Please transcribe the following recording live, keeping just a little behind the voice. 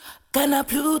Gonna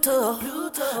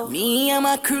Pluto. Me and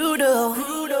my crew though.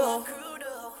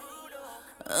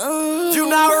 You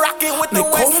now rockin' with the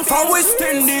West come from West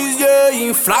Indies,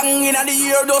 yeah. Flang in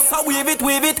the air, just a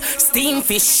wave it. Steam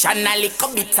fish and a lick a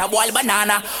bit of wild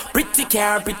banana. Pretty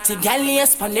car, pretty gal,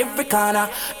 yes, on every corner.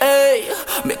 Hey,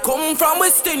 me come from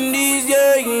West Indies,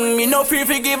 yeah. Me no fear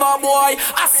to give a boy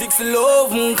a 6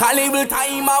 love. Calibre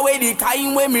time away the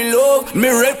time when me love. Me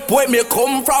rep where me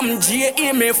come from,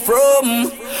 G.A. me from.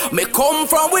 Me come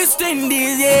from West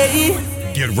Indies,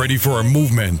 yeah. Get ready for a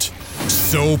movement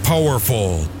so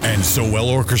powerful and so well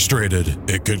orchestrated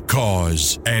it could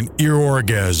cause an ear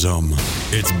orgasm.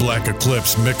 It's Black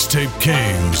Eclipse Mixtape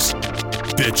Kings,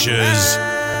 bitches.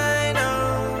 I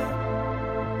know,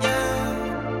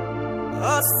 yeah.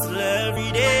 Hustle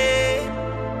every day,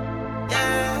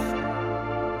 yeah.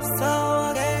 So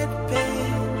I get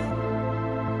paid,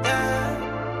 yeah.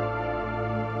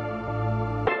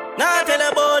 Now tell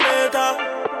about later,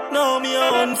 no me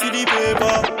on for the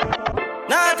paper.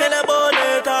 Now tell about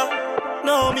later,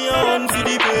 no me on for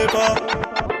the paper.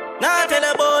 Now tell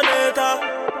about later,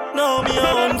 no me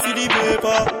on for the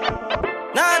paper.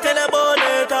 Now tell about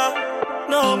later,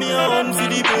 no me on for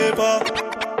the paper.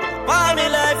 Why me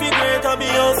life is greater, me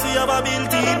house we have a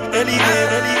built-in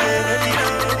elevate.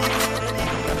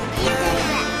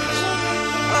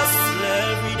 Hustle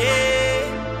every day,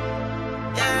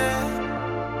 yeah.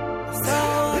 So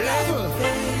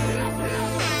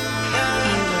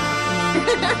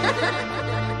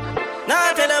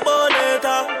now tell about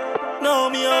later, no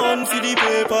me on for the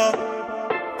paper.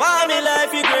 Why me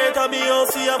life is greater, me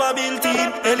house we have a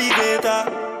built-in elevator.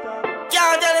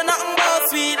 Can't tell you nothing about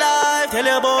sweet life, tell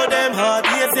you about them hard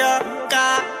days, yeah.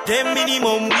 God, them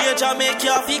minimum wage I make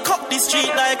you feel cut the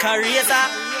street like a razor,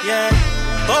 yeah.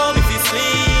 Home if you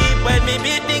sleep, when me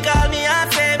beat me call me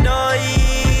and say no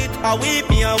eat. I weep,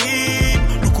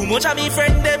 look how much of me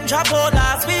friend them drop out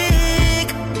last week.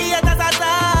 Yeah, that's a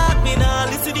talk, me now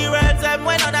listen the words and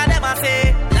when none of them I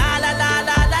say la la la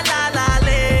la la la la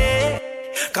la.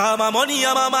 Cause my money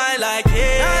on my mind like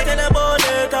hey. I tell about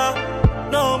later,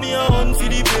 now me on for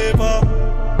the paper.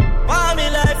 Why me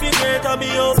life is greater, me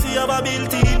house we have a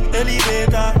built-in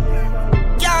elevator.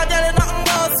 Can't tell you nothing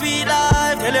about sweet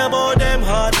life, tell you about them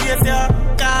hard days, yeah.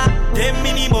 Cause them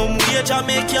minimum wage I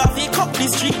make you feel cut the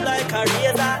street like a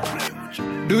razor.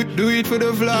 Do it for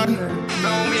the vlog.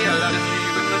 Know me, I love to see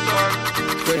you in the dark.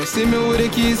 When see me with the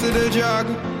keys to the jug.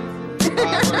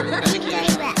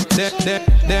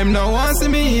 Them no want see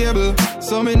me able,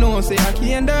 so me know say I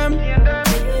can't them.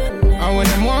 And when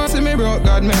them want see me broke,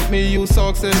 God make me use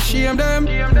success, shame them.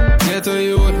 Get to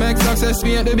you, make success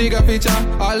paint the bigger picture.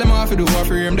 All them have to do is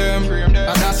frame them. And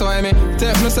that's why me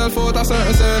take myself out a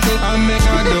certain circle and make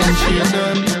a dumb shame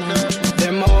them.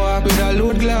 Them all up with a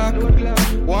load Glock.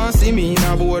 Want see me in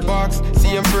a board box.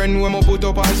 See a friend when I put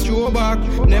up a throwback.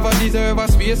 Never deserve a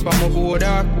space for my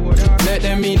boardock. Let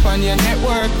them meet on your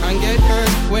network and get hurt.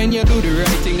 When you do the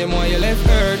right thing, them want you left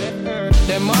hurt.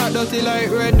 Them heart dirty like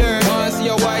red dirt. Want see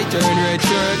a white turn red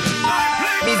shirt.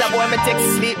 Me's a boy, me take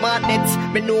sleep magnets.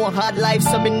 Me know a hard life,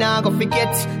 so me nah go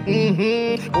forget.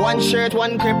 One shirt,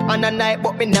 one grip on a night,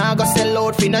 but me nah go sell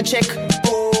out for no check.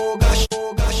 Oh gosh,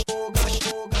 oh gosh, oh gosh,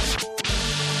 oh gosh.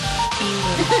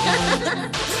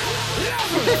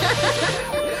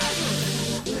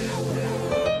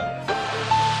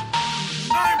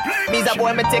 Me's a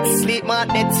boy, me take sleep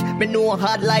magnets. Me know a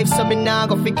hard life, so me nah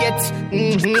go forget.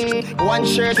 One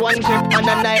shirt, one grip on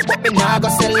a night, but me nah go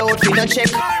sell out for no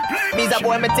check. Me's a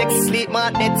boy, me take sleep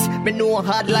magnets. Me know a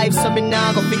hard life, so me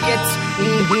nah go forget.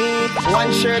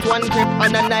 One shirt, one grip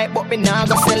on a night, but me nah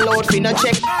go sell out for no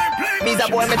check. Me's a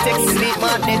boy, me take sleep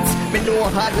magnets. Me know a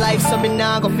hard life, so me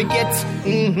nah go forget.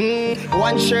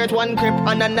 One shirt, one grip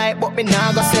on a night, but me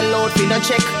nah go sell out for no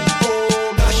check.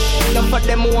 Oh gosh, enough of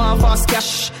them want fast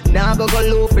cash. Now go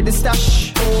low for the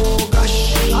stash. Oh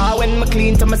gosh, when me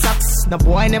clean to my socks, no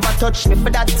boy never touch me for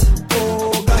that.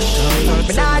 Oh gosh,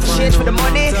 me not change for the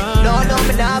money. No,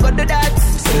 me not go do that.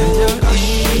 Oh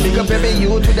gosh, pick up every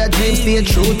youth with a dream, stay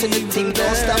true to the thing.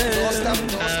 Don't stop.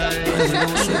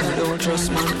 I don't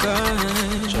trust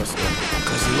mankind. Trust them.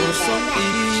 Cause you have some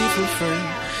evil friend.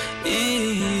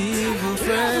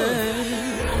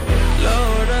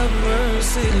 Lord have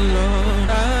mercy, Lord,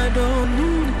 I don't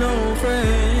need no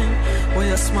friend. When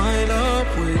you smile up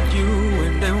with you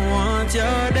and they want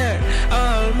your dead.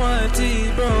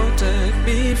 Almighty protect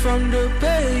me from the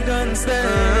pagans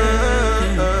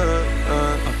there.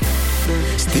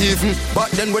 Even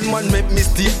back then when man make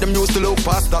mistake, them used to look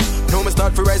past that. Now me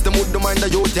start to rise them with the mind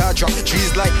that you tear trap.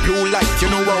 Trees like blue light, you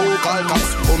know what who call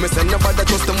cops. Oh me send nobody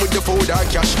trust them with the food or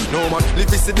cash. No man,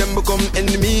 live to see them become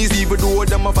enemies. Even though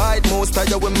them a fight, most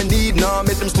tired when me need. Now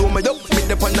make them slow me up, make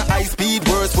them on the high speed.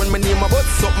 Worse when me name my butt,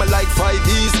 something like 5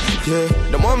 E's. Yeah,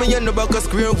 the moment in the back of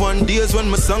square one days when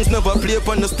my songs never play up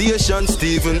on the station,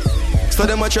 Stephen. So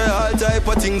them a try all type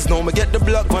of things. Now me get the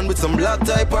black one with some black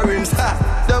type of rims. Ha!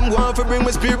 Them want to bring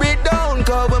my spirit down.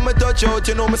 Cause when me touch out,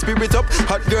 you know my spirit up.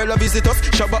 Hot girl a visit us.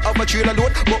 Shabba have a trailer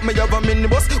load, but me have a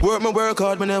minibus. Work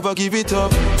hard, me never give it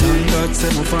up. Thank God say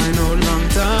me find out long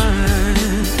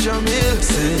time. Jamil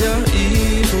say you're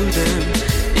evil them.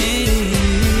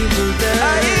 Evil them.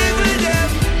 I evil them.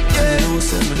 Yeah. I know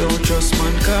say me don't trust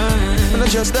mankind. I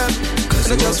don't trust them. Cause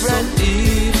I just friend.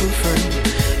 Evil friend.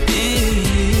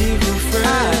 Evil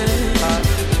friend.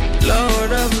 Lord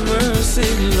have mercy,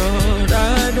 Lord,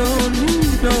 I don't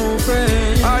need no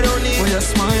friend. I don't need. When you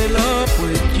smile up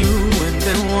with you when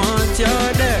they want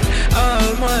your dead.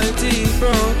 Almighty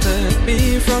protect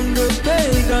me from the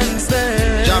pagans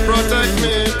there. Jah protect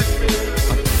me.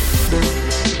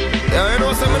 Yeah, you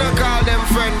know some of them call them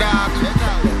friend dog.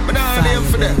 But I name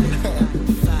for them.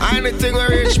 Anything will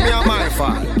reach me on my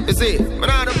fault. You see, but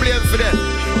I don't blame for them.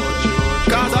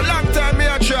 Cause a long time me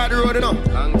I try the road, you know.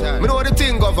 Long time. Me know the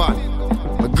thing go on.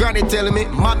 My granny tell me,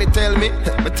 mommy tell me.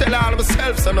 I tell all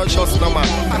myself, so not just no man.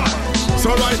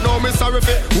 So right now me sorry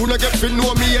for who no get fi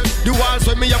know me yet. The walls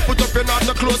when me a put up you not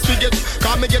no close forget.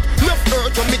 Cause me get enough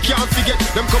hurt when me can't forget.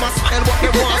 Them come and smile but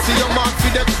them want see your mark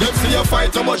for them. Them see you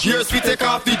fight how much years we take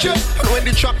off the jet. And when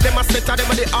they trap them a set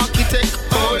them a the architect.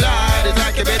 Oh Lord, it's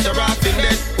like a better off in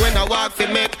dead. When I walk fi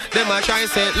make, them a try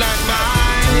set like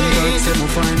mine. Thank God say me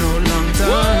find out long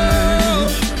time.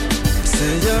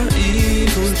 Say you're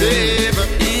evil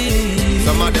devil.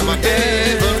 Some of them are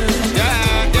devil.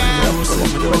 We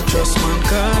don't trust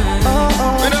mankind.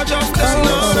 We don't trust them,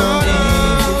 no.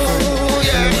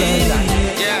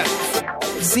 Yeah.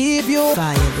 See if you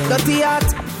dirty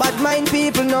heart, bad mind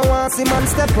people no want see man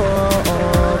step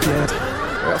up. Yeah.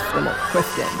 Rough them up, quick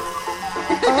them.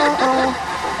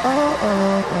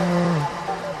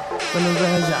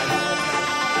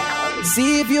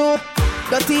 See if you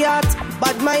dirty heart,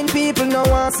 bad mind people no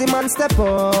want see man step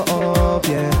up.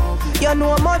 Yeah. You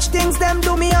know much things them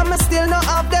do me and me still not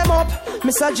have them up.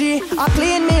 Mr. G, I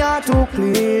clean me heart too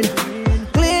clean.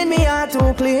 Clean me heart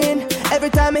too clean.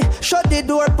 Every time me shut the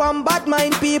door from bad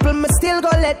mind people, me still go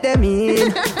let them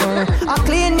in. I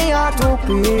clean me heart too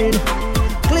clean.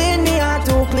 Clean me heart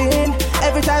too clean.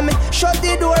 Every time me shut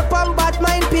the door from bad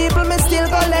mind people, me still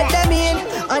go let them in.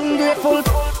 Ungrateful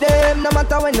them, no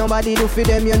matter when nobody do for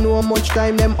them. You know how much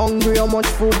time them hungry, how much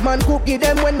food man cook give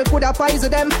them when me coulda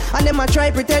poison them. And them a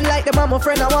try pretend like them a my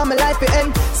friend, I want my life to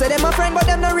end. Say them a friend but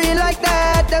them not real like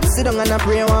that. Them sit down and a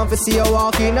pray, want to see you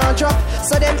walking and drop.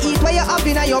 So them eat what you have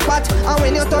in your pot. And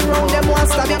when you turn round them want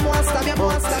stab you, want stab you,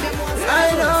 want stab you.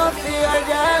 I don't fear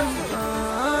them.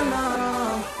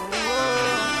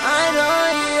 I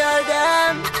don't hear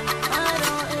them.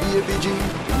 Baby G,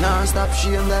 nah stop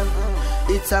shame them.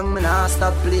 It's song me nah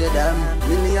stop play them.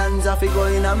 Millions of it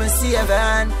going on me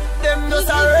saving. Them just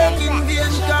a wrecking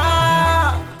vain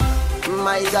car.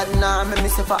 My God nah me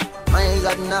suffer. My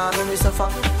God nah me suffer.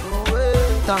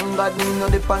 Thank God me no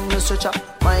depend no stretcher.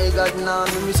 My God nah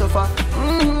me suffer.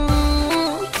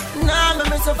 Nah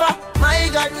me suffer. My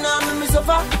God nah me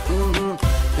suffer.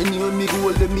 Anyway me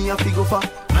hold them me a figure for.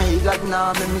 My God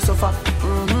nah me suffer.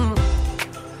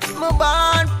 Me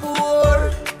born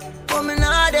poor, but me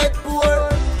not that poor.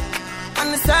 And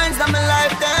the signs of my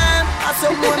lifetime are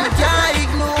someone I can't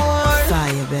ignore.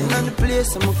 Fire, baby. And the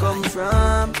place I'm come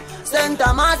from, St.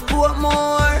 Thomas,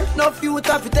 Portmore. No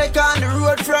future to take on the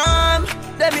road from.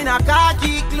 Them in a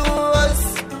khaki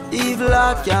clothes. Evil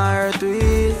heart can't hurt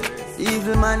with.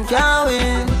 Evil man can't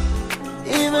win.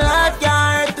 Evil heart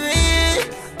can't hurt with.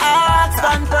 Ask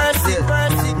and Percy.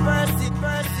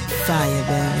 Fire,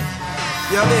 baby.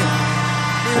 Yo, man,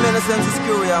 even in a sense it's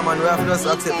screw, yeah, man. We have to just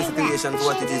accept the situation for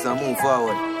what it is and move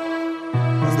forward.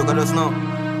 Just look at us now.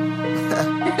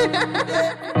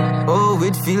 Oh,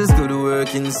 it feels good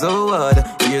working so hard.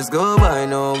 Years go by,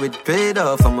 now it paid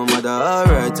off. I'm a mother,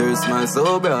 alright, her smile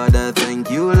so broad. Thank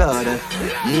you, Lord.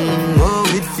 Oh,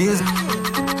 it feels...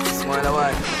 Smile a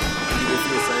while.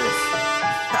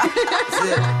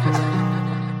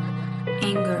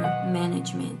 Anger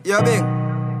management. Yo, big.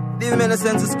 This makes no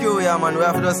sense to screw, yeah, man. We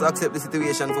have to just accept the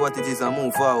situation for what it is and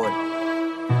move forward.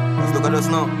 Just look at us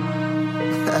now.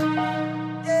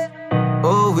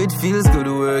 Oh, it feels good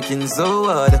working so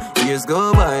hard. Years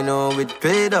go by, now it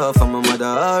paid off. I'm a mother,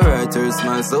 alright, her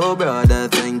smile so broad.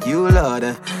 Thank you, Lord.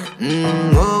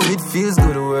 Oh, it feels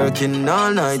good working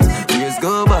all night. Years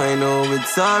go by, now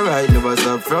it's alright. Never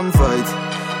stop from fight.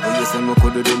 Oh, you say me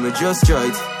could do me just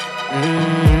right.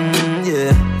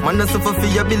 Yeah, man, I suffer for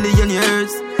a billion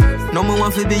years. No more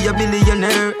want to be a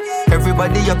billionaire.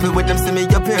 Everybody happy with them, see me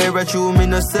a pair. I chew me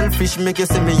no selfish, make you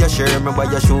see me a share. Me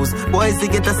buy your shoes, boys they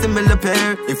get a similar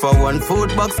pair. If I want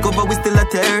food box cover, we still a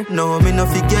tear. No, me no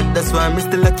forget, that's why me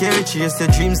still a care. Chase your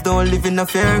dreams, don't live in a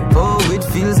fear. Oh, it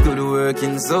feels good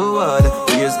working so hard.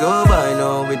 Years go by,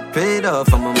 now it paid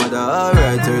off. I'm a mother,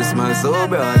 alright, her smile so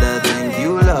broad. Thank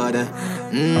you, Lord.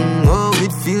 Oh,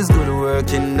 it feels good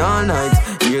working all night.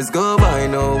 Years go by,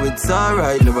 now it's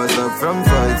alright. Never stop from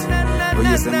fight. But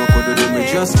you say me could do me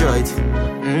just right.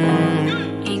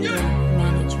 Anger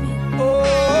management. Oh,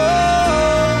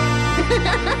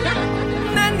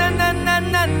 na na na na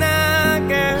na na,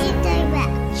 girl.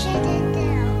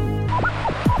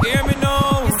 Hear me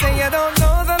now. You say you don't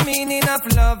know the meaning of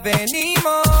love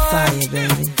anymore. Fire,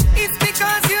 baby. It's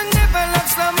because you never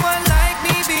loved someone like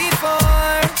me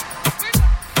before.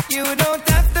 You don't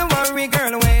have to worry,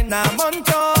 girl, when I'm on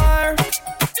tour.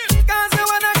 Cause no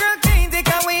other girl can take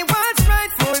away what's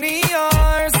rightfully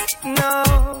yours. No.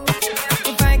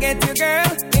 If I get you, girl,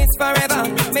 it's forever.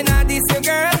 Me not diss you,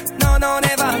 girl. No, no,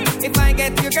 never. If I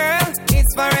get you, girl,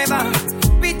 it's forever.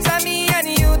 Picture me and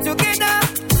you together.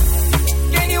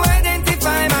 Can you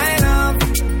identify my love?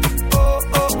 Oh,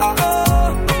 oh, oh,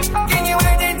 oh. Can you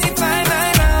identify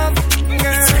my love?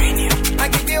 Girl, I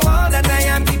give you all that I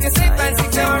am. Keep you safe and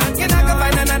secure. You're not gonna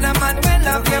find another man will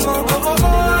love you more. Oh, oh,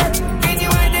 oh. Can you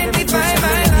identify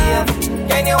my love?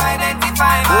 Can you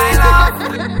identify my love?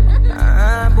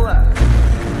 Ah, boy.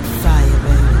 Fire,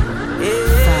 baby.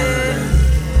 Yeah. Fire,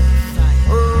 baby.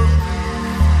 Oh,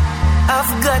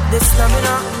 I've got the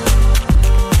stamina.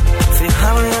 Feel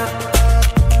how we are.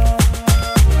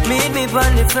 Meet me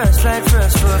on the first flight,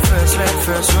 first floor, first right,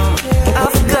 first room.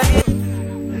 I've got it.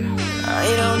 I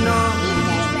don't know.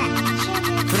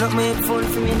 Pull up my phone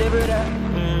for me, the brother.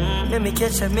 Let me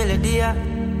catch a melody.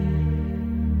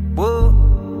 Whoa.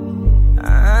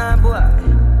 Ah, boy.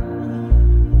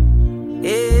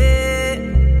 Yeah.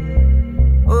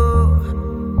 Oh.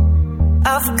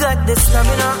 I've got the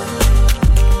stamina.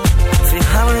 Feel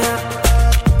how we are.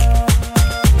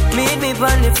 Meet me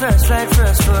on the first flight,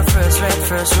 first floor, first right,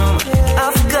 first room.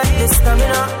 I've got the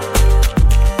stamina.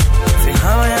 Feel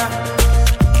how we are.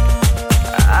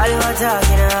 All you are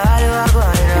talking, all you are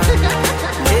going on.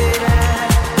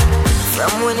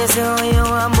 From when you say oh you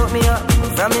want put me up.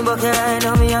 From me bucket I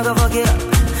know me I go fuck it up.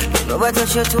 Nobody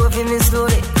touch your toe for me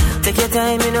slowly. Take your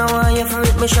time, you know why you for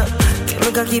it me shot.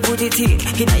 Me can keep put it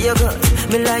in your guts.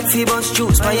 Me like Phoebus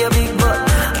juice by your big butt.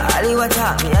 All you are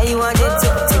talking, all you want it to.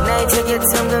 Tonight you get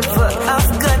some good fuck.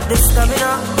 I've got the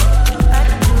stamina.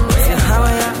 Feel how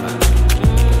I am.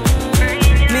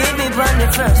 Meet me on the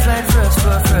first flight, first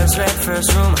floor, first right, first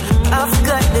room. I've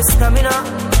got the stamina.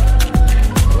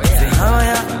 Feel how I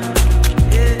am.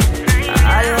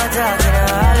 All you are talking,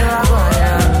 all you are going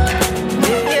on.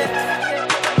 Yeah.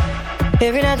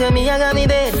 Every night when me, I got me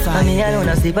bed. And me alone,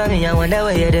 I sleep on me, I wonder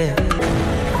where you're there.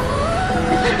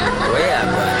 Where you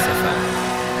going so far?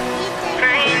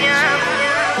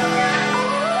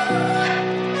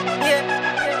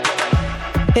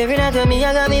 Every night when me,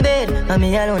 I got me bed. And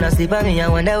me alone, I sleep on me, I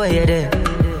wonder where you're there.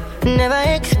 Never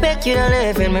expect you to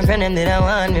live. And my friend them did I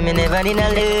want me never did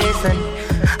I listen.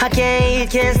 I can't eat,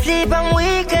 can't sleep, I'm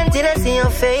weak until I see your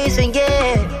face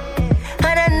again.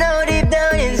 And I know deep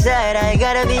down inside I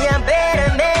gotta be a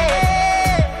better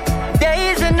man.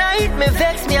 Days and night me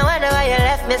vex me, I wonder why you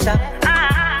left me so.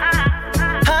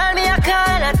 Call me a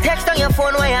call, I text on your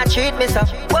phone why you treat me so.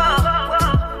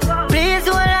 Whoa. Please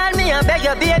hold on me, I beg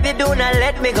your baby, do not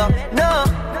let me go. No,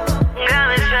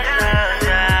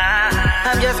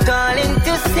 I'm just calling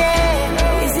to say,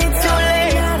 is it too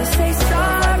late to say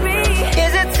sorry?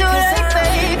 Is it too late,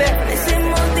 baby? Is it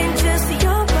more than just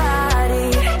your body?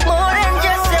 More than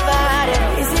just your body.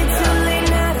 Is it too late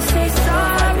now to say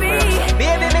sorry?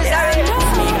 Baby, me sorry. I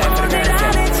know that I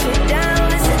let you down.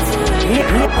 Is it too late?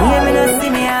 Hear me not see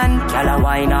me and y'all a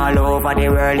wine all over the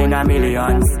world in a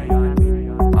millions.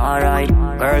 Alright,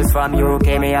 girls from UK,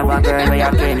 me have a girl with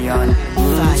a Kenyan.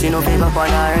 She no pick up on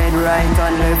her head, right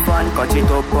and left hand, cut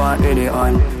it up on any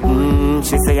hand.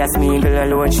 She say yes, me girl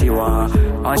alone she want,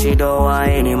 and she don't want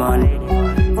any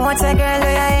man. Watch a girl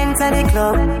when I enter the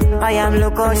club, I am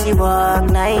look how she walk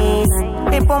nice.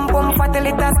 The pum pum fat a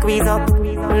little squeeze up,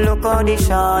 Look how the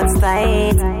shots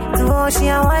tight. To how she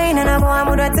a wine and a boy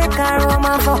woulda take her home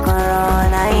and fuck her all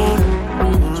night.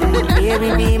 Baby,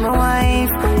 be my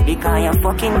wife because your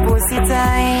fucking pussy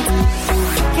tight.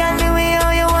 Girl, the way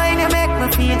how you wine, you make me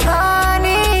feel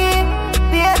horny.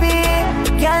 Baby,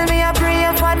 girl, me a pray a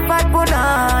fat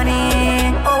punani.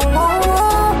 Oh, oh,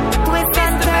 oh. Twist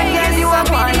and turn, girl, you a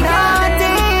one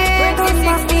naughty.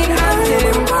 2016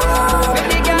 anthem. When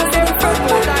the girl them front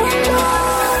out again.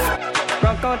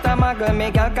 Rock out a muggle,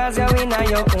 make a cause you win on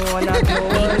your own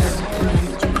clothes.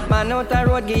 Man out the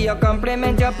road, give you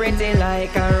compliment, you're pretty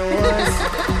like a rose.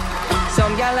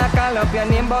 Some gal a call up your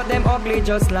name, but them ugly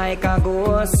just like a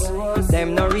ghost.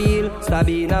 Them no real, stab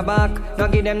in a back, no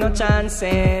give them no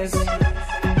chances.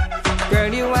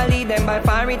 Girl, you a lead them by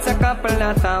far, it's a couple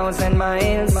of 1,000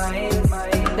 miles.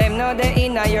 Them know they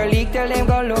inna your league, tell them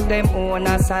go look them own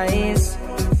a size.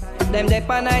 Them dep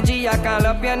on IG, I call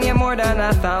up your name more than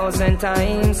 1,000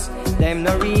 times. Them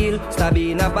no real, stab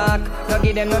in a back, no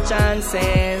give them no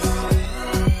chances.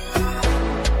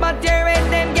 But you're with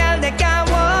them gal, they can't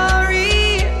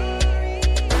worry.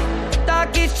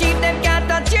 Talk is cheap, them can't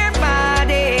touch your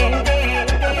body.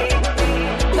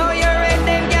 No, you're with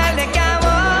them gal, they can't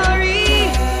worry.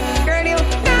 Girl, you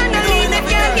can't leave them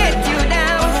gal get you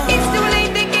down. It's too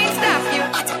late, they can't stop you.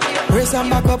 Brace and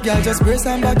back up, y'all, just brace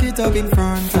and back it up in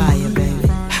front. Fire, baby.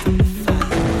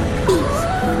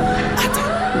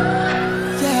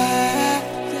 Yeah.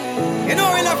 You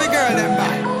know we love the girl, them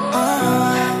back.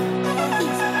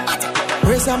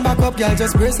 Brace and back up, y'all,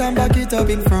 just brace and back it up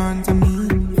in front of me.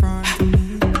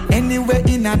 Anywhere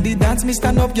in at the dance, me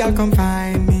stand up, y'all come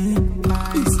find me.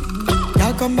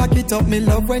 Y'all come back it up, me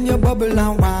love when you bubble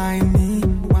and whine me.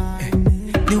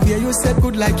 The way you said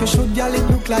good like you should, y'all, it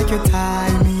look like you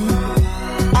tie me.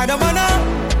 I don't wanna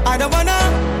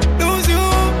lose you.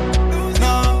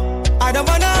 No, I don't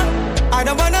wanna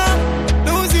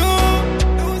lose you.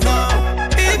 No,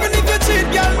 even if you cheat,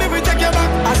 girl, me will take you back.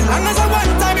 As long as I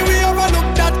one time, we overlook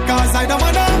that. Cause I don't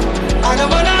wanna.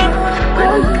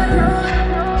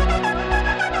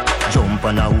 Jump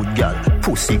on a wood, girl.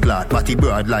 Pussy clot, body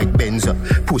broad like Benza.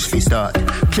 Push fi start,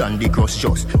 Candy Crush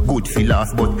just good fi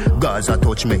laugh, but Gaza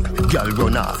touch make girl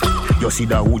run off. You see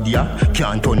the wood, yeah,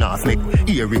 can't turn off, make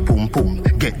eerie pum pum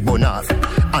get bun off.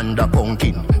 Under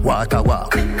pumpkin, water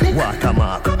walk, water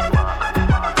mark.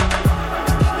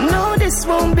 No, this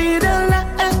won't be the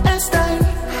last time.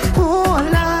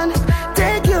 Hold on,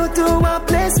 take you to a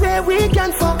place where we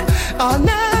can fuck all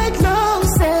night. No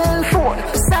cell phone,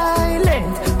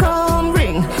 silent. Come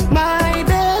ring my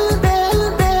bell.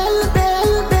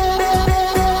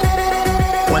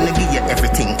 Wanna give you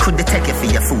everything, could they take you for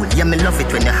your fool? Yeah, me love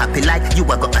it when you're happy like you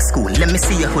a go to school. Let me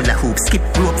see your hula hoop, skip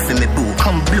rope for me boo.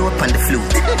 Come blow up on the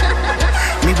flute.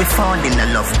 Me we fall in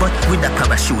love, but with a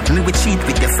parachute. Me we cheat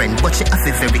with your friend, but she have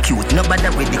it very cute. Nobody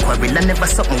with the quarrel, I never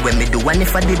something when me do. And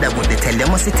if I did, I would tell you,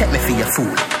 must you take me for your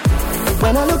fool.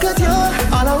 When I look at you,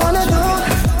 all I wanna do.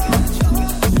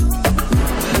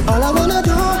 All I wanna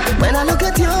do. When I look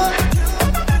at you.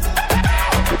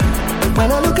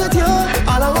 When I look at you,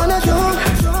 all I wanna do.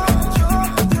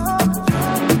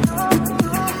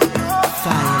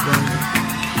 Fire, baby.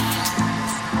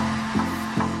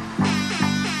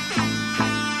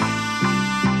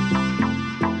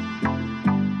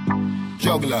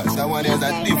 Jugglers, that one is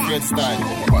a different style.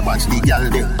 Watch the gal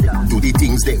them, do the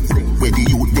things them. Where the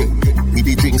youth them, with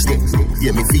the drinks them.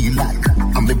 Yeah, me feel like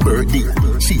I'm the birthday.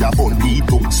 She a bun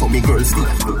beat up, so me girls still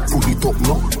put it up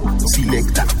now.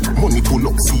 Select that, money pull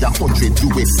up, see 100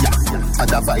 US, yeah.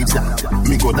 Other vibes, yeah.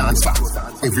 Me go dance back.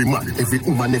 Every man, every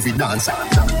woman, every dancer.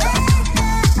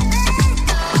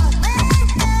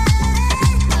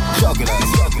 Jugglers.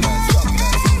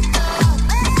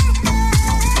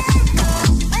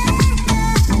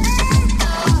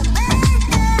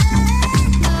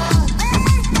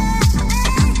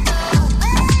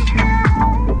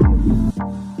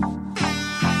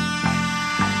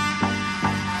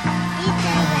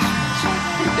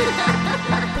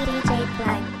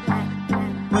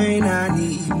 When I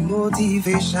need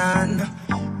motivation,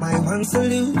 my one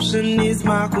solution is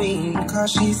my queen,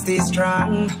 cause she stays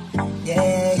strong.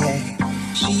 Yeah.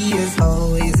 She is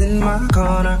always in my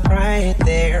corner, right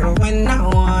there when I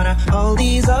wanna. All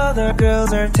these other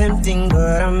girls are tempting,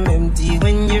 but I'm empty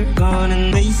when you're gone.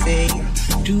 And they say,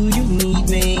 do you need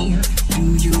me? Do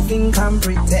you think I'm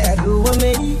pretty? Do I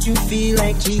make you feel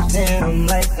like cheating? I'm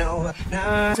like, no,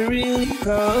 not really,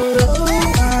 cause oh,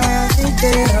 I think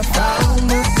that I found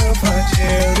myself a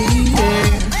cheerleader.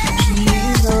 She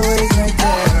is always right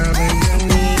there when I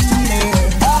need her.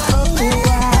 Oh,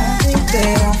 I think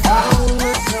that I found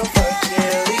myself a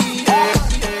cheerleader.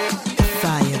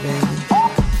 Fire,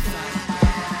 baby.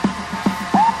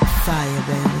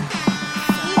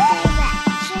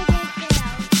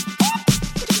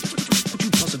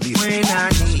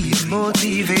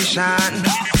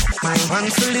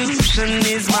 solution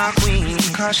is my queen,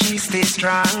 cause she stays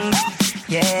strong.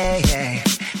 Yeah, yeah.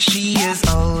 She is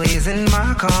always in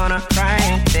my corner,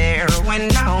 right there when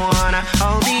I wanna.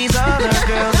 All these other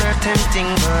girls are tempting,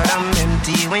 but I'm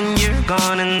empty when you're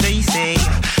gone. And they say,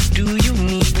 do you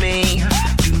need me?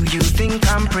 Do you think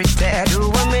I'm pretty?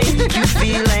 Do I make you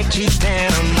feel like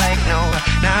cheating? I'm like, no,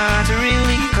 not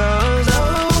really, cause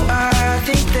oh, I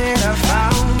think that I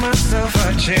found myself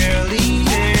a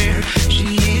cheerleader.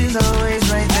 She is always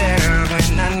right there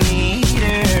when I need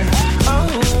her.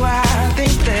 Oh, I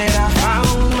think that I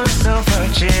found myself a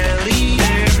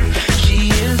cheerleader. She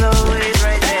is always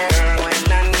right there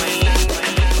when I need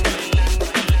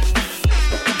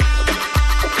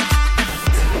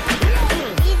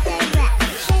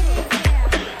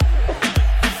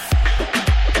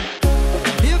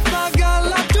If I got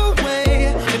locked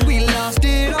away and we lost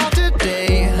it all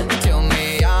today, tell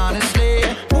me honestly,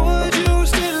 would you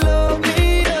still love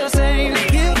me the same?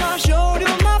 If I showed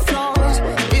you my flaws,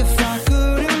 if I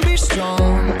couldn't be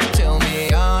strong, tell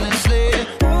me honestly,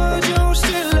 would you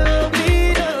still love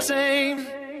me the same?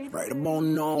 Right about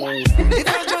now. If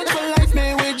I judge for life,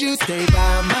 man, would you stay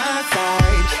by my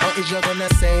side? Or is you gonna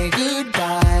say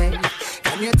goodbye?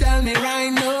 Can you tell me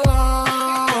right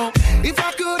now? If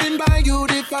I couldn't buy you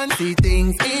the fancy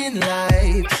things in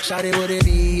life, shawty, would it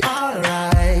be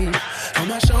alright?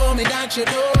 Come and show me that you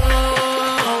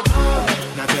know.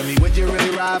 Now tell me, would you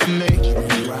really ride for me?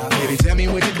 Baby, tell me,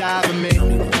 would you die for me?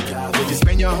 Would you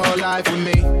spend your whole life with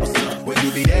me? Would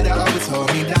you be there to always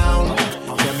hold me down?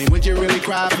 Tell me, would you really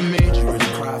cry for me?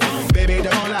 Baby,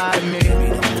 don't lie to me.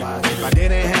 If I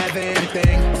didn't have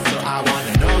anything, I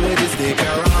wanna know, would you stick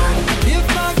around? If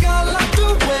I got locked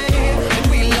away and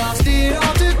we lost it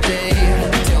all today,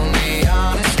 tell me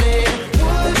honestly,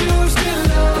 would you still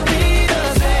love me the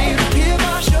same? If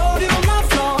I showed you my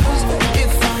flaws,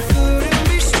 if I couldn't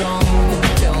be strong,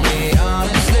 tell me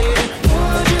honestly,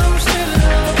 would you still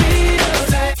love me the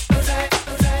same?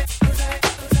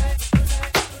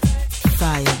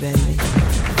 Fire, baby.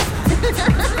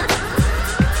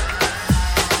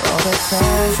 All the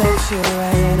times that you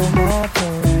rain on my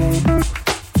parade,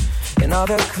 and all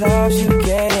the clubs you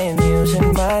get in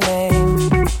using my name.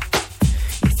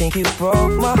 You think you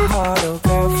broke my heart, oh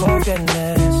girl, for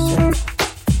goodness.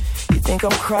 You think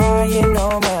I'm crying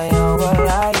on my own, well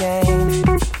I ain't.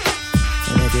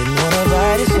 And I didn't wanna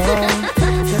write a song,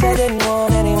 cause I didn't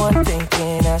want anyone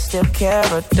thinking I still care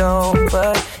or don't.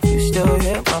 But you still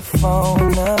hit my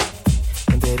phone up,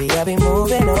 and baby I'll be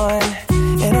moving on.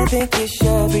 And I think it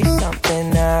should be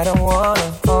something I don't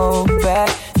wanna hold back.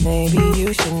 Maybe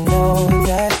you should know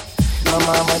that my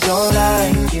mama don't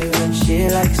like you and she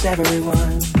likes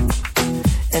everyone.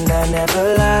 And I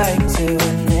never like to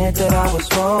admit that I was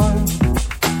wrong.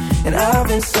 And I've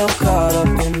been so caught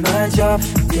up in my job,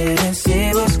 didn't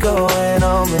see what's going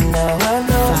on. But now I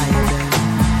know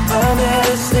I'm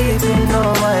better sleeping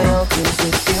on my own. Cause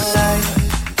if you like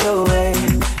the way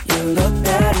you look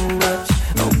that much,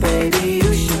 oh baby,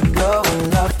 you should go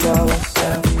and love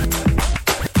yourself.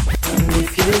 And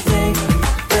if you think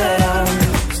that I'm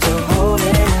still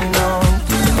holding on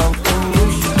to something, you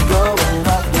should go and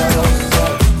love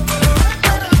yourself.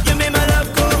 You made my love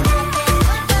go.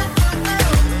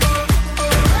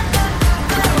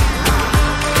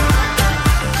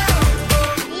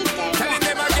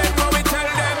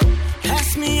 Pass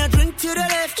me a drink to the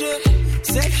left, yeah.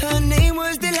 Said her name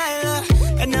was Delilah,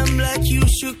 and I'm like, you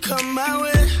should come my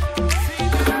way.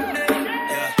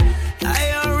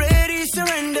 I already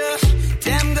surrender.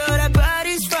 Damn girl, that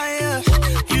body's fire.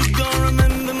 You gon'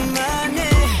 remember my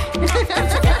name.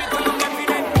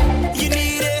 You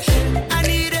need it, I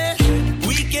need it.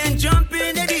 We can jump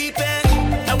in the deep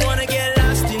end. I wanna get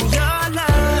lost in your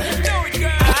love.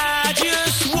 I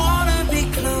just wanna be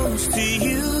close to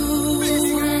you.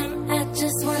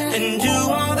 And do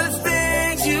all the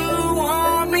things you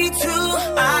want me to.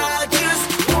 I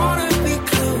just wanna be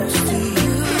close to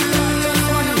you.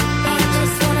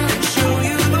 And show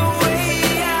you the way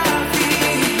I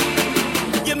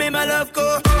feel. You made my love go.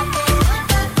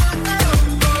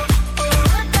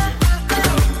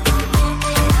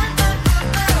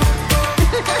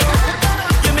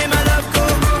 You made my love go.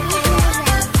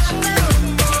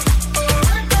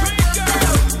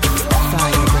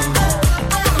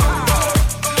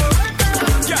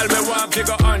 Girl, me want to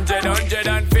go 100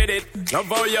 and fit it. Love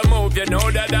how you move, you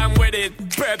know that I'm with it.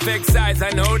 Perfect size, I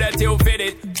know that you fit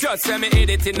it. Just let me hit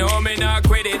it, you know me not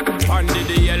quit it. Under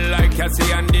the hell like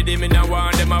Cassie and Diddy, me not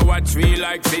want them a watch me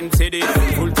like Sin City.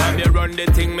 Full time you run the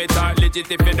thing, me talk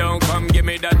legit. If you don't come, give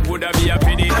me that, woulda be a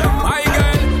pity. My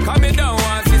girl, come me down,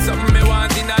 want see something me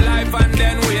want in a life and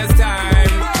then waste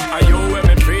time. Are you with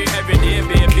me free every day,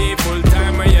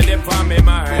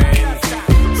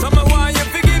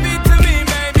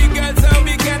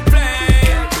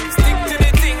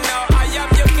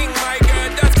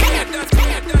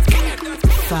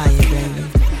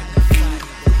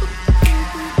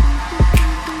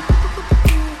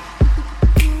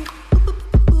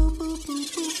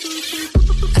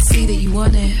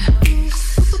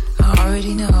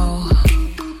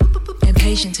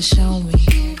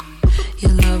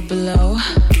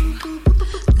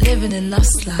 Living in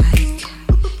lust like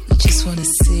you just wanna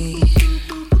see.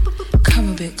 Come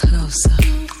a bit closer.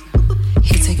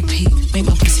 Here, take a peek. Make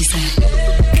my pussy say.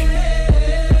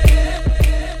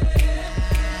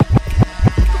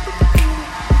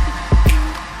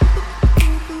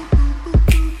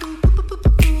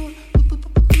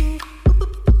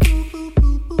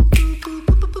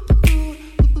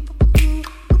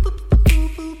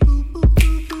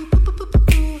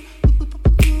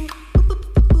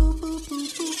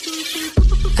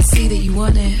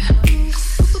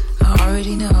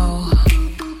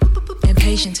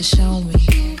 To show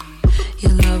me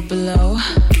your love below.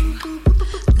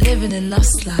 Living in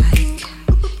lust like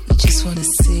you just wanna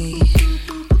see.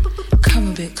 Come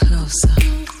a bit closer.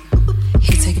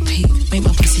 Here, take a peek. Make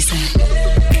my pussy say.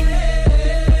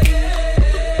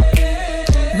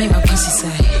 Make my pussy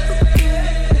say.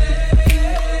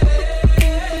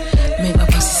 Make my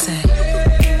pussy say.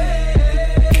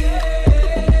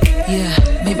 Yeah,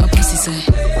 make my pussy say.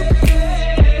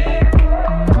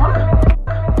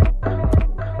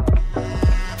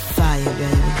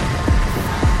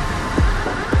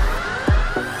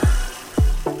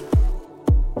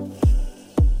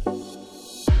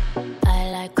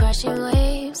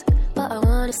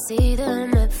 See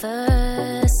them at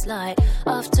first light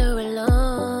after a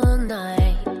long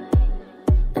night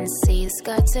and see the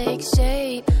sky take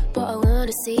shape, but I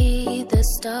wanna see the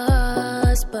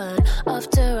stars burn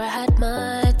after I had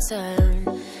my turn.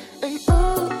 And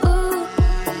ooh,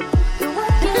 you're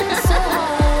working so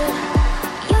hard.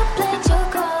 You played your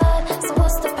card, so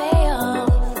what's the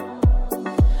payoff?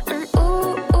 And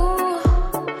ooh,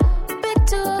 big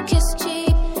talk is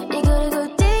cheap. You gotta go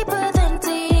deeper than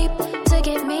deep to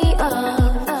get me up.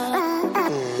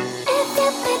 If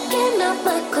you're picking up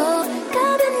my call,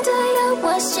 come and do your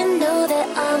worst. You know that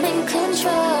I'm in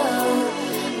control.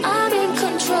 I'm in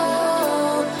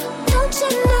control. Don't you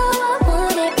know I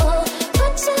want it all?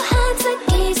 Put your hands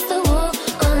against the wall.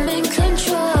 I'm in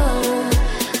control.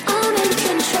 I'm in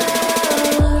control.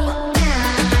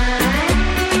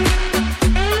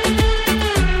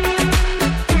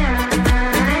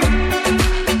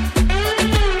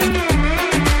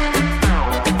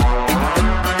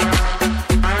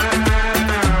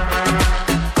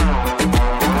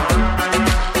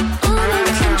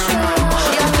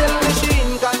 She a tell me she in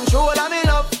control of me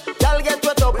love. Y'all get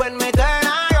wet up when me turn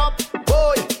her up.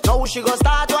 Boy, now she go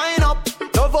start wind up.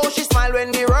 Love how she smile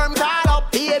when the worm crawl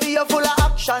up. Baby, you're full of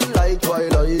action like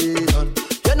Twilight.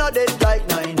 You're not dead like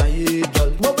 9-9,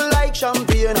 girl. Bubble like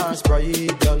champagne or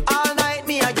Sprite, girl. All night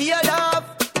me I give you love.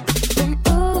 You're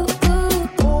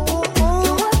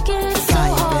working so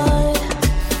hard.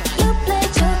 You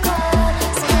played your card,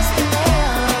 so what's the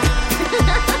payoff?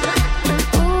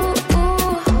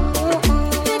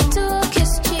 Big talk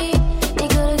is cheap. You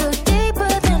gotta go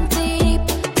deeper than deep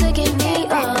to get me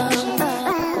up.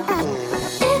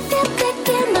 If you're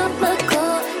picking up my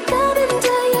call, come and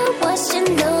do your worst. You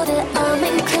know that I'm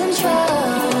in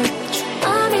control.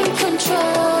 I'm in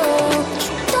control.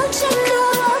 Don't you know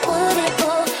I want it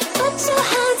all? Put your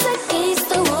hands against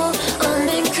the wall. I'm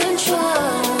in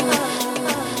control.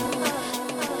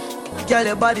 Girl,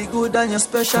 your body good and you're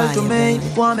special to me.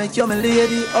 Wanna make you my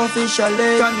lady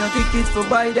officially. From your ticket for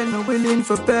buy, then me willing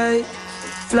for pay.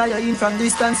 Fly you in from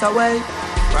distance away.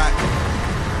 Right.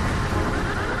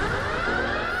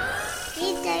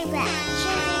 DJayBlaque.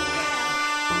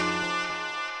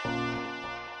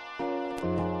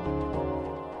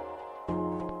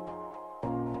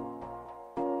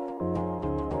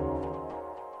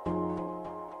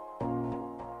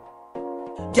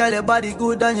 Girl, your body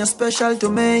good and you're special to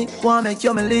me. Wanna make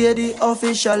you my lady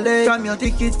officially. From your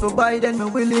ticket for buy, then me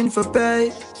willing for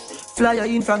pay. Fly you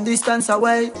in from distance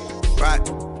away. Right.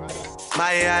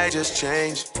 My AI just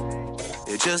changed.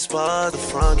 It just was the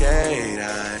front gate.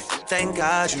 I thank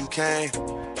God you came.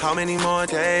 How many more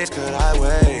days could I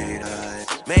wait? I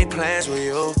made plans with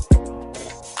you,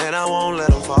 and I won't let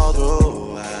them fall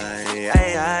through.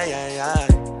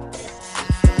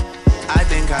 I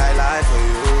think I lie for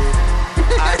you.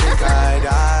 I think I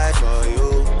die for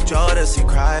you. Jodeci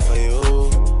cry for you.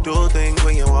 Do things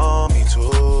when you want me to.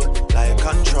 Like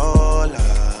controller.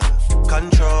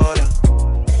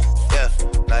 Yeah,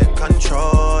 like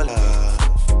controller.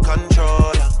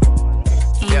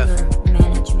 Yeah.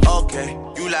 Okay,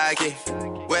 you like it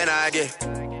when I get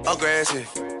aggressive.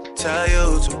 Tell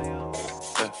you to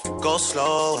go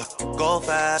slower, go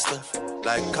faster.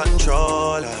 Like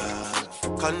controller.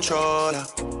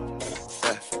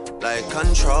 Yeah, like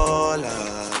controller.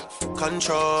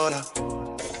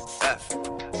 Yeah.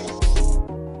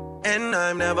 And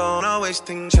I'm never on a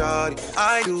wasting shawty.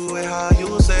 I do it how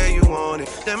you say you want it.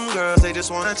 Them girls, they just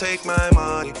wanna take my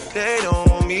money. They don't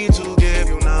want me to give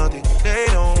you nothing. They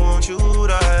don't want you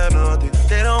to have nothing.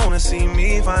 They don't wanna see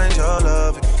me find your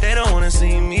love. They don't wanna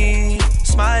see me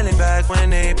smiling back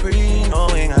when they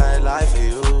knowing I lie for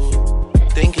you,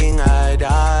 thinking I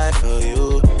died for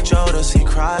you. Jodeci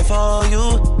cry for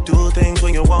you. Do things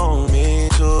when you want me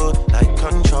to, like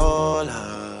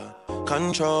controller,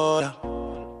 controller.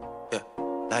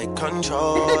 Like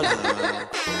controller,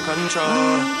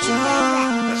 controller.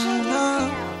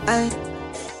 Hey,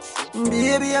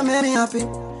 baby, you make me happy.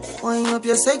 Wind up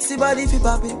your sexy body for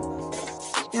papi.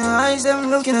 Your eyes them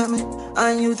looking at me,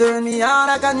 and you turn me on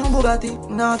like a new Bugatti.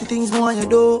 Naughty things more you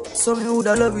do, so me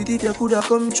woulda love it if you coulda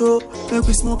come true. Make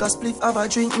we smoke a spliff, have a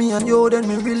drink, me and you. Then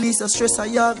me release the stress I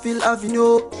feel having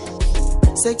you.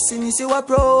 Sexiness you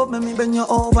approve, make me bend you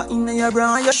over in your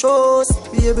bra and your shoes,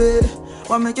 baby.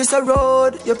 Wanna make you so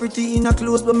road. You're pretty in a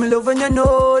clothes, but me love when you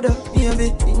know that.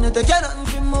 Baby, you know take your nothing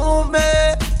to move me.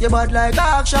 You're bad like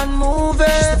action movie.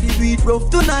 If you beat rough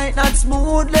tonight, not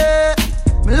smoothly.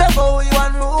 Me love how you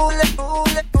unroll it, roll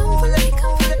it, roll it.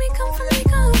 Come for me, come for me,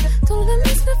 come. Don't let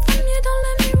me slip from you, don't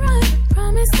let me run.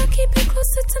 Promise I'll keep you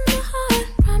closer to my heart.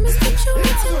 Promise that you won't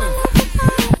take my love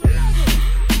apart.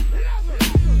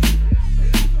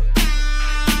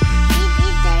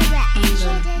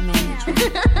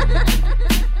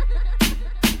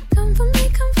 Come for me,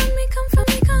 come for me, come for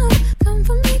me, come. Come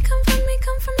for me, come for me,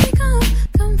 come for me, come.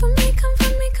 Come for me, come for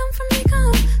me, come for me,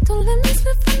 come. Don't let me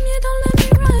slip from you, don't let me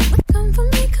run. Come for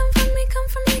me, come for me, come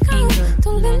for me, come.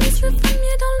 Don't let me slip from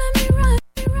you, don't let me run.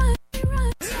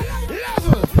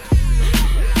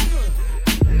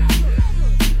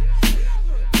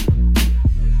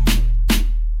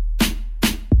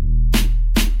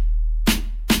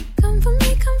 Come for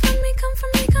me, come for me, come for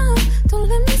me, come. Don't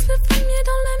let me slip from you,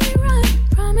 don't let me run.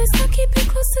 Promise I'll keep you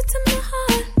closer to my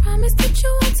heart. Promise that you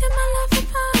won't tear my love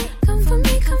apart. Come for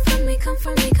me, come for me, come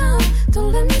for me, come.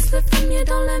 Don't let me slip from you,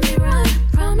 don't let me run.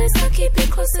 Promise I'll keep you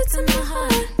closer to my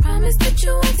heart. Promise that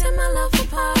you won't tear my love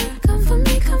apart. Come for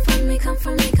me, come for me, come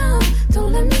for me, come.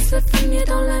 Don't let me slip from you,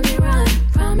 don't let me run.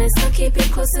 Promise I'll keep you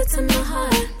closer to my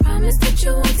heart. Promise that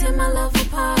you won't tear my love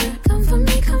apart. Come for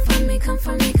me, come for me, come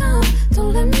for me, come.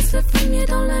 Don't let me slip from you,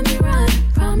 don't let me run.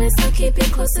 Promise I'll keep you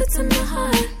closer to my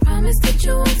heart. Promise that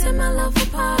you won't tear my love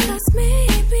apart. 'Cause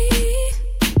maybe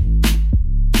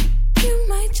you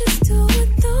might just do what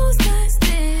those guys did.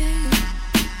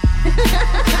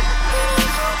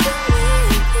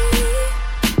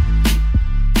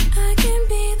 I can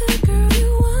be the girl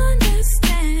you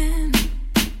understand.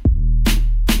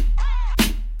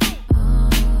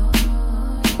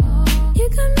 You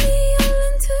got me all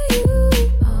into you.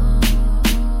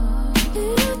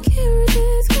 Little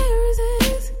carrots,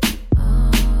 carrots.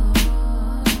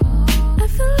 I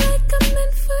feel like I'm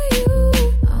meant for you.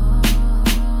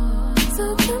 So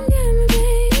come get me,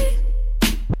 baby.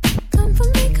 Come for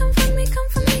me, come for me, come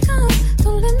for me, come.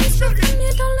 Don't let me slip from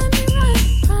you, don't let me run.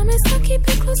 Promise I'll keep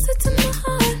it closer to my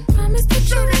heart. Promise that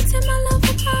you won't tear my love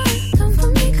apart. Come for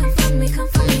me, come for me, come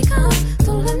for me, come.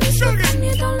 Don't let me slip from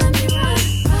you, don't let me run.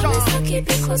 Promise I'll keep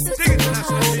it closer to my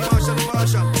heart.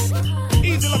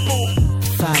 Easy like fool.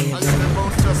 Fire. And then the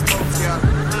bones just bounce, girl.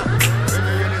 When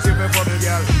you hear this, you bubble,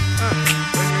 girl.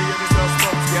 When you hear this, just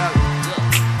bounce, girl.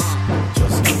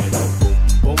 Just give me that boom,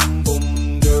 boom, boom,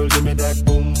 girl, give me that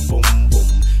boom, boom, boom.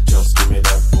 Just give me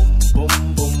that boom, boom,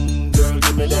 boom, girl,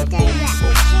 give me that boom,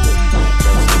 boom, boom.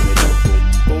 Just give me that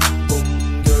boom, boom, boom,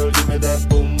 girl, give me that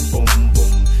boom, boom,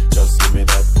 boom. Just give me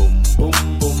that boom, boom,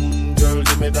 boom, girl,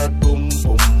 give me that boom,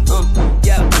 boom, boom.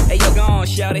 Yo, hey yo, go on,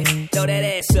 shout it, throw that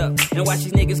ass up, and watch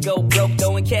these niggas go broke,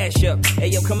 throwing cash up. Hey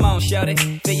yo, come on, shout it,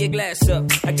 fill your glass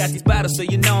up. I got these bottles, so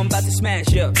you know I'm about to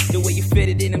smash up. The way you fit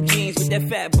it in them jeans with that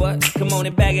fat butt, come on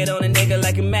and bag it on a nigga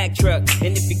like a Mack truck.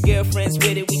 And if your girlfriend's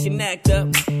with it, we can act up.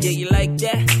 Yeah, you like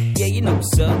that? Yeah, you know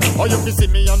what's up. Oh, you can see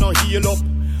me, I know heal up.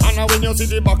 And now when you see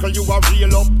the buckle, you are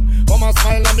real up. Come and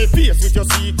smile on me face with your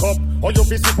C-cup. Or you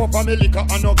be sip up on me liquor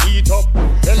and no heat up.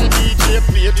 Tell the DJ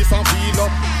play this and feel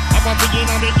up. Have a thing in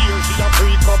on me ear, she a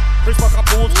freak up. Chris back a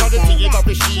pose, cause the thing is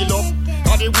a shield up.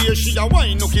 Cause the way she a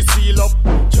wine, look it seal up.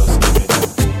 Just give me that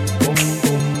boom, boom,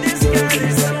 boom. This girl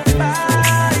is so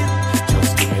fine.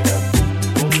 Just give me that boom,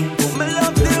 boom, boom. Me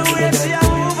love the way she a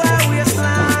move her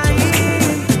waistline.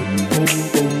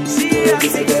 She a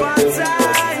sick for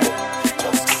time.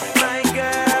 My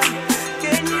girl,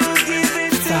 can you give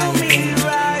it to me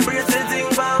right? Brace the thing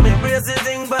for me, brace the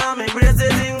thing for me, brace the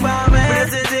thing for me, brace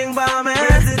the thing for me,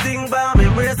 brace the thing for me,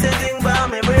 brace the thing for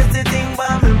me, brace the thing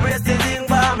for me, brace the thing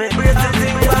for me, brace the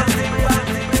thing for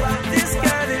me. This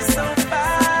girl is so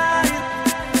fine.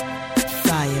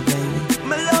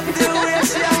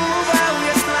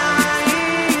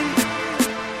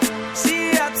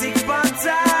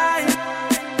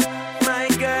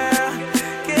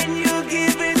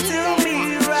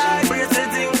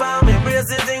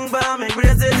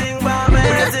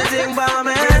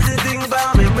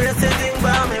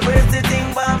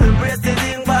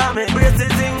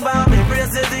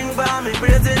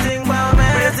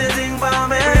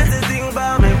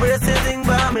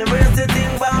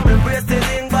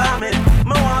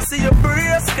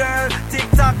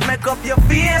 up your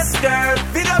face, girl.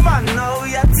 Big a man now,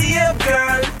 you tape,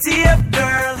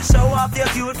 girl. Show off your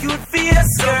cute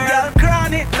face, girl. Girl,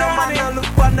 crown it, no man, no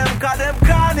look on them, cause them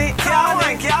crown it.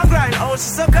 Can't grind, oh,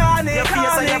 she's so corny. Your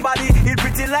face and your body, it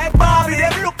pretty like Barbie.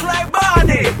 Them look like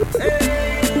Barney. Hey,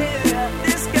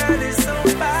 this girl is so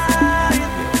fine.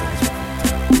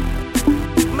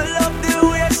 Me love the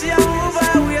way she move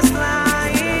her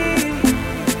waistline.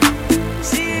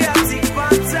 She a tick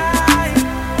for time.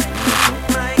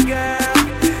 My girl,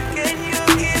 can you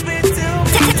give it to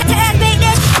me?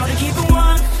 I'ma keep it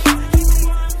one,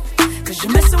 cause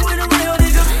you're messing with a real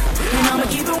nigga. And I'ma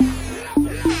keep it.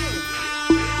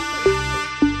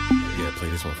 Yeah, play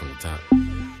this one from the top.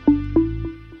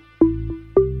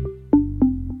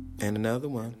 And another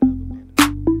one.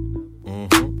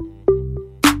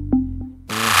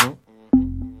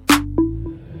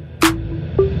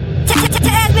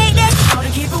 I'ma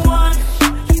keep it one,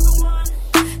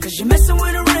 cause you're messing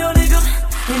with a real nigga.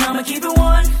 And I'ma keep it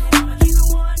one.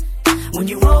 When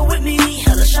you roll with me,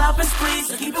 hella shopping sprees.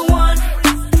 So keep it one,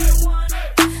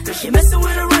 cause you're messing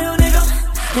with a real nigga.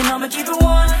 And I'ma keep it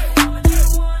one.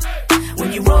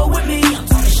 When you roll with me, I'm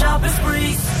talking shopping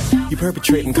sprees. You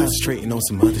perpetrating, concentrating on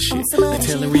some other shit. Like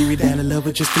telling Riri that I love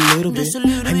her just a little bit.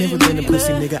 I never been a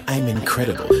pussy nigga, I'm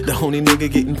incredible. The only nigga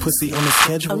getting pussy on the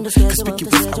schedule.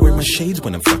 Conspicuous, I wear my shades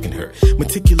when I'm fucking her.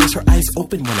 Meticulous, her eyes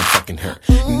open when I'm fucking her.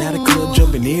 Not a club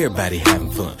jumping, everybody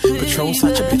having fun. Patron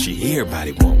such a bitchy,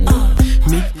 everybody want one.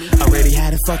 Me, already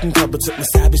had a fucking couple. Took my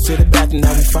side bitch to the bathroom,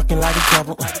 now we fucking like a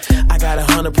couple. I got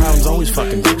 100 problems, always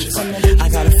fucking bitches. I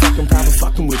got a fucking problem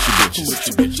fucking with you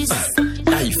bitches.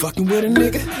 Now you fucking with a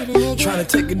nigga? Trying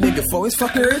to take a nigga for his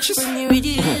fucking riches?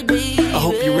 I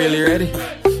hope you really ready.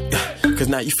 Cause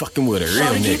now you fucking with a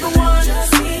real nigga.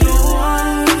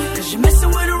 Cause you're messing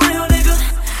with a real nigga.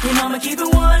 And I'ma keep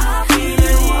it one.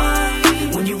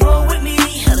 When you roll with me,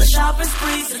 hella shopping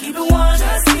sprees. So keep it one.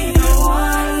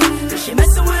 Cause you're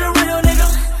messing with a real nigga.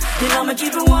 And I'ma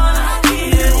keep it one.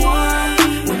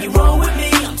 When you roll with me,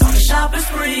 I'm talking shopping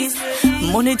sprees.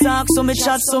 Money talk, so me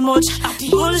chat so much.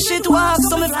 Bullshit walk,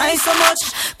 so me fly so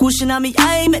much. Cushion on me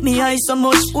eye, make me eye so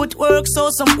much. Footwork, so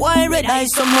some boy red eye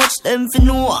so much. Them for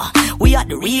know we are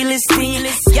the realest thing.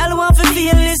 Y'all want to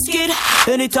feel this kid.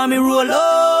 Anytime we roll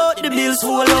out, the bills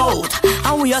fall out.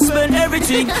 And we are spend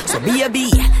everything. So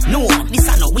baby, no, this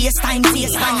a no waste time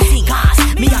thing.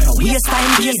 Cause me a no waste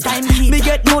time kid. Me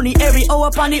get money every hour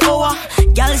upon the hour.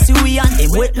 Y'all see we and them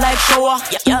wet like shower.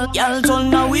 Y'all turn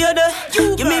now we are there.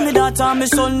 Give me that time, me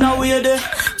son now we are there.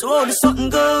 So all the something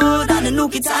good and the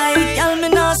nookie tight. Y'all me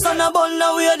now son a bun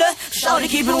now we are there. Shout to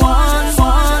keep it one.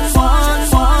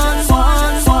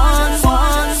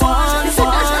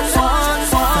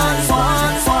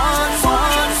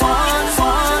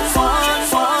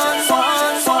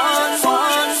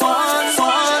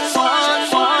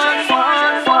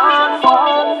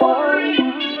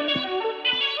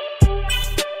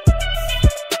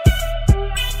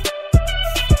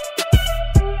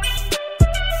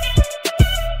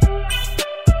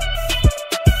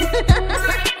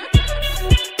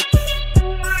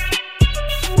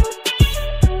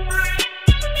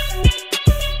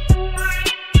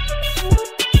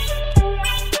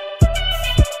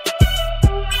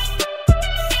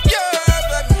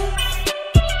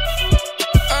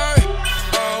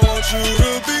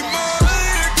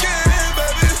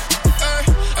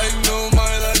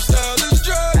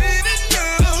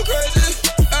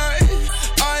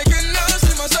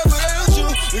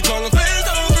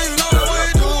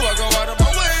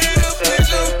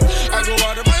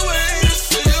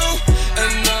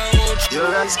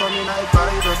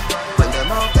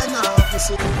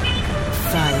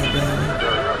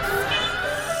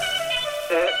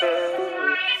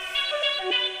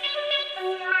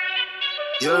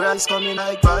 Your eyes coming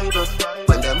like Bible.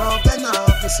 When them open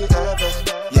up, you see heaven.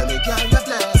 Yeah, me girl, you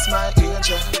bless my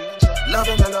angel.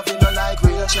 Loving you like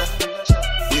Rachel.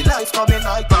 We life coming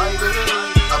like Bible.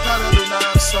 A parable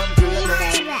of some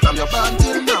greatness. From your band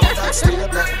till now, that's still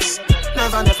blessed.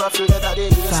 Never fear that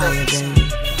it is.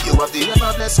 You have the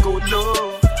ever blessed good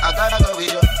Lord. I gotta go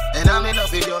with you, and I'm in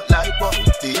love with you like one.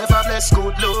 The ever blessed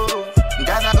good Lord.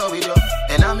 Gotta go with you,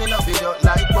 and I'm in love with you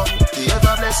like one. The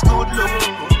ever blessed good Lord.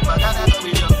 I gotta go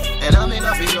with you, and I'm in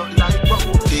love with you like one.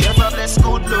 The ever blessed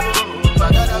good Lord.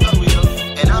 I gotta go with you,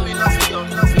 and I'm in love with you,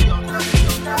 love with you, love with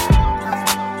you.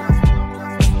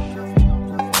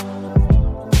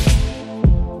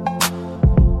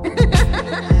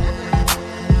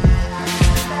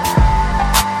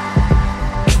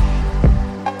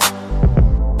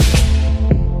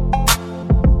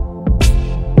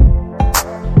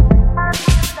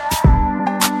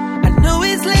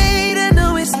 I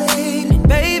know it's late, and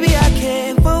baby, I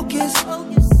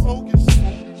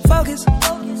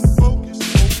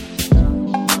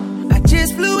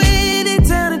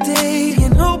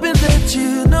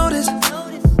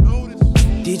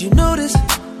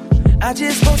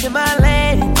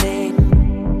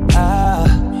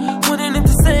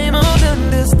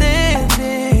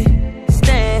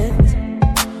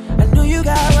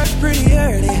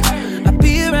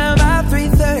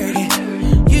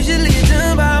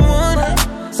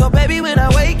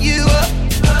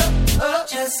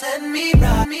me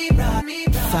rock, me rock, me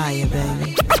rock. Fire,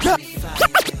 baby.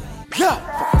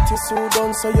 Party so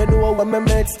done, so you know when my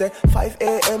mates there. 5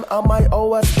 a.m. and my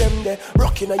hours them there.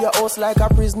 Rocking on your house like a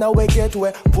prisoner we get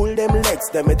where. Pull them legs,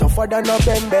 them it tougher than a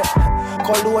bembe.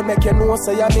 Call one make you know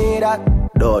so you made that.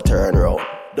 Don't turn round,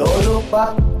 don't look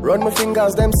back. Run my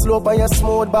fingers, them slope and you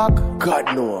smooth back.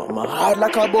 God no, my heart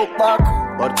like a book back.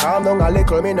 But calm down a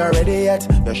little, me not ready yet.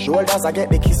 Your shoulders, I get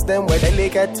the kiss them where they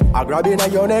lick it. I grab in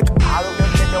on your neck, I'll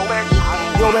get in your wet.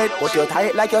 You wet, but you're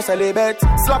tight like you're celibate.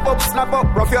 Slap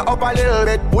up, rough you up a little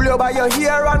bit. Pull you by your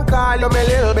hair and call you me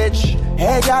little bitch.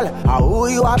 Hey girl, who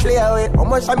you a play with? How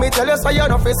much I me tell you so you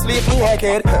don't feel sleep me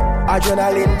naked?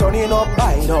 Adrenaline turning up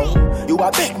right now. You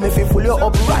a beg me fi pull you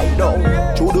up right now.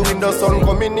 Through the window sun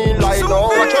coming in light now.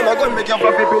 Watch when I gun make your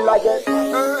fluffy be like it.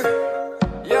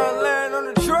 Young land on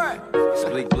the track.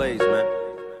 Sleek Blaze, man.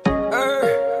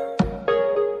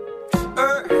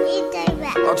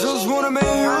 I just wanna make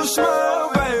you smile,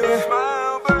 baby.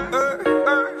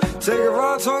 Take a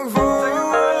ride, talk for a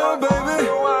while, baby.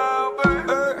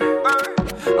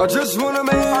 I just wanna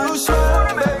make you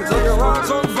smile, baby. Take a ride,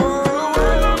 talk for a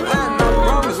while. And I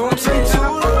promise won't take too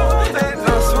long. And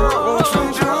I swear I won't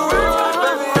treat you well,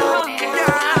 baby.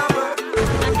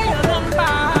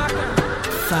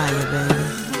 Fire, baby.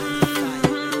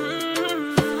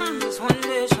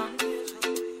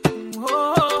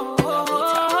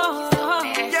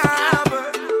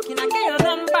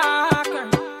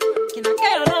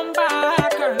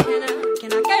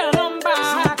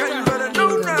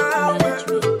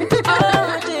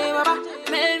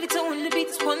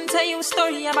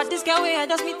 About this girl where I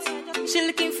just meet. She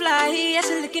looking fly, yeah,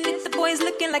 she looking at the boys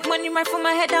looking like money right from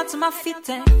my head down to my feet.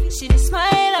 She just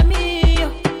smile at me, yo.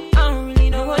 I don't really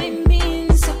know what it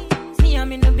means. So me,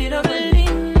 I'm in a bit of a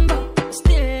limbo.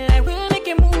 Still, I will make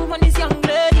a move on this young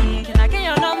lady. Can I get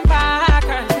your number,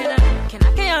 girl? Can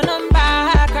I get your number,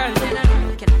 girl?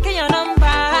 Can I get your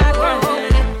number,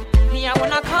 girl? Me, I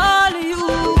wanna call you.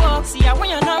 See, I want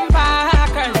your number,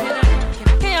 girl. Can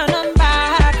I get your number,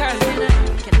 girl?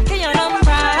 Can I get your number?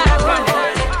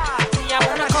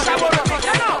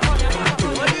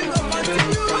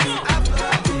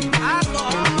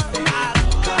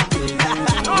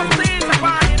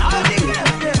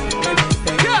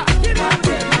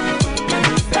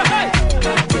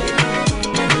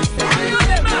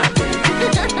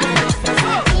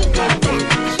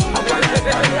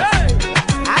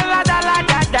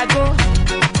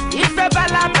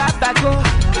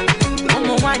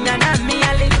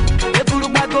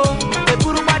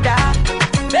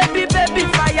 Baby,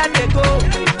 fire they go.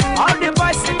 All the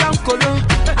boys sit down colo,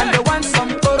 and they want some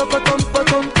poro potom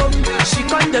potom pom. She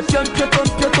con the pion pion pion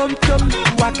pion pion.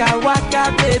 Waka waka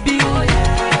baby, uru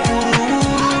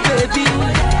uru baby,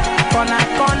 kona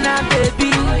kona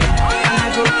baby. And I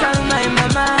go tell my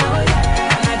mama,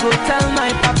 and I go tell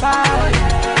my papa,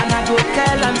 and I go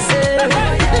tell them say,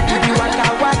 you be waka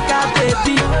waka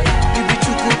baby, you be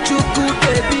chuku chuku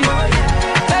baby,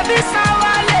 baby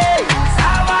sawale,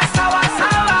 sawa sawa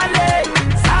sawale.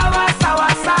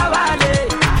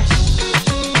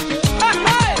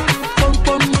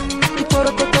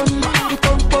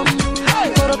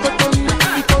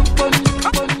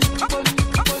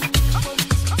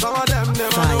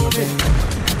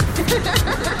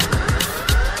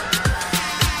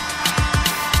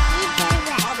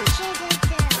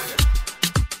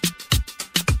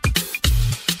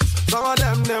 Some of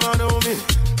them never know me.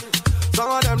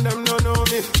 Some of them don't know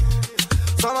me.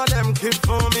 Some of them keep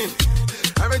for me.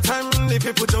 Every time the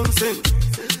people jump in.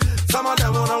 Some of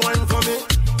them wanna wine for me.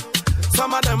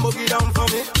 Some of them boogie down for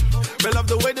me. They love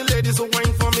the way the ladies will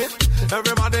wine for me.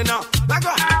 Everybody now, like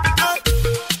a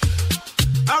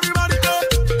everybody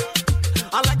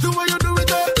I like the way you do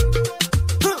it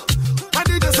I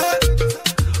did just say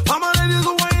all my ladies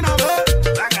will wine on me.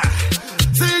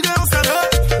 See girls said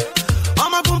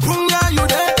I'm a boom boom guy, you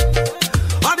there.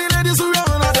 All the ladies who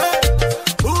run on there.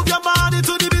 Move your body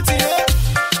to the beat, yeah.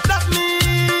 Love me,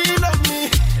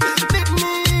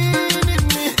 need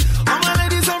me. All my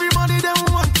ladies, everybody, they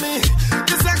want me.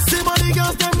 The sexy body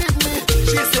girls, they need me.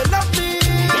 She said love me,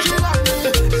 she love me.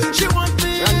 She want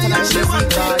me, she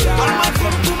want me. All my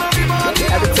boom boom, everybody.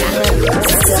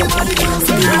 Sexy body girls,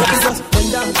 baby just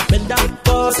bend down,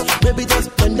 pause. Baby just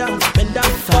bend down,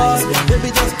 pause. Baby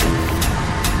just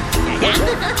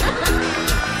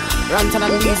Rantan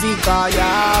and music,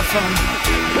 yeah, from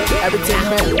everything,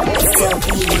 man.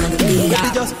 Baby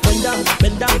just bend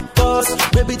down, pause.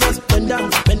 Baby just bend down,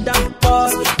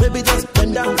 pause. Baby just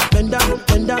bend down, pause.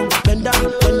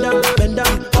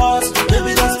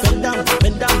 Baby just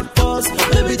bend down, pause.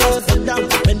 Baby just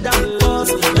bend down,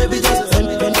 pause. Baby just bend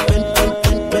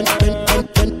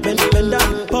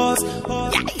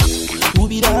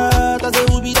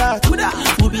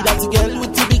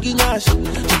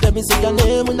me say your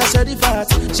name when I share the fat.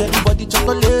 Share the body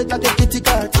chocolate like a kitty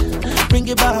cat. Bring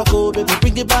it back, oh baby,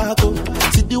 bring it back, oh.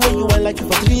 See the way you want like you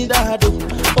for Trinidad, oh.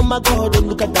 Oh my God, oh,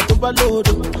 look at that overload,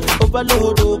 oh.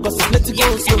 Overload, oh, cause it's let it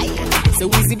go slow. So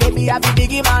easy, baby, I be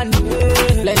biggie man.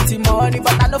 Plenty money,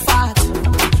 but I no fat.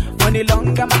 Money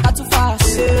long, I'm not too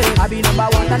fast. I be number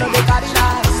one, I know they carry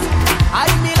last. I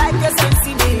be like a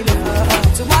sensi meal.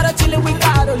 Tomorrow chillin' with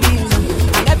Caroline.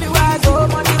 And everywhere I go,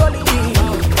 money rolling in.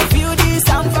 A few days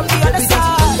I'm from the other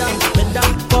side. Bend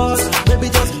down, pause. Baby,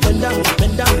 just bend down,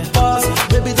 pause.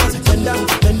 Baby, just bend down,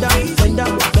 pause. Baby, just bend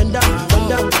down, pause.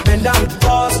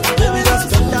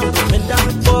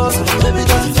 Baby,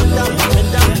 just bend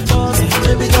down, pause.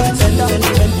 Baby, just bend down,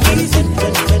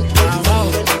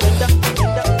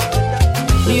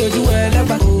 you do well,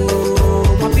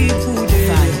 my people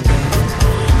there.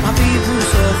 My people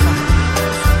suffer.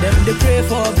 Them they pray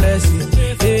for blessing.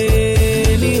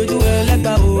 Hey, you do well,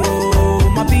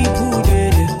 my people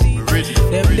there.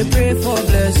 Them they pray for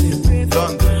blessing.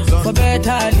 For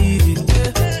better living.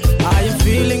 I am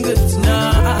feeling good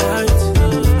tonight.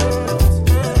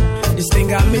 This thing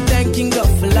got me thanking God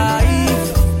for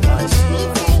life.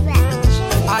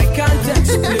 I can't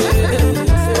explain.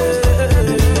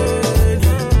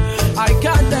 I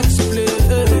can't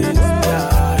explain.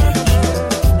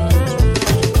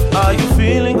 Are you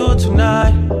feeling good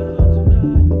tonight?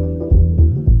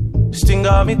 This thing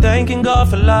got me thanking God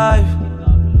for life.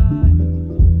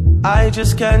 I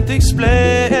just can't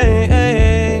explain.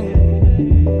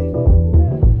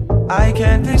 I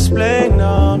can't explain,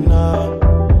 no.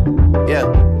 Yeah,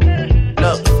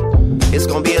 look, it's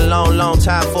gonna be a long, long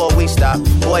time before we stop.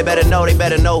 Boy, they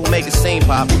better know who make the scene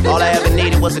pop. All I ever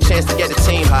needed was a chance to get the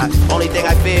team hot. Only thing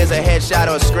I fear is a headshot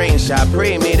or a screenshot.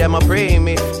 Pre-me, them a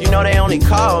pre-me. You know they only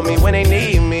call me when they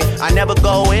need me. I never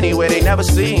go anywhere, they never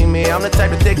see me. I'm the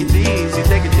type to take it easy,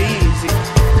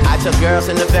 I took girls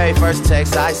in the very first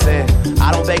text I sent.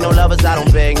 I don't beg no lovers, I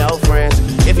don't beg no friends.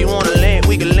 If you wanna link,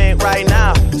 we can link right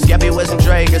now. Skeppy with some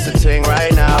Drake, it's a ting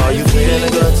right now. Are you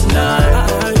feeling good tonight?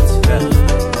 Yeah.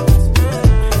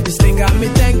 This thing got me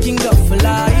thanking God for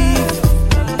life.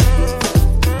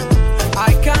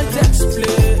 I can't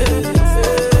explain.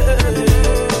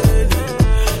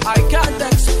 I can't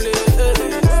explain.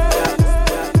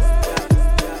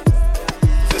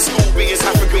 The school beat is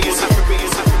Africa,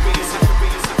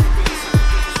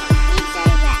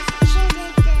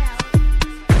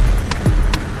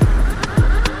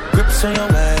 Grips on your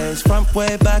ways, front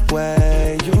way, back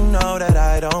way. You know that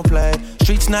I don't play.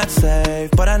 Streets not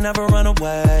safe, but I never run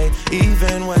away,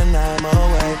 even when I'm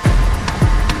away.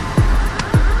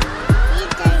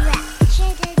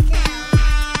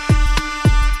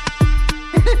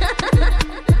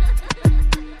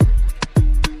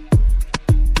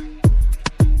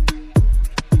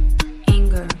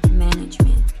 Anger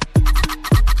management.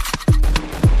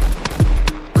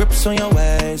 Grips on your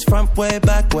ways, front way,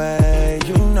 back way.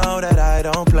 You know that I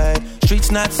don't play.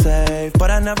 Streets not safe,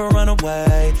 but I never run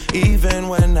away, even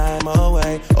when I'm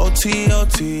away. OT,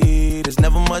 OT, there's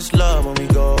never much love when we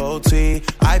go OT.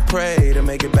 I pray to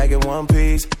make it back in one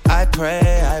piece. I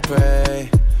pray.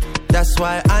 That's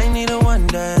why I need a one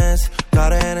dance.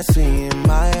 Got a Hennessy in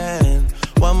my hand.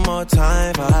 One more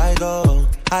time before I go.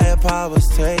 Higher powers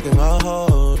taking a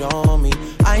hold on me.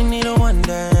 I need a one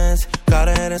dance. Got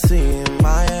a Hennessy in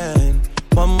my hand.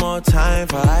 One more time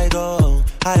before I go.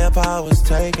 Higher powers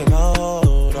taking a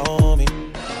hold on me.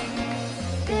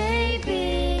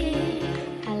 Baby,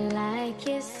 I like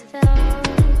your style.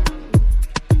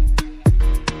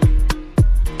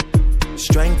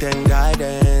 Strength and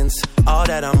guidance, all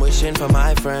that I'm wishing for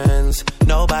my friends.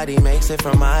 Nobody makes it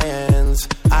from my ends.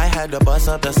 I had to bust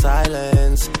up the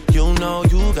silence. You know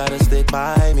you gotta stick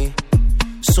by me.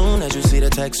 Soon as you see the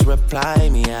text, reply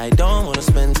me. I don't wanna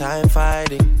spend time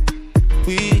fighting.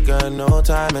 We got no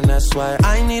time and that's why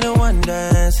I need a one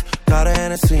dance. Got a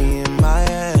Hennessy in my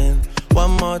hand.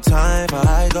 One more time before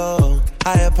I go.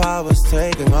 Higher powers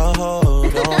taking a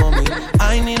hold on me.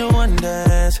 I need a one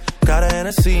dance. Got a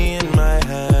Hennessy in my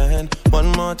hand.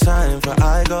 One more time before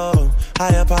I go.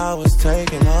 Higher powers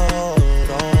taking a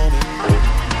hold on me.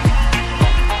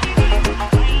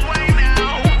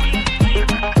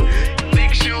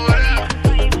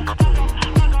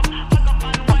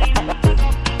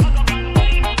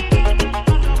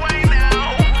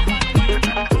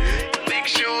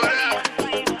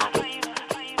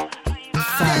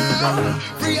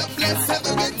 Free up, let's have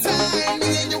a good time.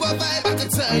 Me and you a vibe, I can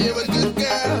tell you're a good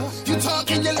girl. You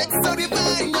talking your legs so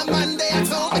divine. Your Monday at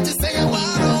home, but you say I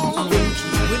want home.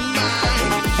 With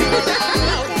mine, you're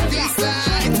out.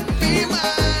 Decide to be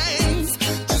mine.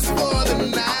 Just for the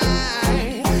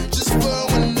night, just for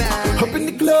one night. Up in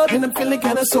the club,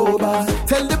 kinda sober.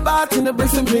 Tell the bartender bring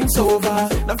some drinks over.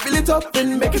 Now fill it up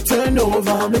and make it turn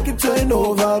over. Make it turn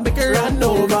over, make it run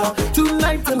over.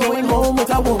 Tonight I'm going home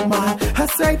with a woman. A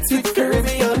sexy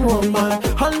Caribbean woman.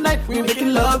 All night we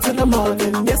making love till the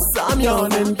morning. Yes, I'm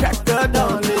yawning, crack the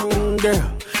dawning. Girl,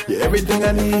 you're everything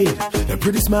I need. Your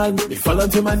pretty smile make me fall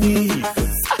onto my knees.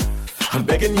 I'm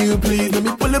begging you, please, let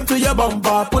me pull up to your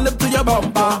bumper, pull up to your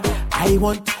bumper. I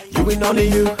want you and only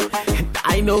you, and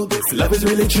I know this love is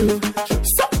really true.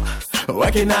 So,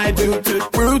 what can I do to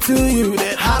prove to you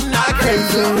that I'm not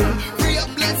crazy? Free up,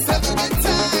 let's have a good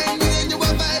time. Me and you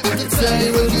are vibing to say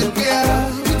time. we'll get together.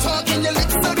 You talking your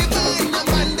lips so divine. On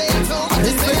Monday I told you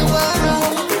to say you are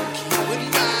out.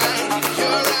 Wouldn't mind,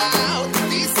 you're out.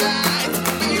 Decide,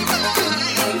 be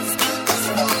mine. Just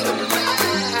for the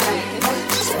night.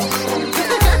 Just for the night.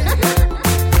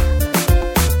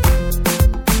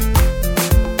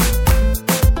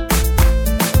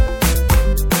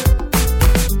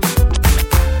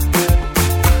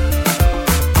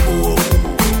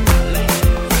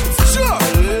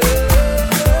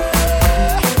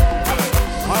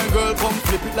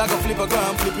 Like a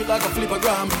flippergram, flip it like a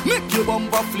flippergram. Make your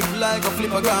bumper flip like a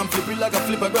flippergram, flip it like a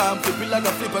flippergram, flip it like a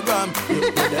flippergram.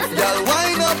 Girl,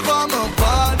 wind up on my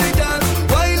body, girl.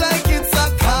 Why like it's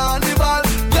a carnival?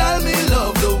 Girl, me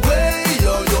love the way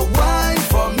you wine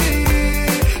for me.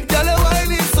 Girl, your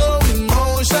wine is so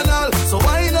emotional. So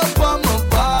wind up on my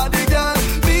body, girl.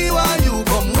 Me while you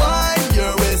come wine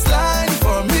your waistline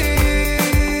for me.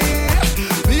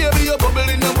 Baby, you're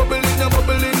bubbling, you're bubbling, you're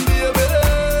bubbling, baby.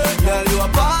 Girl, you a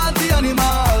party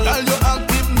animal. Girl, you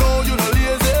active, no, you no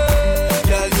lazy.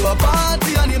 Girl, you a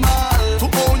party animal. To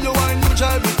own your wine, you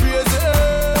drive me crazy.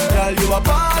 Girl, you a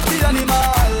party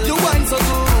animal. You wine so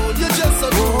good, you just so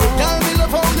good. Girl, me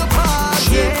love how you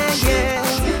party.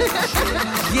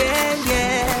 Yeah.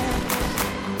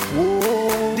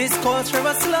 Whoa. This calls for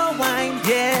a slow wine.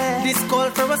 Yeah. This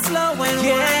calls for a slow wine.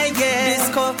 Yeah. This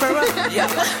calls for a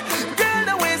Girl,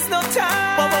 don't waste no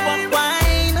time.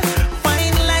 Wine.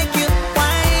 Wine like you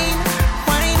wine.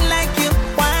 Wine like you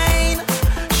wine.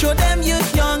 Show them you're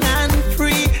young and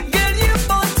free. Girl, you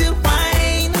want to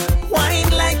wine.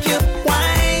 Wine like you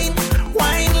wine.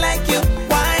 Wine like you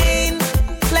wine.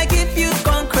 Like if you've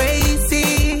gone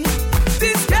crazy.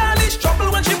 This girl is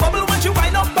trouble when she bubble when she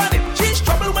wind up on it. She's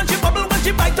trouble when she bubble when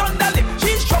she bite on the lip.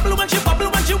 She's trouble when she bubble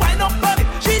when she wind up on it.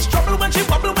 She's trouble when she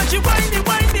bubble when she whiny.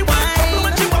 Trouble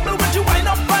when she bubble when she wind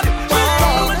up on it. She's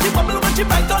trouble when she bubble when she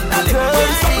bite on the lip.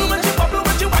 She's trouble when she bubble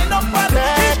when she wind up on it.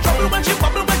 She's trouble when she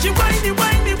bubble when she whiny.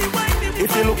 If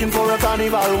you're looking for a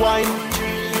carnival wine,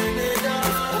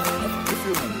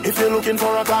 if you're looking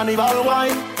for a carnival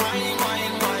wine,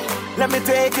 let me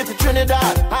take you to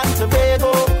Trinidad and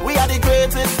Tobago. We are the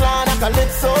greatest land of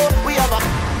Calypso. We have a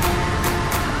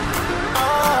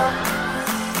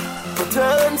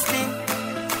turnkey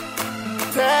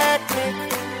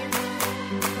technique.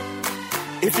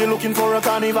 If you're looking for a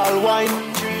carnival wine,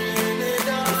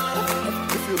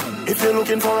 if you're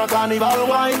looking for a carnival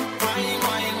wine,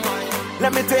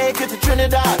 let me take you to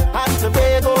Trinidad and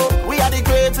Tobago. We are the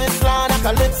greatest land of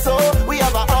Calypso. We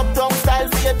have a uptown style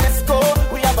for your disco.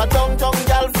 We have a downtown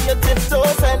gal for your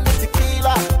tiptoes. And the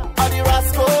tequila or the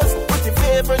Rascals. With your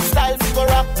favorite style for your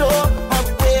rock to. And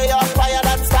we way up higher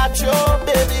than statue.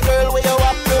 Baby girl, where you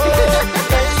up to?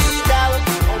 Hey gal,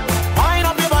 wind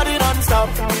up your body non-stop.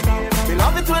 We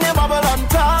love it when you bubble on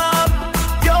top.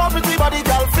 Your pretty body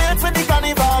gal, fit for the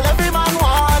carnival. Every man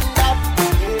want that.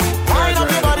 Wind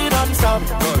up your body non-stop.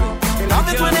 We love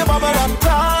it when you bubble on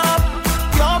top.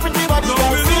 Your pretty body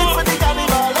gal, fit for the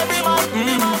carnival. Every man.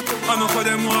 I know for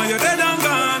them why you're dead and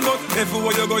gone, but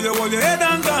everywhere you go, you hold your head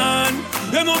and gone.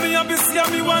 You know me happy see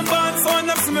me one band, so I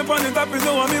never see me on the top, you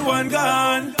know me one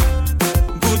gone.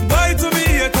 Goodbye to me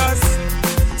haters,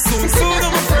 soon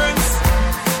my friends.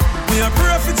 Me a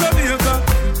pray for Jamaica,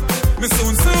 me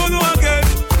soon again.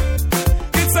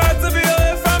 It's hard to be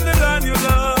away from the land you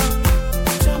love.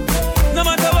 No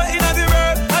matter what in the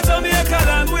world, I Jamaica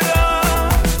land we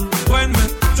love. When me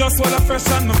just wanna fresh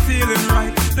and me feeling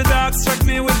right. The dogs check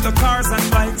me with the cars and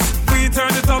bikes. We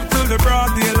turn it up till the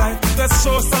broad daylight. Let's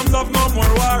show some love, no more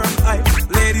war and hype.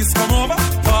 Ladies come over,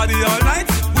 party all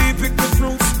night. We pick the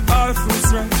fruits, all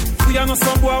fruits right. We are no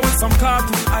some boy with some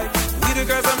cartoon hype. We the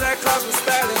girls I'm like cause we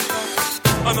styling.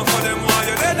 I know for them why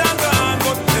you're dead and gone,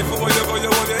 but everywhere you go,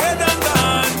 you hold your head and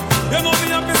gone. You know me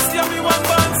happy see me one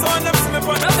band, so I never see me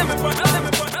put nothing.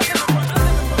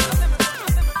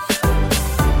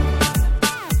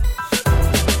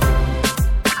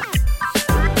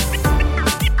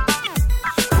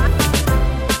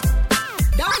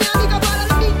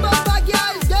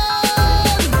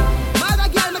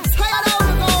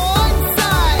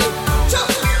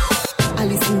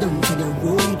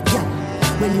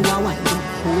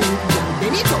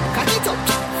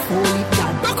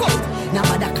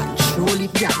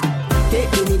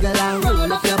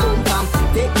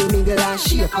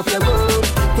 shake up your room.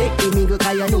 Take the mingle,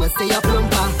 cause you know say you're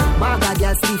plumper. Maga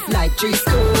girl stiff like 3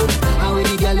 stone. How we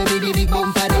the girl with the big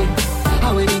bumper day?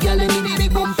 How we the girl with the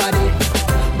big bumper day?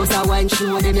 Bust a wine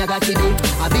show them you got it.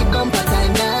 A big bumper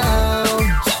time now.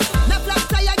 Na flat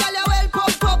tire girl you well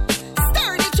pump up.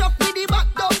 Stir the truck with the back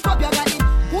dump up. You got it.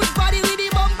 Good body with the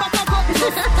bumper cock up.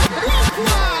 Walk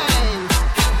wine.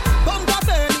 Bumper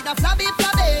burn it a flabby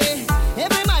flabby.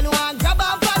 Every man want grab a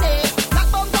body. Black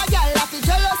bumper girl have to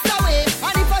jealous away.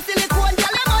 And if a silicone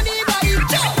girl your money body.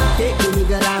 Take the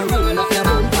nigga and roll up your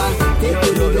bumper. Take the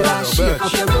nigga and shake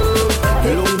up your room.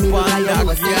 Take the nigga and you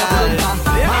know say your bumper.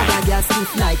 Mother girl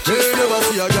stiff like me never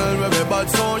see a girl with a bad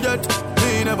song yet.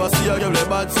 Me never see a girl with a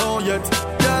bad song yet.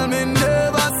 Girl, me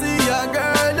never see a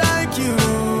girl like you.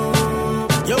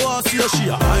 You want to see a she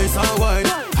a ice and wine,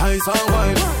 ice and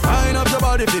wine. Wind up your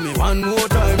body for me one more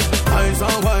time. Ice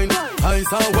and wine,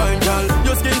 girl.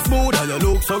 Your skin smooth and you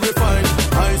look so refined.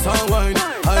 Ice and wine,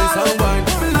 ice and wine.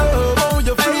 Love how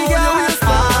you feel your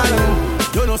waistline.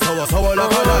 You know sour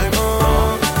like a lime.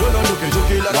 You know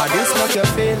looky like Why this make you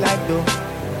feel like though?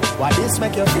 Why this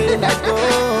make you feel like though?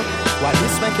 Why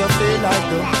this make you feel like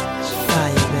though?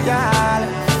 Girl,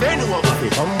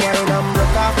 come wine and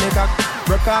broke off me cock,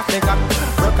 broke off me cock,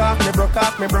 broke off me, broke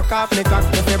off me, broke off me cock.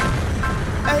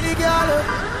 Hey girl,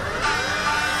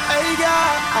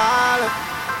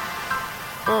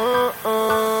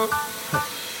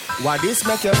 Why this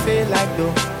make you feel like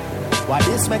though? Why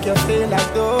this make you feel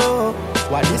like though?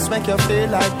 Why this make you feel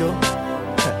like though?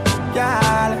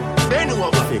 Girl,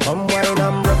 come wine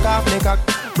and broke off me cock,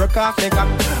 broke off me cock,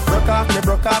 broke off me,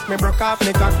 broke off me, broke off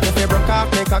me cock. If you broke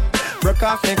off me cock, broke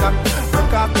off me cock,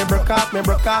 broke off me, broke off me,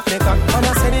 broke off me cock. And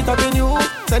I send it up in you,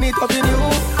 send it up in you,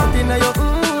 up in your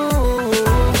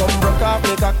come broke off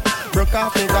me cock, broke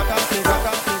off me, broke off me, broke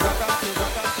off me, broke off me,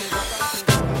 broke off me.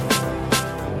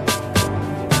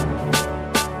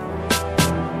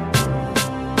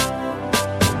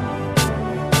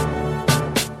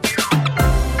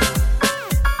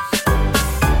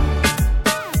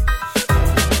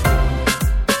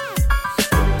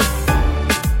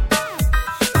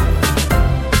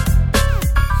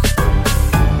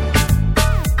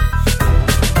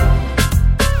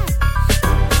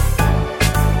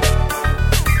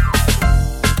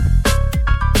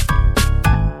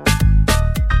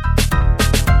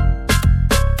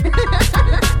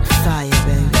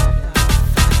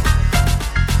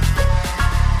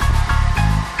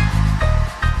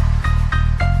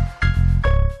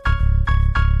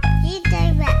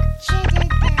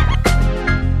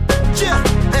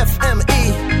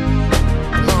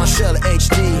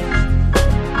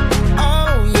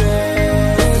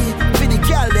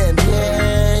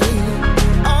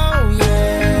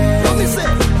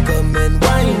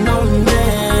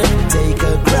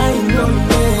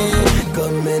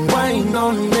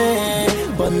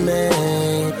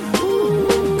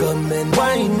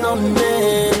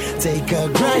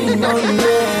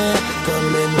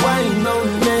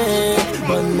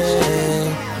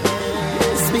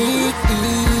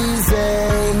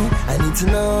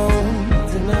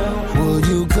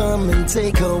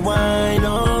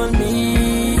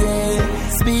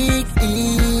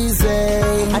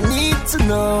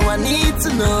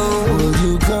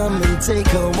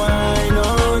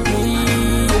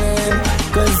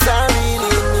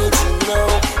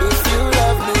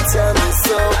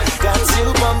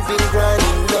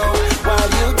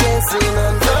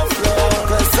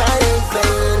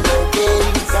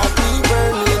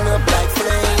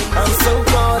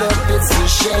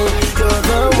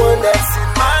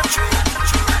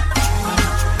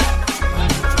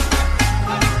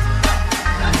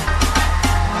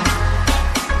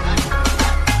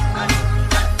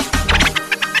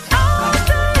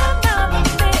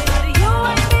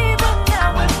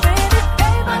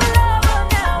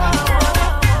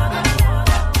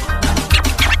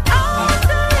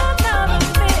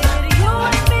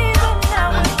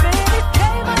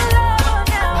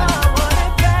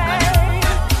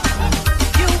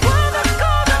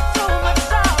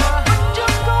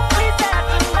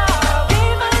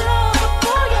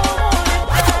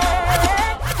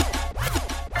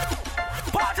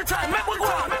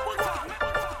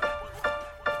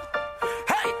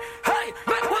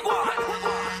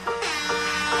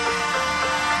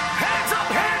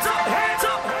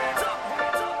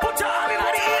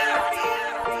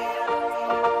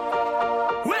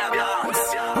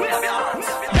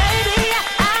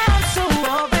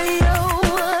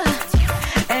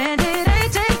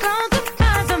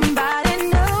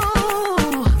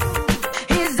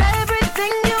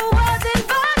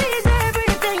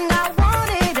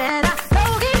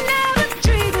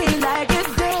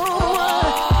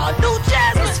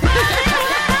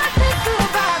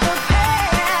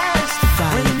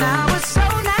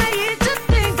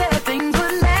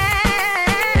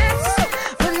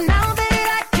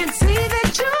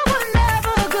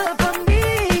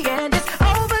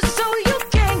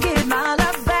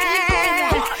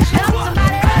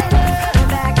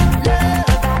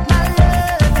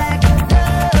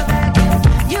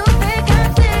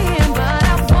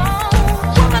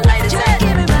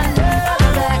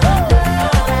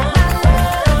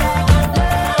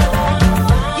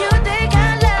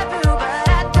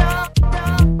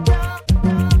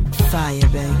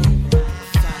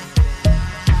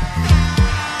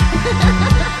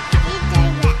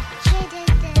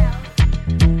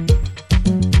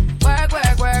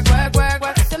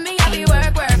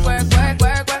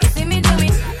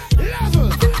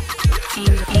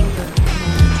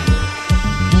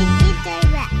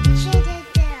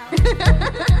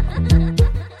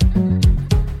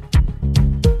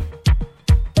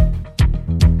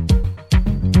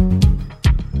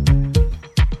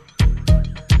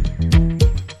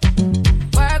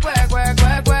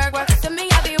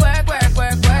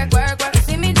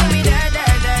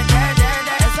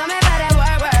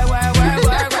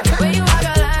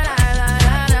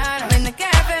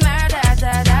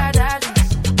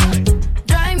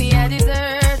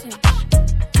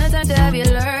 time to have you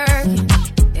lurking.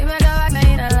 You make a walk, now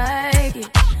you don't like it.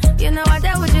 You know I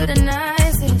dealt with you the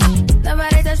nicest.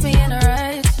 Nobody touched me in a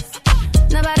righteous.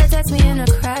 Nobody text me in a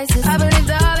crisis. I believed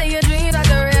all of your dreams are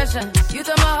duration. You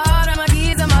took my heart and my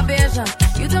keys and my vision.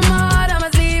 You took my heart and my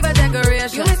sleeve a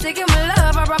decoration. You mistaken my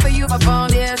love, I brought for you for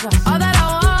foundation. All that I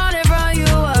wanted from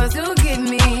you was to give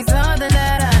me something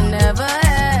that I never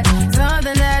had,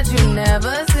 something that you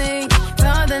never seen,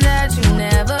 something that you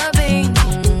never been.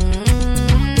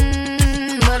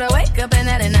 But I wake up and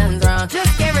that ain't nothing's wrong.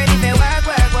 Just get ready for work,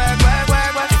 work, work, work,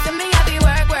 work, work. To me, I be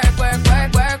work, work, work,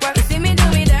 work, work, work. You see me do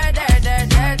me dirt, dirt, dirt,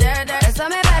 dirt, dirt, dirt. So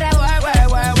me better work, work,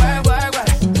 work, work, work, work.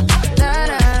 Da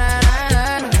da da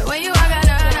da da. When you walk out,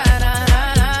 da da da da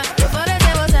da. Before the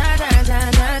table turn, turn,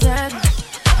 turn, turn, turn.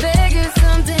 Beg you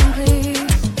something, please.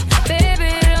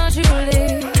 Baby, don't you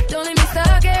leave. Don't leave me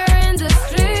stuck here in the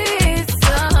streets.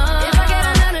 If I get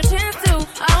another chance to,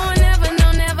 I won't never, no,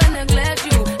 never neglect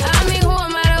you. I mean, who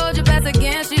am I to hold your best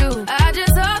against you? I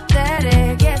just hope that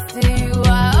it gets to you. I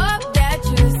hope that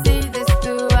you see this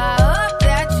through. I hope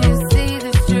that you see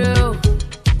this true.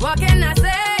 What can I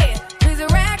say? Please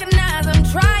recognize I'm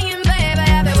trying, baby.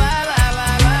 I feel why.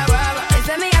 You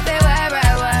send me up there, why.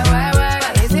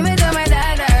 You see me do my da.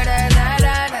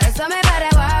 So me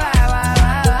better why.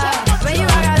 When you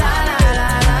walk out, la.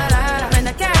 When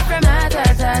the cat from my da.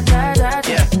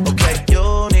 Yeah, okay. You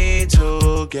need to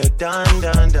get done.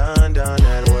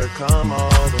 That work come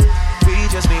over. We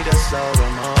just need a slow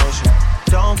motion.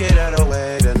 Don't get out of the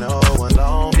way to no one.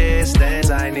 Long distance,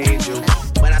 I need you.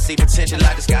 When I see potential,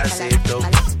 I just gotta see it through.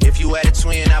 If you had a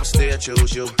twin, I would still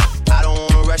choose you. I don't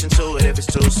wanna rush into it if it's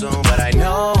too soon, but I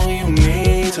know you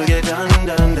need to get done.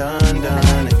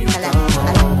 If you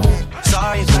come over,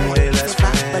 sorry if I'm way less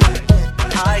friendly.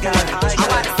 I got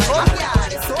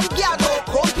Some girl go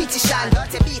competition,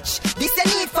 not a bitch. This a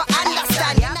need for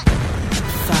understanding.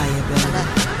 Fire, brother.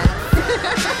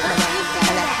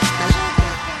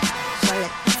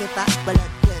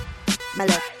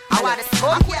 I want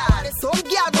some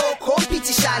girl go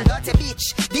competition, not a bitch.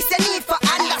 This a need for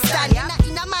understanding.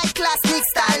 In my class, Nick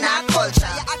style, not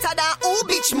culture. You hotter than who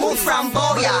bitch move from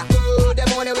Boya. Them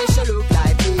only wish you look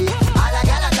like me. All the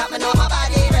gal got me know my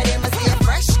body ready, me stay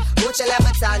fresh. Put your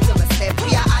left on to my step. We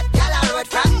are at gal road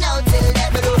from now till let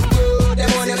me look good.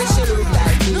 Them only wish you look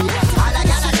like me. All the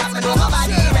gal got me know my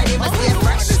body ready, me stay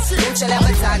fresh. Put your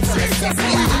left on to my step.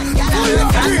 We are at gal road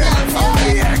from now till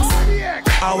let me look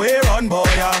good. Away run, boy,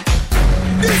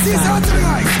 This is how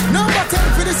tonight. Number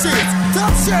 10 for the streets.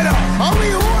 Top shadow. And we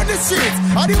hold the streets.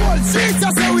 And the whole streets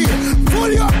that's how we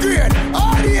fully upgrade.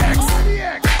 RDX.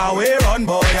 away run,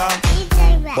 boy,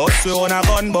 bust we on a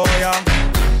gun, boy,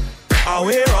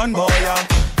 away run, boy,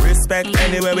 respect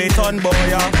anywhere we turn, boy,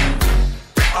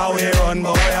 away run,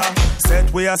 boy,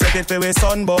 set we a set it for we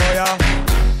son, boy,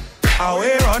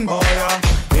 away run, boy,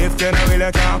 if you no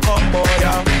really can't come, boy.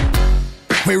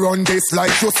 We run this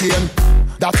like you seen.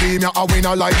 That team ya a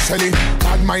winner like Shelly.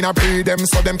 Bad mind a breed them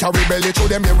so them carry belly. Through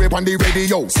them hear it on the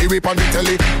radio, see it on the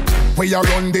telly. We a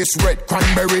run this red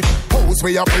cranberry. Pose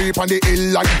we a creep on the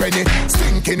hill like Benny.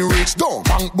 Stinking rich, don't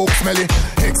bank book smelly.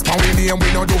 Expound in and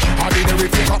we no do ordinary.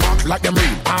 Fish up act like them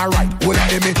real. Alright, will I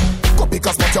hear me? Go pick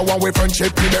us but you want with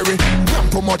friendship primary. I'm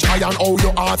too much iron, oh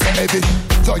your heart so heavy.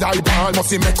 Your eyeball must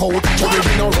see me cold. Cherry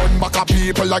we no run back a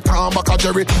people like Tom back a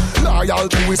Jerry. Loyal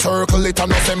to we circle it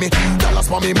and no semi. Dollars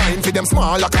for me mind for them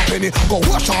small like a penny. Go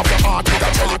wash off your heart with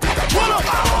a jelly. Pull up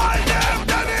all them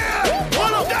done here.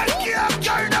 Pull up that camp,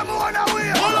 carry them on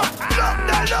away. Pull up,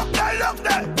 look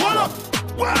that. Pull up,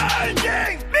 one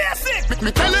thing, basic.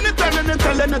 Me telling it, me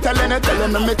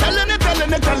telling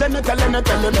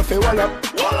it, if you wall up.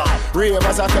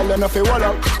 Ravers are telling if you wall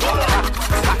up.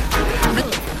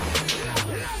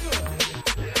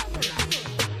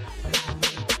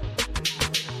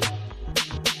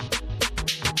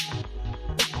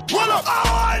 Pull up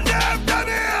all them done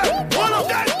here. Pull up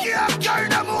that camp, carry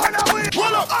them on away.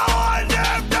 Pull up all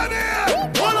them done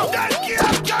here. Pull up that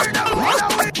camp, carry them on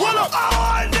away. Pull up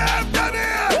all them done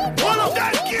here. Pull up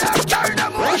that camp, carry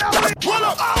them on away. Pull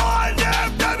up all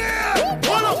them done here.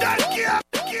 Pull up that camp.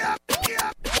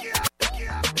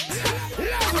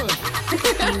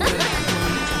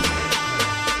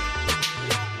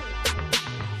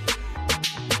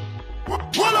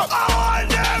 Pull up all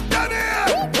them done here.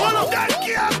 Pull up that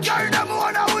camp, carry them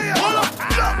on away. Pull up,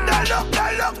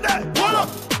 look that. Pull up,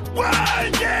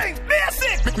 one thing,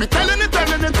 basic. Me telling it,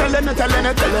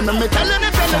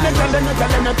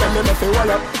 if you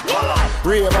wall up.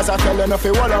 Ravers are telling if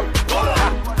you wall up.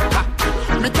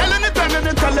 Me telling it,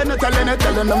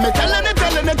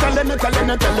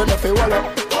 if you wall up.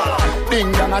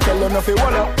 Ding dong, I telling if you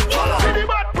wall up.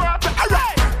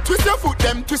 Alright,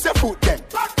 them, twist your foot them.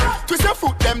 Twist your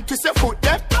foot them, twist your foot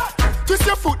them. Twist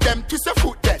your foot them, twist your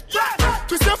foot them.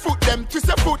 Twist your foot them, twist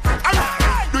your foot.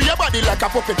 Do your body like a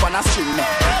puppet on a string now.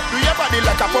 Do your body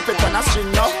like a puppet on a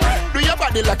string now. Do your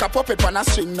body like a puppet on a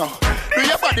string now. Do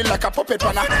your body like a puppet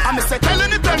on a. I'm say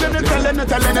telling it, telling it, telling it,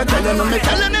 telling it, telling it, me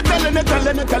telling it, telling it,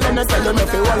 telling it, telling it, telling it,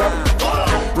 feel wall up.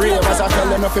 Ravers are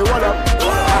telling it, feel wall up.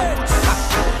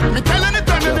 Me telling it,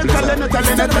 telling it, telling it,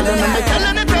 telling it, telling it, me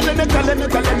telling it, telling it, telling it,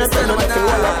 telling it, telling it, feel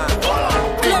wall up.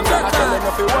 Telling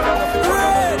it, feel wall up, feel wall up.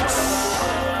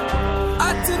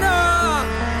 Atina,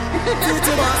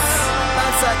 Titi Boss,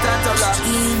 that's a Tantala.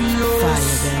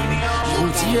 Fire, baby.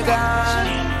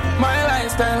 My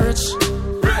lifestyle rich.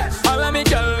 All of me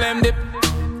girl them dip.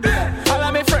 All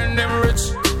of me friend them rich.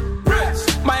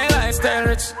 My lifestyle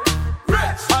rich.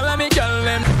 All of me girl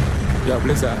them. Yo,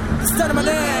 bless her. Stand up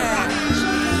there.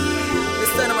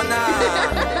 Stand up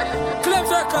now.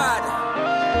 Claims record.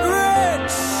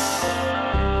 Rich.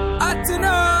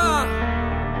 Atina.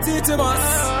 Titi Boss.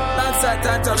 That's a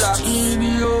Tantala.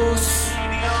 Genius.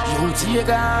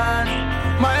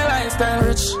 My lifestyle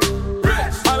rich.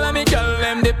 All of me girl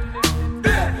them dip.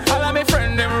 All of me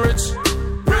friend them rich.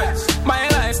 My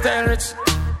lifestyle rich.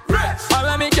 All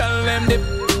of me girl them dip.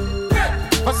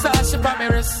 What's that shit on me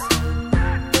wrist?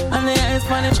 And the ice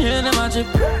on the chain them a drip.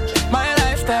 My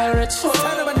lifestyle rich.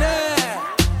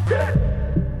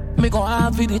 Me gon'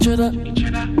 have with each other.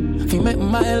 Fi make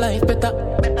my life better.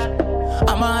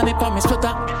 I'm on it on me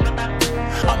sweater.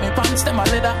 On me pants them a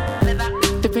leather.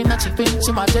 Dipping a chipping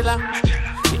to my jelly.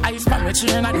 The ice pan me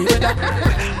chain at the weather.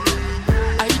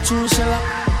 I choose sheller.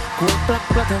 Gold black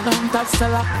platinum top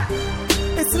seller.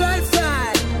 It's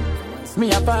lifestyle.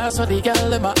 Me a pass for the girl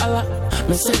them a holla.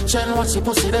 Me sit chen watch the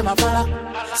pussy them a follow.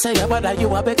 Say your brother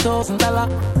you a big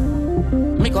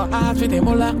 $1,000. Me go hard with the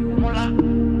mullah.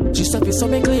 She said me so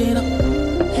me clean up.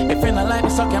 If you not like me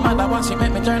suck your mother once she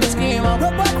make me turn the scheme up.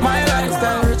 My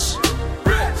lifestyle rich.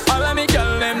 All of me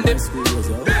girl them dip.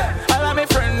 All of me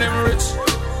friend them rich.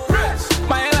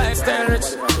 My lifestyle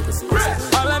rich.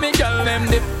 All of me girl them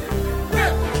dip.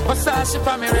 What's that shit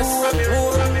on me wrist?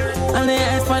 And the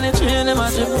ice on the chain them a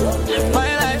drip.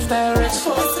 My lifestyle rich.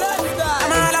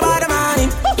 I'm all about the money.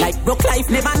 Like broke life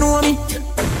never know me.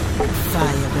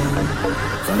 Fire, baby.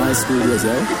 From my school days,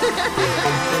 yo.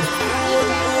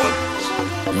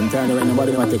 I'm tired of when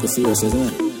nobody want to take it serious, isn't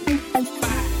it?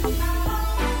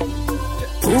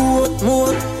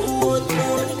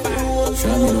 Show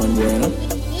me one boy, no?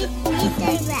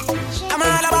 I'm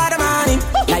all about the money.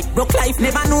 Like broke life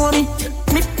never know me.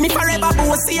 Me forever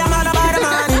bossy, I'm all about the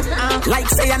money. Like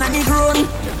say I'm a Negro.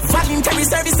 Voluntary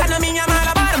service, I know me, I'm all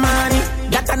about the money.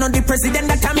 That I know the president,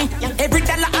 that I me. Every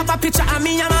dollar have a picture of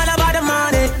me, I'm all about the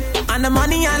money. And the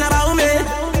money all about me.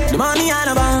 The money all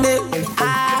about me.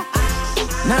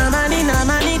 No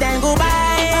money, then go buy.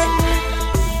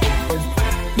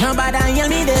 Nobody hear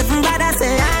me, they from bad, I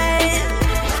say aye.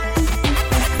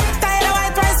 Tired of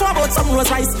white rice, what about some Rolls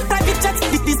Royce? Private jets,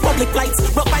 these public flights.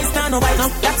 Broke by stand, no right now.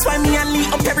 That's why me and Lee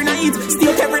up every night. Stay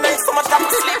up every night, so much time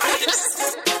to sleep.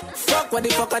 Fuck what the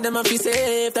fuck are them and be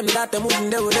safe. Tell me that them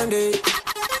wouldn't do them day.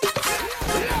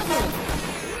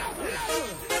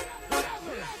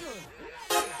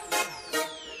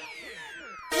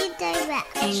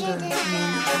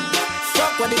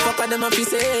 Fuck what the fuck are them and be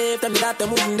safe. Tell me that them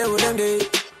wouldn't do them day.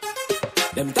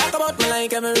 Them talk about me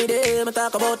like every day. Me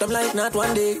talk about them like not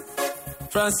one day.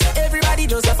 France, everybody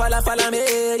just a follow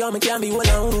me. Yo, me can't be one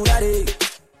on who that is.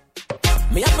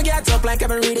 Me have me get up like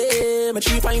every day. My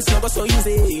 3 pints never so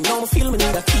easy. Now me feel me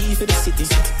need a key for the city.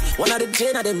 One of the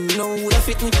gen of them know who that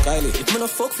fit me. Kylie, if me no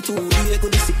fuck for 2, they go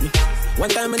to sick me. One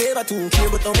time I never too care,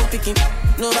 but I'm picking.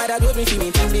 Nobody got me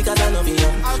feeling things because I love you.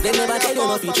 They never tell you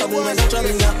nothing trouble when I'm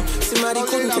troubling you. Somebody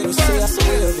couldn't tell you say I so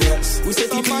love you. We say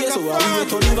TPS, so we wait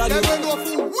to leave again.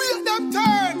 Wait them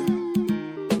turn.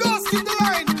 Go skip the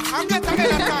line and get ahead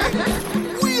of time.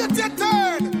 Wait your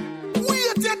turn.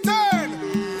 Wait your turn.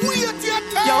 Wait your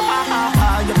turn. Yo, ha ha ha,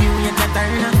 you be wait your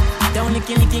turn. Don't lick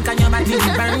anything can your body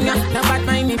burn. No bad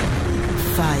mind me.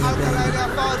 Fire, baby.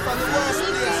 From the worst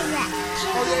place.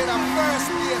 Oh, you're in the first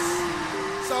place.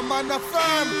 Some man the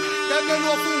firm. Then they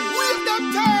know who. Wait them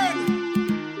turn.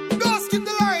 Go skip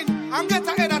the line and get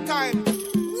ahead of time.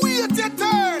 Wait your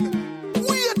turn.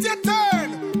 Wait your turn.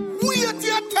 Wait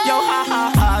your turn. Yo, ha ha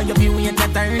ha, you be wait your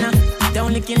turn.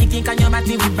 Don't lick anything can your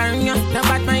body will burn. No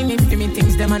bad mind me, for me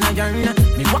things them and I yearn.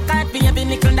 Me work hard for every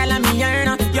nickel dollar me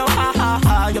earn. Yo, ha ha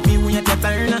ha, you be wait your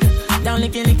turn. Don't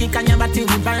lick anything can your body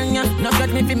will burn. No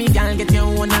judge me for me, girl, get your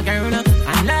own a girl.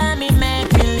 And let me make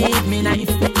believe me nice.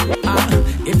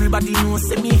 Everybody knows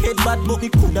say me head bad, but me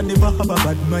coulda never have a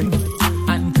bad mind.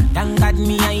 And thank God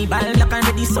me I ball like a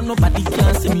body so nobody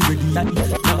can see me ready at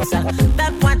the house.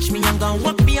 That watch me and gon'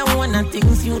 walk be a one and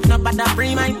things you no bother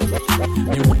free mind.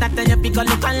 Me woulda tell you pick a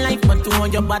look on life, but to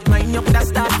on your bad mind you coulda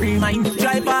start free mind.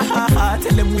 Driver,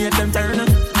 tell them wait them turn.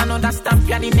 Another stop,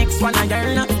 you're the next one I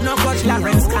yearn. No coach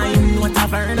Lawrence kind, no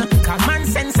tavern. Common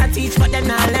sense I teach, but them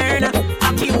not learn.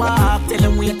 Happy walk, tell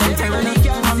them wait them turn.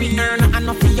 Come me earn, and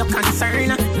no feel your concern.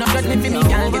 No judge me for me,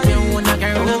 girl, get you one a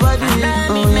girl.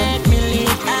 Let me make me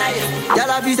leave. Y'all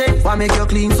have you say, why make you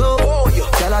clean so?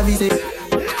 Y'all have you say,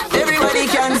 everybody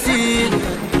can see it.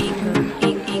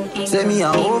 Say me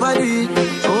a overdo it,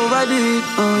 oh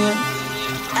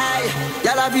yeah.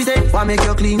 Y'all have you say, why make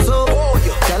you clean so?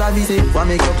 Y'all have you say, why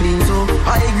make you clean so?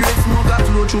 High grade smoke a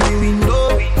flow through the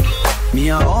window. Me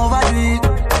a overdo it.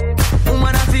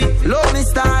 Woman I feel, love me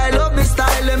style,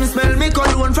 let me smell me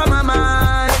cologne from my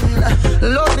mind.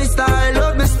 Love me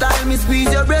style, me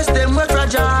squeeze your breast, them we're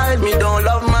fragile. Me don't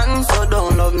love man, so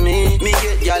don't love me. Me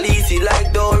get y'all easy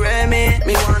like Doremi.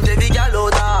 Me want every gal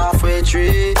out halfway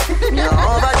tree. Me a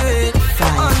overdo it.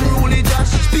 Unruly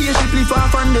Josh, spaceshiply far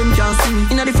from them can't see me.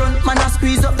 Inna the front, man I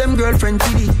squeeze up them girlfriend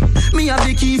TD. Me have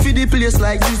the key for the place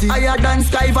like Dizzy. Higher than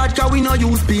Sky Vodka, we no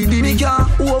use PD. Me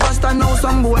can't overstand now,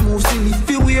 some boy move silly.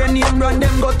 Fi wear name brand,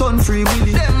 them got on free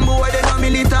willy. Them boy they no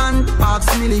militant,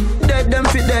 ask milly. Dead them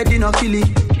fit dead, they no kill it.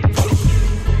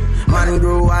 Man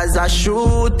grow as a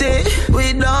shooty.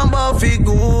 We don't buffy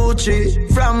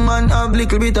Gucci. From man up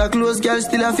little bit of clothes, girl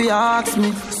still a fi ask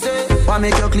me. Say, why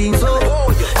make you clean so?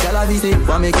 Girl a say,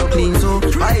 why make you clean so?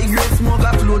 High grade smoke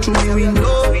a flow through me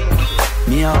window.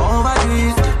 Me a overdo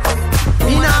it.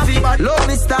 Me nah fi bad. Love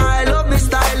me style,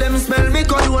 let me smell me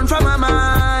cologne from my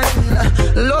mind.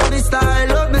 Love me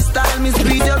style, me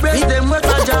squeeze your breast, them we're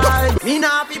fragile. Me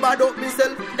nah fi bad up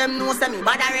myself, them know say me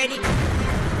bad already.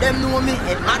 Them know me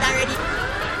head mad already.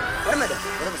 What am I doing?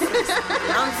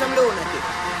 I'm some donut.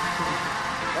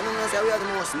 Them know say we are the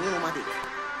most pneumatic.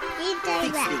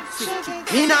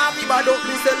 Me nah fi bad up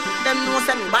myself, them know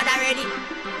say me bad already.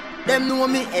 Them know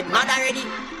me head mad already.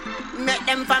 Make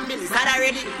them families sad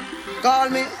already. Call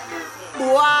me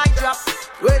boy drop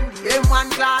when the M1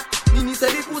 clock. Mini say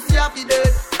the pussy happy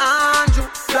dead. Andrew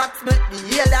Blacks make the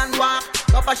alien walk.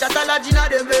 Up a shot a lodge inna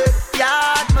them bed.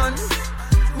 Yard man,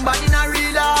 but in a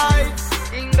real life.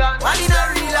 But in a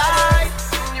real life.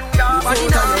 But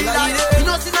in a real life. You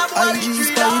know see na boy with real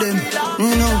life.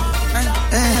 You know,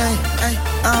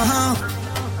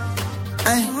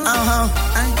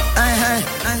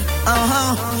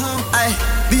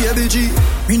 Baby G,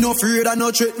 me no afraid of no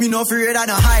threat, me no afraid of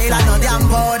no hide and no damn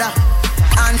powder.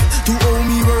 And to owe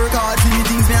me work hard for me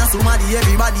things, me and somebody,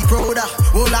 everybody prouder.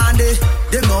 Hold on there,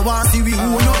 them no want see we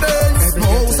own no Benz, no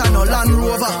house and no Land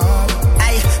Rover.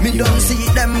 Aye, me don't see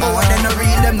them more than no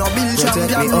real, them no bill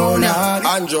champion round ya.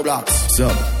 Andrew Blacks, so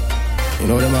you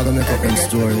know them are gonna make up them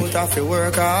story. Put off your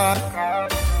work hard.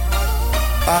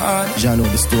 Jah know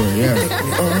the story, yeah.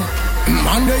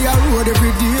 Man, they a road every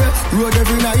day, road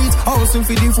every night. Housing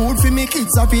for the food for me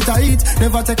kids appetite.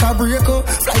 Never take a break,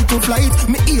 flight to flight.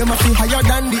 Me aim a fi higher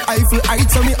than the Eiffel Heights.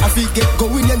 So me a fi get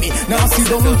going, yeah me. Now sit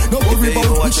down, no worry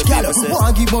about which gal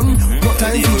want give bun. No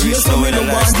time for jail, so me no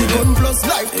want the gun. Plus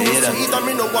life too sweet, and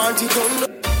me no want it done.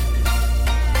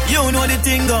 You know the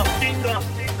thing,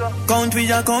 count with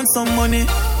your count some money.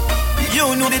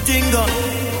 You know the thing,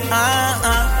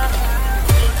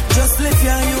 just live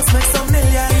your youth, make some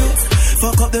million youth.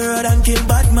 Fuck up the road and kill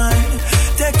bad mind.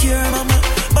 Take care, mama,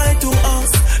 buy 2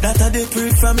 house. That a they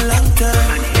pray from long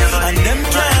time. And them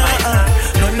can't,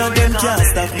 none of them can't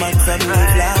stop man from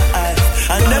live life.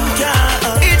 And them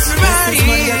can't, it's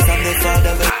ready. From the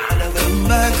father,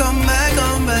 come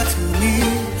back to me.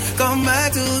 Come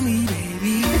back to me,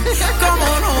 baby. Come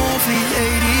on home, sweet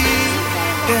lady.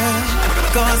 Yeah,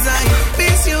 cause I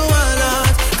miss you a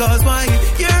lot. Cause why,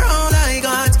 you're all I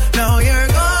got. Now you're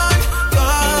gone,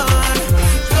 gone,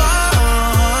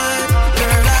 gone.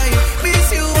 Girl, I miss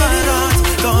you a lot.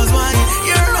 Cause why,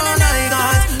 you're all I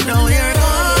got. Now you're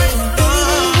gone,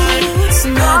 gone. So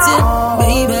that's it,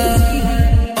 baby.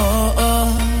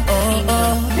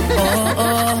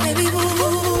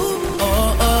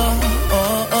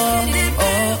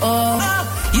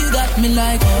 Baby, you got me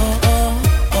like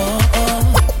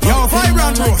Yo,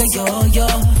 vibrant like a yo-yo.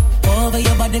 Over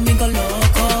your body me go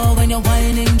loco when you're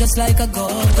whining just like a go-go.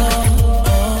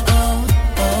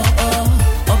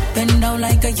 Up and down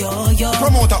like a yo-yo.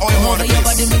 Promoter, all you want over your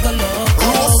body me go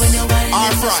loco when you're whining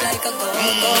just right. like a go-go.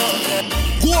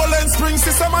 Golden Spring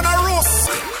System and a roast.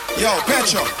 Yo,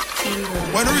 Petro,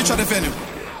 when you reach at the venue,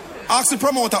 ask the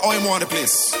promoter how you want the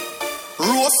place.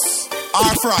 Roast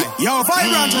or fry. Yo,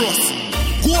 vibrant roast.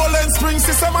 Golden Spring,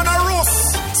 sister man a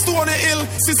roast. Stony Hill,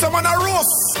 sister man a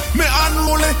roast. Me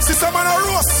unruly, sister man a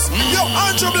roast. Yo,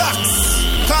 DJayBlaque.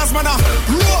 Cause man a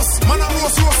roast,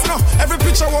 you know. Every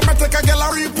picture we me take a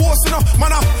gallery post, you know.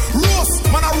 Man a roast,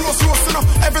 you know.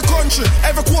 Every country,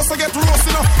 every coast I get roast,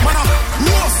 you know. Man a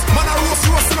roast,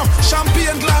 you know.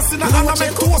 Champagne glass, you know, and I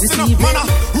make toast, you know. Man a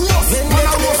roast, you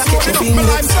know. My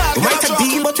lifestyle, you might have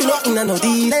deal, but you not in no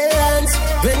dealings.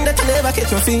 When that you never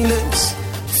catch your feelings.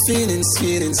 Feelings.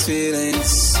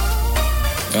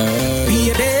 Be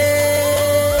a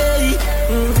day.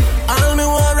 All me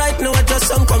want right now is just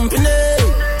some company.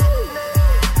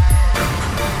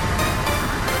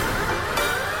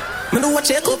 Me do a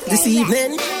check up this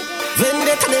evening. When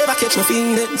that you never catch your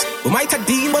feelings. We might have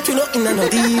deal, but you not in no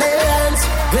dealings.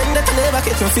 When that you never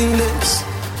catch your feelings.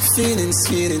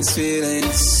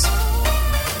 Feelings.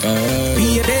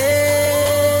 Be a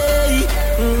day.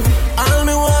 All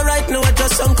me want right now is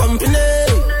just some company.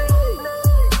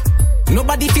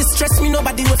 Nobody fi stress me,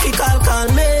 nobody will fi call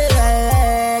me.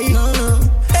 No.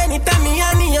 Anytime me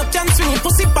honey up, chance me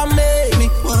pussy pa me.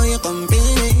 Why you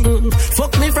company?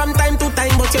 Fuck me from time to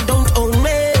time, but you don't own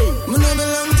me. Me no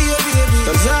belong to you, baby.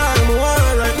 Cause all me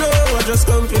want right now I just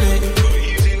company.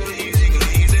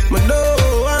 Me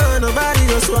don't want nobody,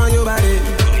 just want your body.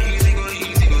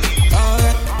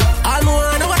 All me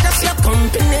want I just your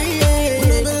company.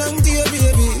 Me no belong to you,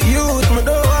 baby. Youth, me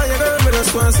don't want your girl, me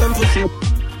just want some pussy.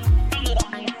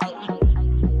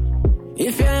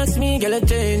 If you ask me, girl, a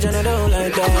change and I don't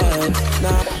like that.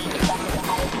 Nah.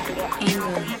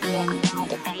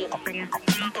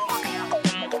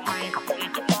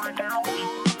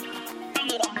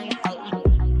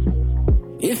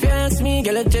 If you ask me,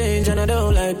 girl, a change and I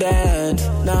don't like that.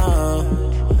 Nah.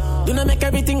 Do not make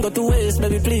everything go to waste,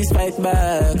 baby, please fight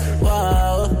back.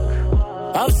 Wow.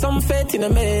 Have some faith in a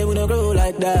man, we don't grow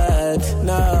like that.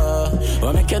 No,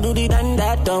 what make you do the done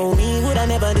that? Don't me, would I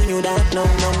never do you that? No.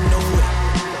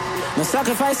 No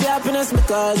sacrifice your happiness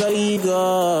because of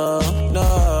ego.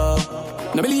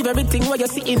 No believe everything what you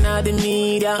see in the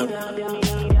media.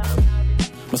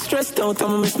 I'm stressed out,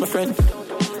 I'm miss my friend.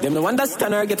 Them no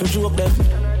understand or get to joke them.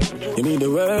 You mean the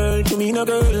world to me, no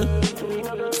girl.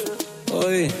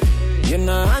 Oi, you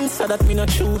no answer that me not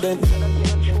true then.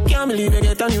 Can't believe you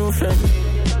get a new friend.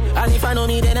 And if I know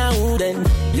me, then I wouldn't.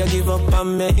 You give up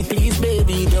on me. Please,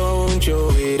 baby, don't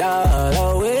throw it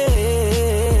all away.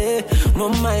 I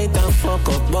might have fuck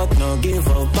up, but no give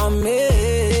up on me.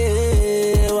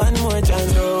 One more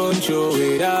chance, don't throw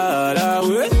it all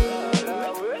away.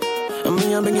 I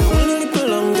mean, I've been here a little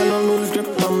longer, no lose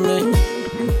grip on me.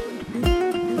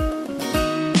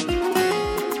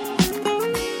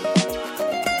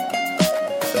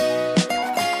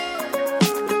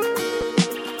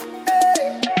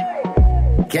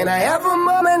 Can I have a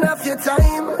moment of your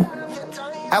time?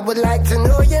 I would like to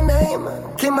know your name.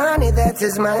 Kimani, that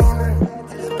is mine.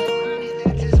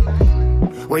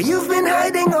 Where you've been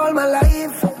hiding all my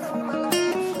life.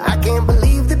 I can't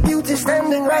believe the beauty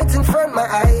standing right in front of my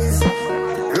eyes.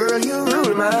 Girl, you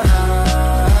rule my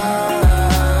heart.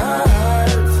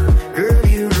 Girl,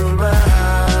 you rule my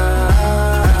heart.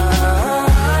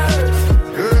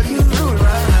 Girl, you rule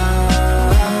my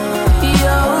heart.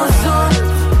 Yo, son.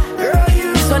 Girl,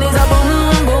 you this one is a boom,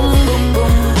 boom,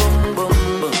 boom, boom, boom.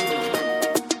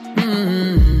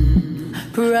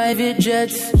 Private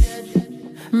jets,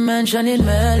 mansion in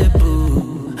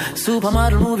Malibu,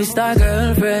 supermodel movie star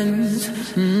girlfriends.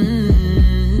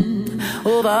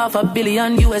 Over $500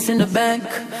 million US in the bank.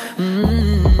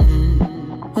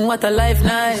 What a life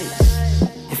nice.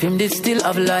 If him did still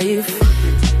have life.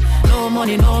 No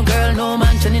money, no girl, no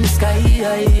mansion in the sky.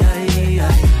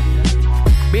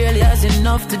 Barely has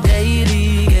enough to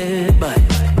daily get by.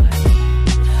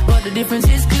 But the difference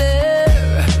is clear,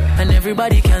 and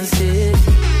everybody can see it.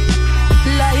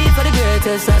 Life for the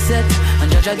greatest asset,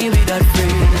 and Judge give me that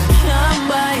freedom. Can't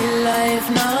buy life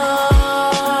now.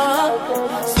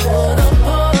 So the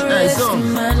poorest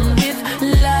man with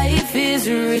life is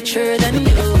richer than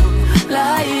you.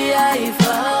 Life,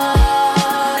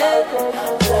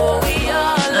 oh, we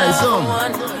all have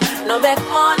one. No back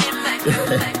money,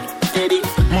 Eddie,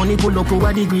 money pull up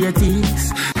over the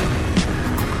greatest.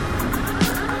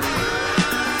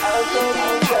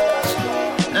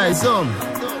 Nice,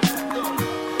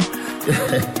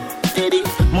 Eddie,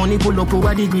 money pull up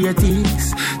over the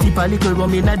greatest. Tip a little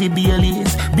rum inna the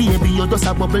Baileys. Baby, you just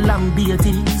a bubble and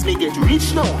beaties. Me get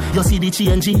rich now, you see the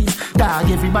changes.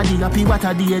 Dog, everybody happy, what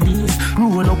a day this.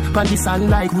 Roll up on the sun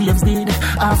like waves did.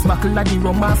 Half buckle of the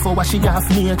rum, half for washing half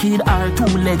naked. Our 2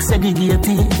 legs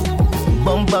segregated.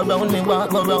 Bump around, me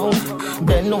walk around.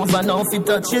 Bend over now, fi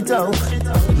touch it out.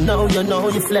 Now you know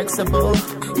you're flexible.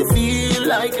 You feel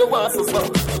like you want to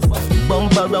fuck.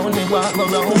 Bump around and walk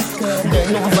around.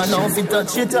 Then over now if you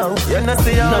touch it out.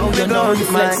 Now you know you're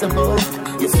flexible.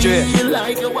 You feel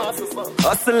like you want to fuck.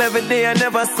 Hustle every day and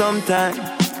never sometime.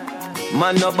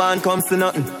 Man no band comes to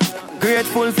nothing.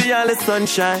 Grateful for all the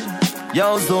sunshine.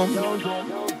 Yo zoom.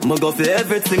 I'ma go for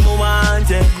everything I want,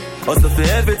 yeah. Hustle for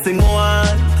everything I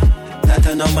want. That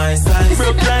I know my size.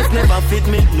 Broke life never fit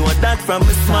me. Know that from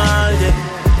a small, yeah.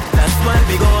 That's why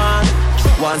we go on.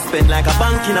 One spend like a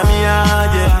bank in a me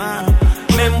yard, yeah.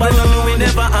 Remember no we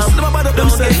never have.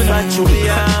 Don't get fat to me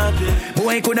yard, yeah.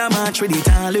 Boy coulda match with the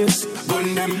tallest.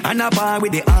 And a bar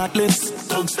with the heartless.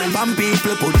 Some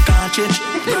people put cartridge.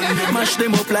 Mash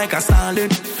them up like a salad.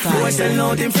 Boy sell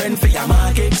out them friend for your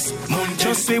markets.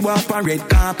 Just we walk on red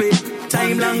carpet.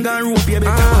 Time long and rope you better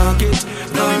walk it.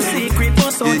 No secret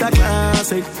bust out a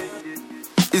classic.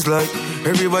 It's like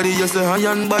everybody just a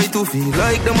high and by to feel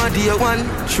like them a dear one.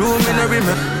 True me no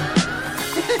remember.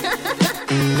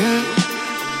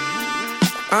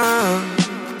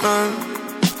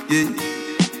 Yeah.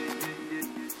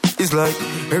 It's like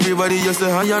everybody just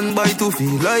a high and by to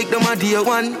feel like them a dear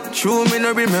one. True me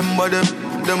no remember them.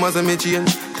 Them as a me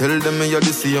change. Tell them me you're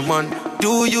the same man.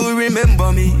 Do you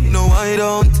remember me? No I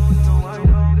don't.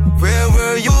 Where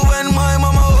were you when my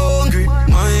mama hungry?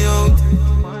 My out.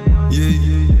 Yeah.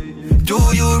 Do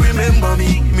you remember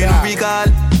me? Me no recall.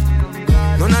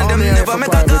 None of them never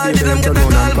met a call. Did them get a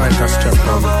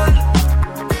call?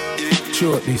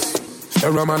 Sure this.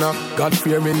 Romana, God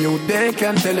fearing you, they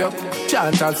can tell you.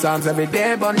 Chant out psalms every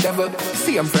day, but devil.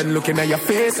 See them friend looking at your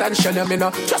face and shell them, you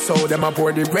know. Just how them a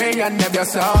pour the rain and never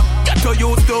saw. Get to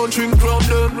you, don't drink from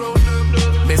them.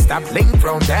 Mr. Blink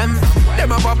from them. Them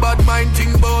have a bad mind,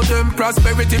 think about them.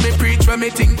 Prosperity me preach when me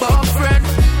think about friend.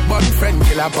 Bun friend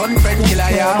killer,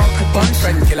 yeah. Bun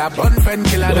friend killer now. Bun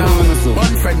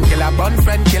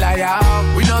friend killer,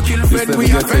 yeah. We no kill friend, we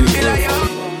a friend killer,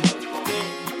 yeah.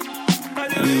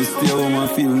 And you stay home and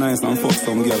feel nice and fuck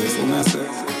some girl, so nice.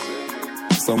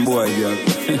 Some boy girl.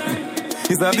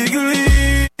 It's a big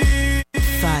league.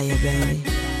 Fire, baby.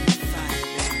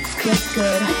 Good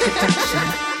protection.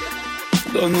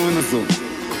 Don't know anything.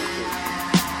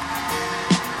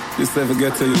 This ever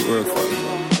get to you work for.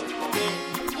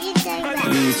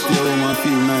 And you stay home and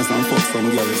feel nice and fuck some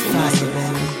girl, so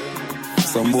nice.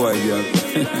 Some boy girl.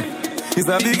 It's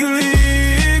a big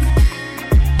league.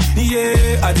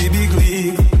 Yeah, at the big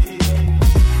league.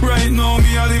 Right now,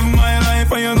 me I live my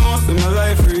life, and you know, see my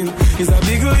life real. It's a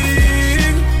big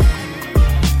league.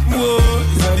 Whoa,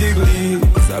 it's a big league.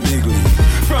 It's a big league.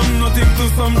 From nothing to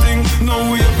something, now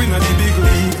we up in the big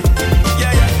league.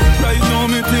 Yeah. Right now,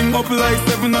 me think up like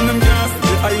 7 and them gas,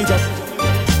 the hijack.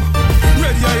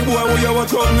 Ready eye boy, we are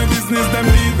watch out my business, them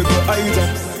need to go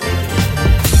hijack.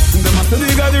 Them a say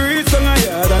they got the reach on a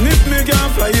yard, and if me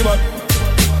can't fly back.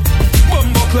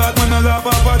 Bumbo clock, man, I laugh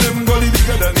off of them gully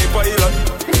bigger than the pilot.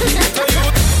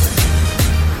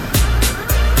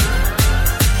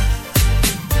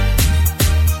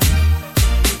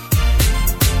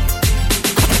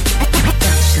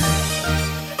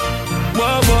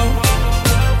 Whoa.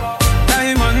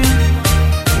 Diamond,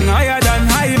 higher than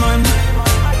high, man.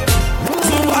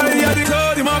 Zoom higher, the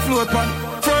cloud in my float, man.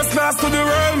 First class to the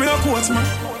world, me a coach, man.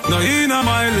 No inna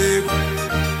my league.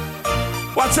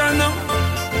 Watch out now.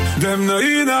 Them no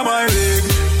inna my league.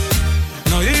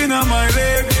 No inna my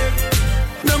league.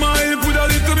 Them a help with a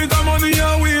little bit of money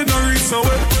and we no reach so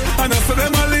well. And I say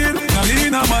them a lead. No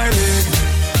inna my league.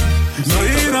 No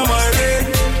inna my league.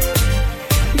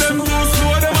 Them too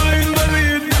slow, them a in the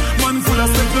lead. Man full of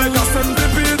step like a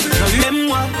centipede. Them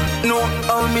want know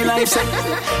how me life set.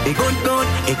 It good.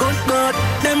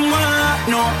 Them want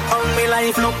know how me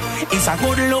life look. It's a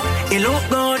good look, it look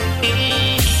good.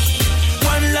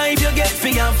 One life you get for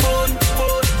your phone.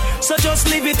 So just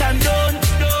leave it and done.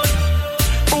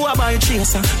 Who a buy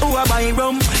chaser, who a buy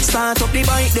rum. Start up the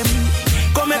bike them.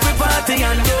 Come make we party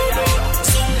and go.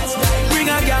 Bring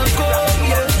a girl come,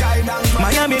 yeah.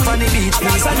 Miami on the beach,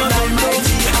 please I know them go.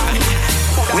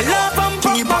 We laugh and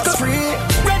pop back up.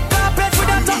 Red carpet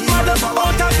with a top model.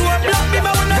 Out of door block me,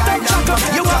 but when I take chuck up.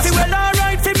 You want to well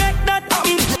alright to make that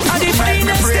happen. And the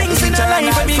finest things in the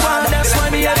life of me want. That's why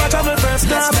me ever travel first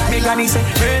class. Me granny say,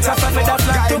 birds are fluffy that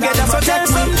flock together. So tell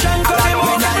some chunk of them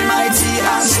over the mighty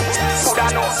and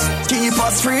keep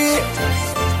us free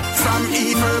from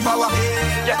evil power.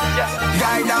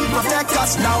 Guide and protect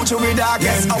us now to the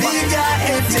darkest hour. Bigger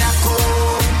if you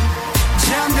could.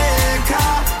 Jamaica,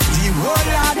 the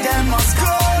whole of them must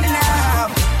go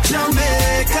now.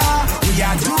 Jamaica, we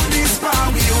are doing this for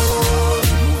you.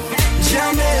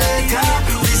 Jamaica,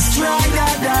 we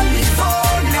stronger than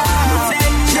before now.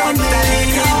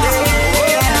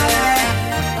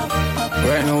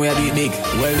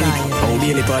 Well, how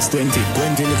barely past 20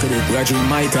 look at it. We are doing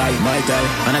my time,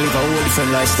 and I live a whole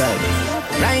different lifestyle.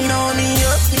 Right now, me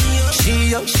up,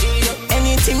 she up.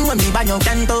 Anything when me buy your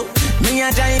canto. Me a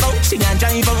drive out, she a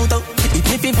drive out.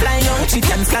 If me fly out, she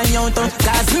can fly out.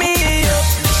 Cause me up,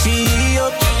 she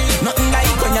up. Nothing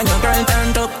like when your girl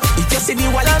turned up. If you see the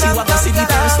wallet, you have to see the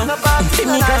person. If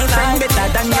me girlfriend better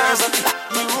than yours.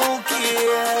 You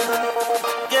care,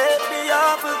 get me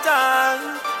off the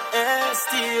time, and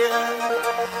still.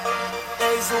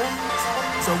 Hey,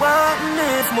 so what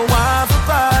if my wife a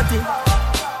party?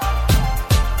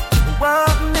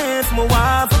 What if my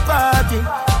wife a party?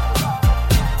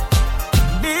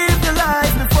 Live your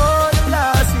life before the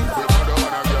last year.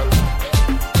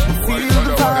 Feel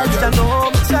the vibes, I know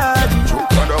I'm charging.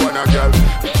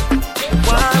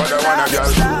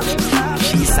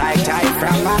 She side tight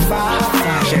from afar.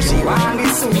 She want me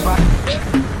super.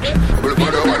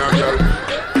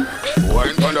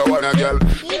 Wine on the one a girl.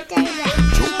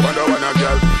 Jump on the one a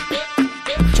girl.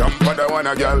 Jump on the one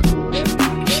a girl.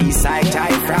 She side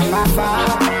tight from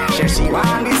afar. She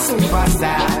want me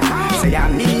superstar. Say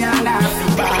I'm me and her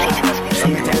fever. So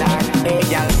me tell her, hey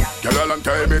girl. Girl, a long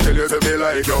time me tell you to be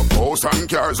like you. House and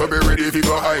cars, so be ready if you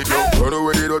go hide you. Run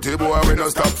away the dirty boy, we no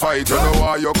stop fight. You know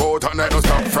why you go out and I no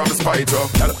stop from spite you.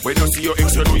 Girl, when you see your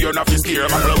ex, you know you're not scared.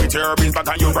 Man, love with your beans back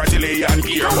on your Brazilian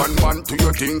gear. One man to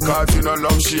your thing, cause you no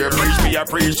love share. Preach me, I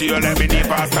preach to you, let me the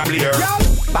past clear.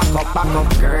 Back up,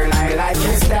 girl, I like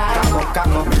your style. Cock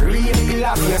up, really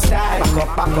love your style.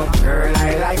 Back up, girl,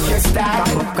 I like your style.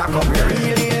 Cock up,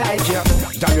 really like you.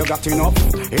 Girl, you got enough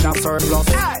in a surplus.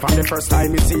 From the first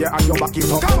time me see you and you back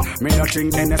it up. Me no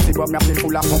drink Hennessy, but me have the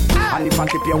full of cup. And if I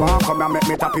tip you want, come and make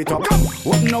me tap it up.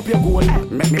 Open up your goal,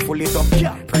 make me full it up.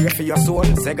 Pray for your soul,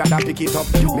 say God I pick it up.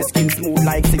 Me skin smooth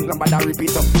like single, but I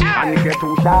repeat up. And if you're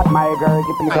too sharp, my girl,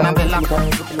 keep it up.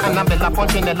 Annabella,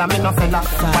 Punchinella, me no fella.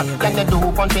 What can you do,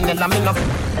 Punchinella, me no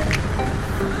fella?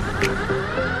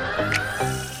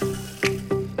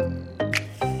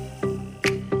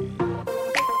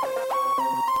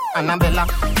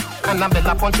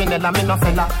 Annabella, Punchinella, me no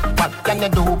fella. What can you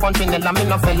do, Punchinella, me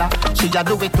no fella? She a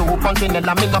do it too,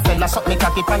 Punchinella, me no fella. Suck me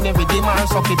cocky pan the rhythm and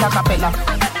suck it a cappella.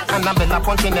 Annabella,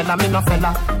 Punchinella, me no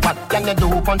fella. What can you do,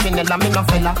 Punchinella, me no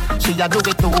fella? She a do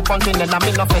it too, Punchinella,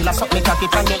 me no fella. Suck me cocky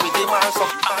pan the rhythm and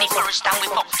suck it a cappella. The first time we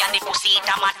fuck, and the pussy it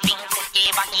a mad me.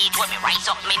 Gave a key when me rise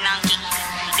up, me nanky.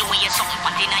 The way you suck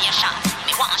it in your shot.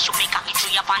 Me want to show me cocky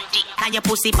through your panty. Now your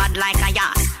pussy bad like a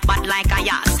yas, bad like a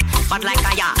yas, bad like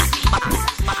a yas.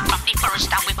 From the first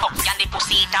time we fuck, and the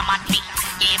pussy it a mad me.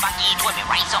 Gave a key when me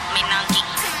rise up, me nanky.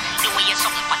 The way you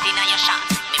suck it in your shot.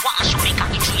 Me want to show me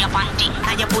cocky through your panty.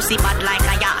 Now your pussy bad like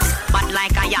a yas, bad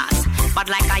like a yas, bad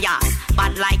like a yas,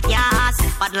 bad like yas,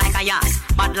 bad like a yas,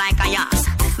 bad like a yas.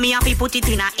 Me happy put it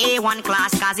in a A1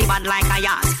 class, cause he bad like a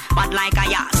yas, bad like a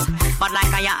yas, bad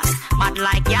like a yas, bad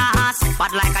like yas,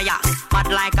 bad like a yas, bad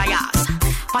like a yas.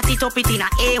 Pat it up it in a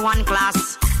A1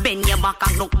 class. Bend your back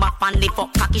and look back on the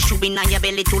fuck. Cocky should be in your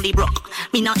belly to the brook.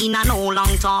 Me not in a no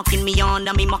long talking. Me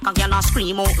under me maca girl a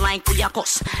scream out like we a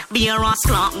cuss. Beer a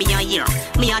slap me a year.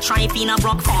 Me a try in a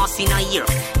brock fast in a year.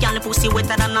 Girl pussy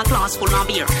wetter than a glass full of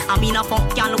beer. I mean a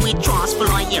fuck girl with draws full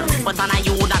of year. But then I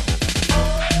you that.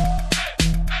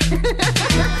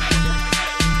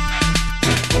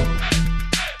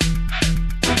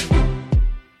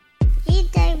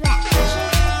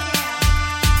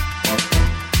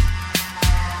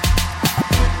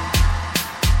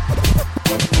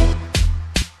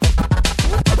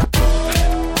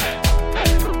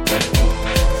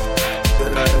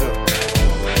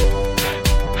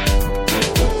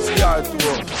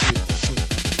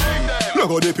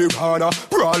 Go the piranha,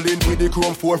 brawling with the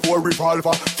chrome 4-4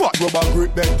 revolver. Fat rubber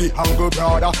grip, make the angle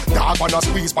broader. Dark on a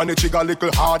squeeze, pan the trigger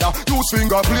little harder. Use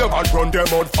finger flame and run them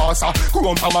out faster.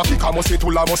 Chrome hammer kick, I must say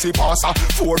tula, must say passer.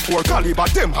 4-4 caliber,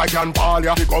 them high and ball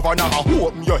ya. The governor,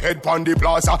 open your head pan the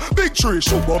plaza. Big tree,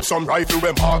 shoot up some rifle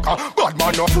with marker. Bad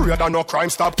man no afraid of no crime,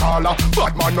 stop caller.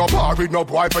 Bad man no bar with no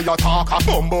boy for your talker.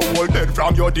 Bumbo all dead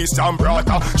from your distant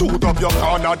brother. Shoot up your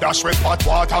corner, dash with hot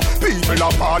water. People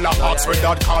a ball a axe with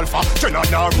that call for.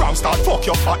 Now ram start fuck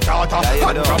your fat daughter.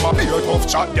 And from a beard of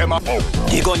chat them up.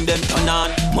 The gun them turn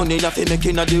on. Money you fi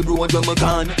making on the road when we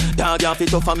gone. Dog you fi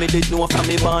tough and me did know from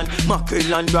me born.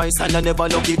 Mackerel and rice and I never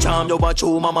lucky charm. You watch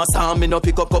how mama saw me no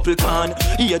pick up couple can.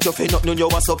 Here you fi nothing you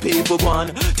was so people gone.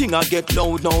 Thing I get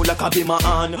loud now like a be my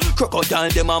hand.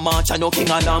 Crocodile them a march and no king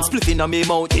alarm. Splitting on me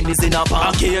mouth in is in a pan.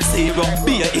 I can't zero,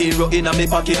 be a hero. euro in a me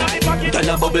pocket. Girl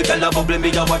a bubble, me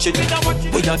a watch it.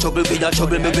 We a trouble,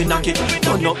 me we knock it.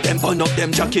 Turn up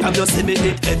them jacket. I'm just see me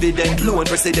hit evident, loan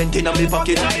president in a me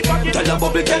pocket. Girl a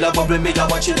bubble, me a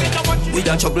watch it. We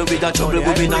a trouble, we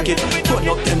knock it. Turn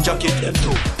up them jacket, them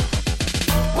too.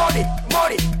 Money.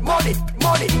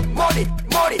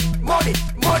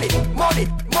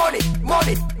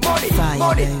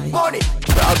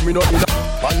 Dog me no in a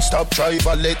one stop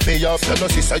driver, let me off. No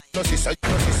see side.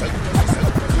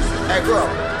 Hey girl,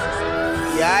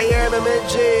 yeah, I hear me,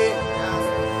 G.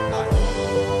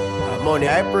 Money,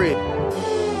 I pray.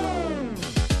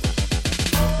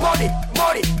 Money.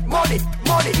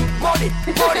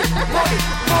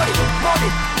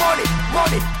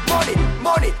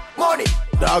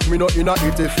 Dog me no in a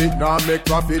eat if it nah make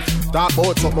profit. Talk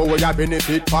about something where you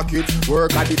benefit pocket.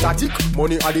 Work at the tactic,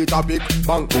 money at the topic.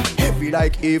 Bank book heavy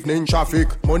like evening traffic.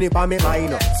 Money pa me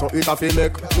minor, so it a fi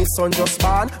make. Me son just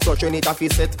born, so train it a fi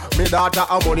set. Me daughter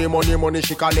a money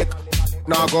she collect.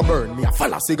 Now go burn me a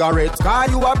follow cigarette. Cause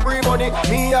you a free money,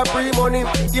 me a free money.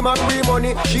 Him a free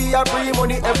money, she a free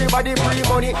money. Everybody free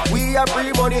money, we a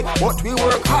free money. But we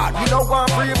work hard, we don't want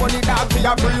free money. Dog me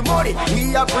a free money,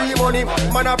 we a free money.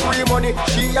 Man a free money,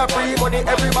 she a free money.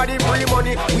 Everybody free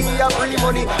money, we a free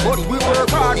money. But we work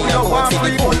hard, we don't want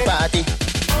free money. Party.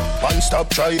 One stop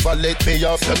driver, let me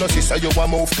off. You know see say you a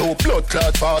move to blood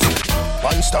clot fast.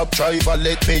 One stop driver,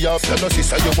 let me off. You know see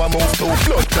say you a move to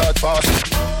blood clot fast.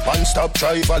 One stop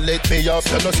driver, let me off.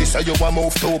 You know see say you a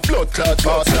move to blood clot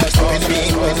fast. With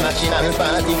me, with national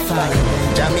party.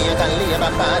 Jamaican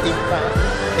Labour Party.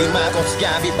 The Marcus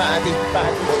Garvey Party.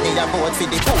 But they a vote for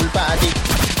the pool party.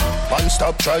 One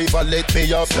stop driver, let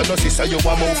me off. You know see say you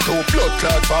a move to blood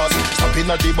clot fast. Stop in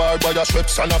at the bar by a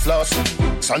Schweppes and a flask.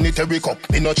 Sanitary cup,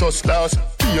 me no just glass.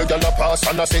 Be a gal a pass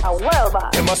and I say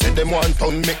them a say them want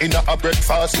turn me in a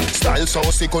breakfast. Style so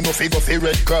sick no figure fi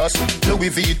Red Cross. Louis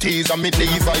VT's and me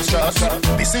Levi's strass.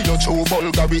 Me see your true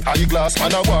Bulgari eyeglass.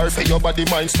 Man a war for your body,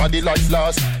 minds for the life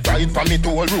last. Ride from me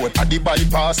toll road at the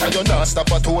bypass. And you not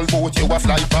stop a toll boat, you a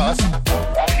fly past.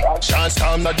 Chance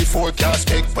time na the forecast.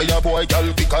 Take for your boy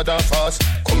gal quicker than fast.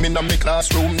 Come in a me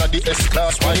classroom na the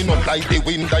S-class. Why not like the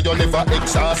window you never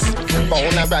exhaust.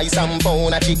 Pound a rice and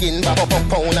pound a chicken back.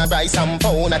 Pound a rice and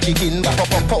pound a chicken back.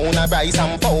 Pound a rice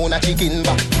and pound a chicken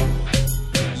back.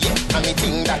 Yeah, and me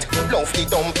think that love the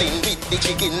dumpling with the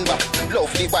chicken back.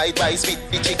 Love the white rice with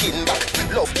the chicken back.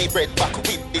 Love the bread back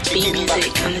with the chicken back.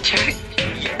 Music on the chart.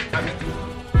 Yeah, and me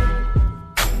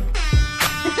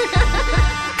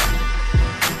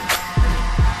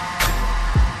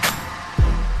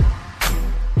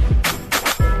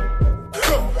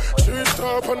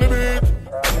up on the beat,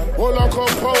 all a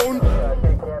compound.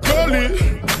 Gully,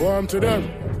 warm to them.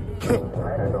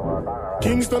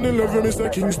 Kingston 11,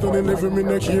 Mr. Kingston 11, me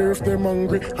not care if them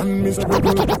hungry and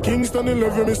miserable. Kingston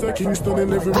 11, Mr. Kingston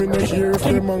 11, me not care if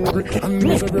them hungry and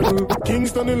miserable.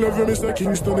 Kingston 11, Mr.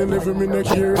 Kingston 11, me not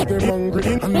care if them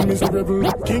hungry and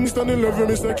miserable. Kingston 11,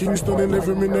 Mr. Kingston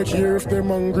 11, me not care if them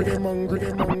hungry.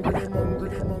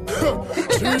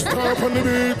 Three star on the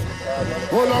beat,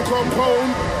 all a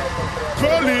compound.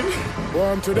 Gully,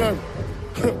 warm to them.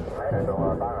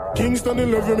 Kingston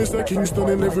 11, Mr. Kingston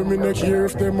 11, me not care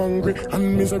if them hungry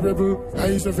and miserable.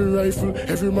 Eyes every rifle,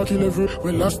 every Mach 11.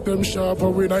 We lost them sharp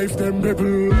and we knife them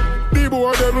rebel. The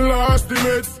boy them lost the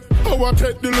mates. Our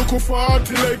take the look of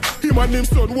 40 leg. Him and him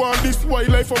son want this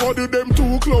wildlife. How do them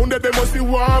two clown that they must be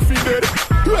one for dead.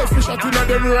 Rifle shot in a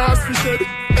them rascal shed.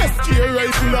 SK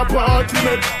rifle a party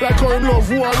net. Like how him love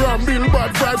war and build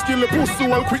bad vibes. Kill the pussy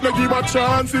all quick like give a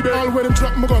chance. All when him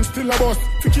trap my gun still a bust.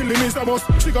 To kill him is a bust.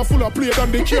 Trigger full of plate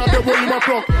and they can't they hold him a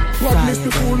clock. Badness the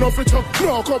fool no fit up.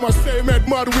 Now come and say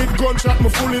mad with gunshot me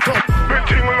full it up. Big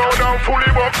thing low down full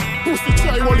him up. Pussy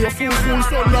try while you fool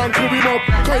son and club him up.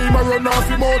 Cause him a run off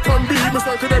him out and beat me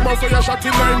circle them off so you shot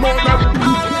in 9 more now.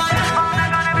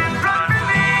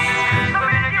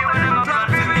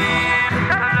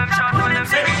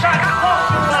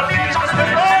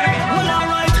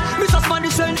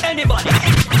 Anybody,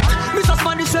 Mr.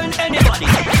 Spandy send anybody,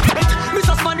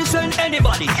 Mr. Spandy send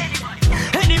anybody,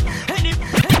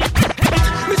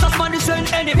 Mr. Spandy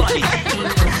send anybody,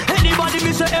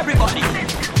 me say everybody,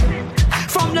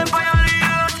 from them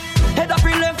violate, head up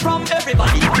in left from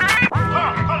everybody. Got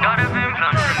a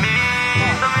plan for me,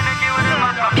 so me no care what them a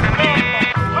talk to me.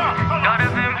 Got a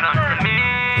plan for me,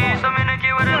 so me no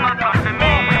care what them a talk to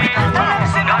me.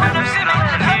 Got a plan for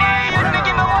me,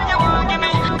 give me what you want, give me.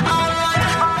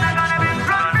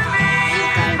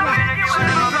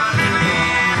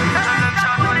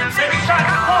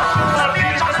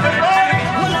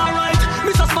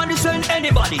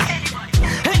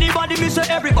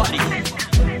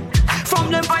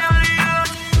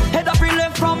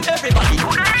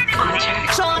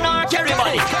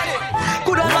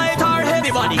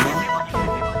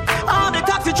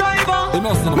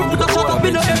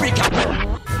 be no Erica.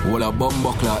 All a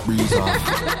bumbo clock breeze off.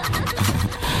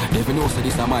 If you know so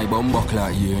this is my bumbo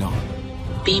clock here, you know.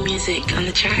 B music on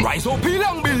the track. Rise up,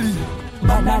 Long Billy.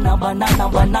 Banana, banana,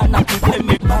 banana, keep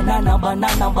me. Banana,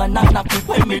 banana, banana,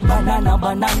 keep me. Banana,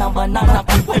 banana, banana,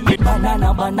 keep me.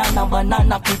 Banana, banana,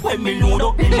 banana, keep me. Load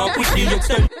up in my quickly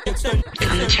extend.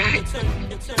 On the track.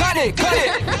 Cut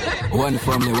it. One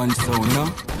family, one sound, you know.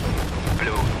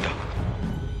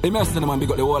 Hey, me stand man, big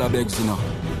up the water bags, you know.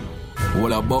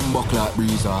 All a bumbo clock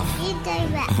breeze off.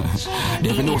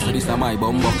 If you know so this is my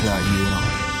bumbo clock here, you know.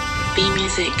 B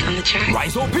music on the track.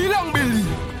 Rise up, Long Billy.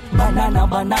 Banana,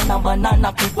 banana,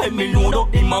 banana, clip when me load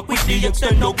up in my quickly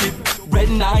extend up clip. Red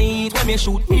light when me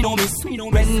shoot, me no miss.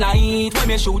 Red light when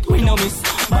me shoot, me no miss.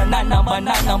 Banana,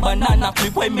 banana, banana,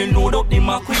 clip when me load up in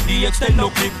my quickly extend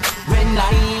up clip. Red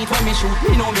light when me shoot,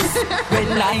 me no miss.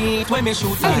 Red light when me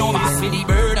shoot, me no miss. Me the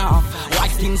bird off,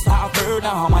 white skin start bird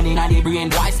off. Man inna the brain,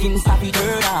 white skin start the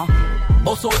bird off.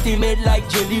 Bust out the made like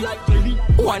jelly.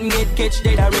 One get catch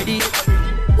dead already.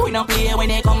 We not play when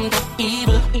they come to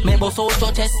evil. Me boss out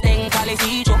your chest and call it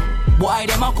teacher. Why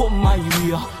them a come my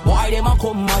way? Why them a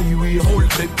come my way? Hold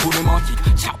back to the magic.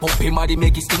 Chop up him and they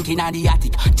make it stinking in the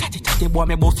attic. Chatty boy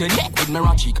me boss your neck with me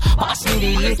ratchet. Pass me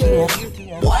the liquor.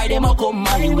 Why them a come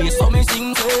my way? So me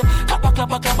sing say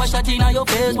clap shot in your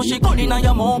face. Push it gun in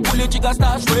your mouth. Pull it trigger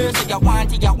start straight. Say you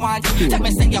want it. Tell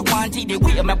me say you want it. The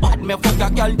way me bad me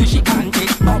fuck a girl till she can't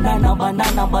it. Banana,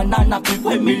 banana, banana clip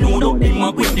when me load up in my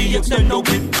with the extend up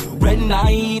clip. Red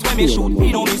night when me shoot,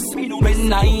 me no miss. Red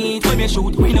night when me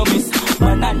shoot, me no miss.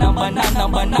 Banana, banana,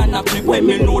 banana clip when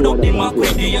me load up the Mac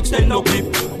with the extend up clip.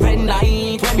 Red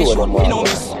night when me shoot, me no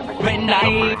miss. Red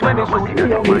night when me shoot, me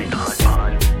no miss.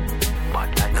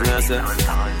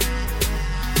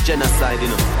 Genocide, you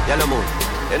know. Yellow moon.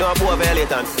 You know a boy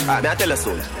violator. Alright, me I tell you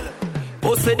so.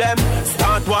 Pussy them,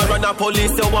 start war on the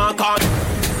police, you want call.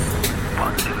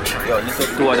 Yo,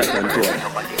 listen to all that and to all.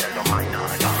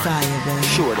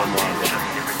 Show them one.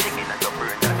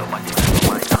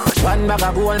 One bag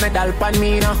of gold medal pan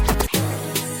me now.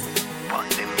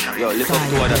 Yo, listen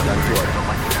to all that and to all.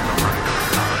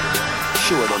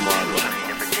 Show them one.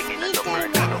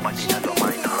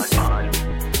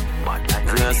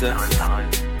 You know what I'm saying?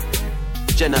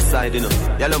 Genocide, you know.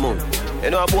 Yellow moon. You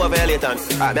know a boy violator.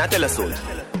 Alright, me I tell you so.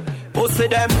 Pussy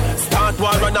them, start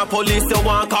war on the police, you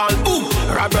want call. Boom,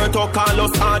 Roberto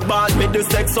Carlos hardball. Me the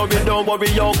sex so we don't worry,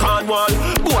 you can't wall.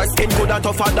 Boy skin good and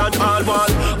tougher than all wall.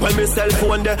 When me cell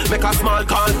phone there, make a small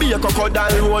call. Be a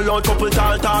crocodile, roll out couple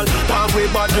tall. Talk way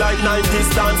bad like 90s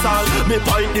dance hall. Me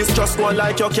point this just one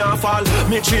like you can't fall.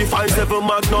 Me 357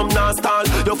 magnum non stall.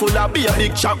 You full of be a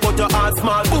big chop but your heart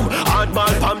small. Boom,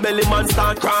 hardball, pan belly man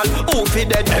start crawl. Who fi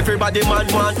dead, everybody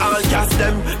man want all. Gas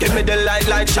them, give me the light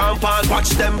like champagne.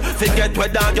 Watch them. Forget where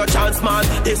dog your chance, man.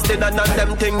 This thing and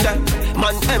them thing there.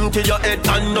 Man, empty your head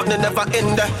and nothing never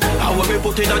end there. How we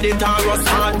put in on the Taurus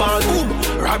hardball. Boom,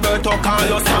 Roberto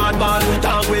Carlos hardball.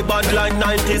 Talk we bad like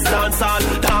 90s dancehall.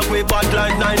 Talk we bad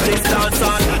like 90s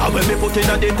dancehall. How we put in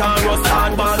on the Taurus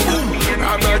hardball. Boom,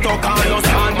 Roberto Carlos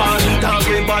hardball. Talk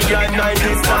we bad like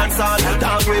 90s dancehall.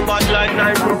 Talk we bad like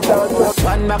 90s dancehall.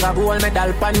 One bag of gold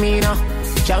medal pan me now.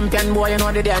 Champion boy, you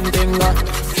know the damn thing.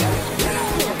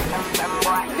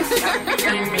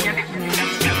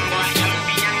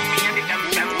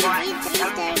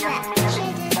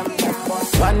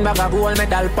 One bag of gold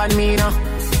medal pan me now.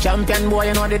 Champion boy,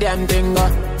 you know the damn thing.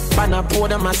 Pan a pour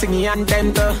them a sing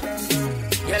anthem to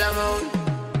Yellow Moon.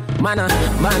 Man,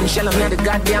 shell on the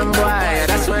goddamn boy.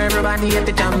 That's why everybody hate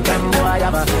the champion boy.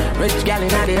 Have a rich gal in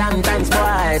the Hamptons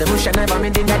boy. The bush never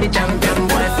made in the champion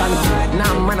boy.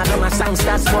 Now man, I don't a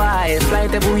songsters boy.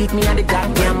 Flight every week, me and the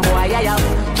goddamn boy. Yeah.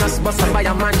 Just bust up by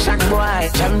a mansion boy.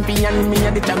 Champion, me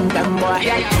and the champion boy.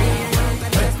 Yeah.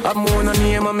 I'm more no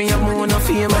name, and me have more no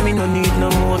fame, and me no need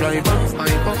no more life.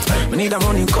 Me need a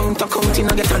money counting,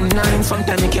 I get a 9.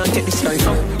 Sometimes me can't take this life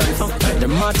up. The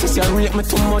artists, you rate me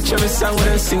too much. Every song when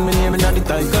I sing, me name in the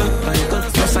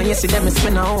title. Plus, I see them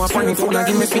spend a hour on the phone and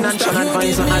give me financial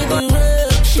advice and advice.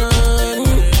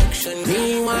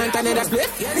 Me want another split.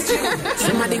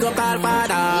 Somebody go call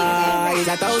father. It's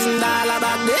 $1,000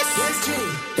 back this.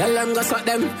 Tell them go suck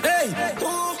them. Hey,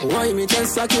 why me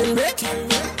just sucking brick?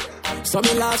 So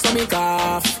me laugh, so me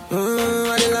cough.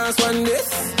 And the last one this.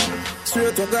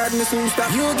 Straight to God, me soon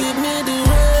stop. You give me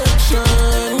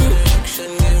direction.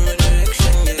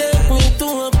 Take me to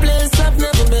a place I've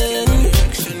never been.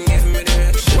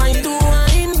 Why do I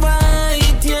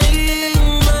invite you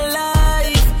in my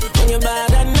life when you're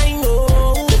bad and I know?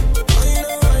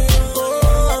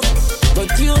 But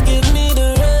you give me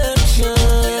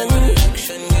direction,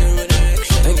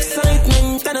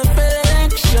 excitement and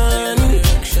affection.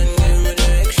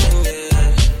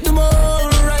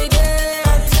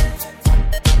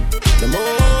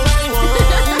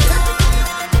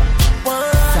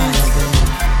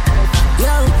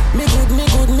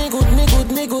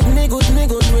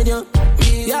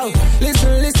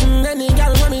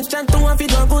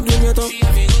 ghetto.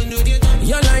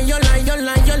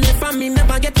 You left and me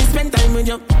never get to spend time with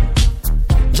you.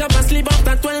 Job a sleep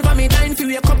after 12 and me dying for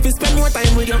wake up to spend more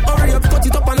time with you. Hurry up, cut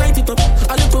it up and light it up.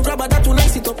 A little grabber that will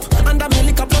nice it up. And me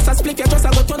liquor plus a split, you just a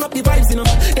go turn up the vibes, you know.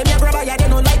 Them ya grabber, yeah, they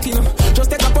don't like, you know.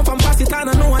 Just take a puff and pass it on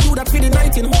and know I do that for the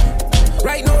night, you know.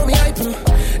 Right now me hype, you know.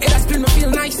 Hey, that spill me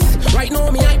feel nice. Right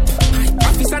now me hype.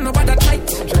 Office and nobody tight.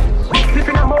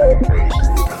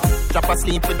 Drop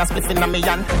asleep with a spliff in a me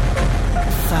hand.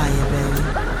 Fire, baby.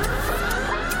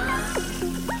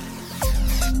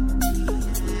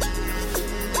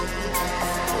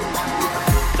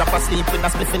 Drop asleep with a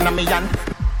spliff in a me hand.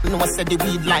 No one said the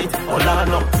weed light. Oh Lord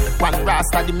no. One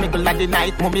rasta the middle of the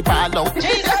night. Mummy ball out.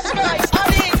 Jesus Christ,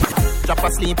 Ali. Drop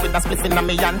asleep with a spliff in a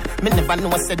me hand. Me never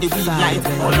know said the weed light.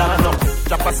 Oh Lord no.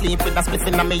 Drop asleep with a spliff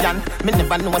in a me hand. Me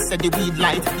never know said the weed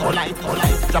light. Oh light, oh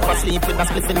light. Drop asleep with a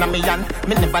spliff in a me hand.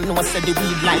 Me never know said the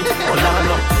weed light. Oh Lord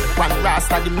no. One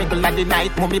rasta the middle of the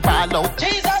night. Mummy ball out.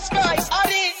 Jesus Christ,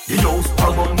 Ali. The house a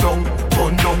run down,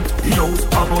 run down. The house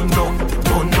a run down,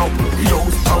 run down. The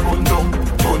house a run down,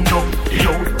 run down. The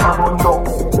house a run down.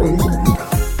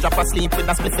 Drop asleep with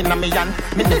a spliff in a me hand.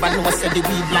 Me never know said the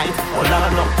weed light. Oh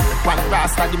Lord no. One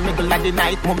rasta the middle of the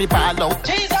night. Mummy ball out.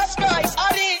 Jesus Christ,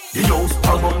 Ali. The house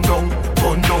a run down,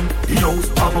 run down. The house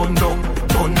a run down,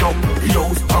 run down. The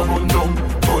house a run down,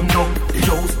 run down. The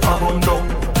house a run down,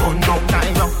 run down.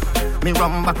 Me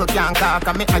rum back can't talk,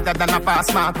 and me higher than a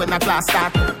pass mark when a class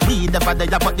start. We never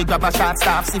there, but the grab a shot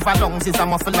staff. See for lungs is a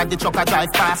muffle like the truck a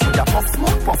drive past. Me a puff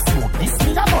smoke, this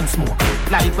me a bun smoke.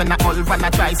 Like when a old van a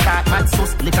dry start, mad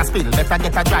sauce, liquor spill, better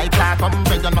get a dry cloth.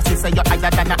 You know see say you higher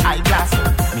than a eyeglass.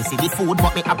 Me see the food,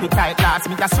 but me appetite last.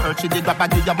 Me a search the grab a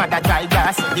give your mother dry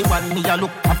glass. The one me a look,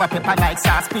 have a pepper like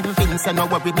sauce. Pin, say no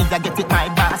worry, me a get it my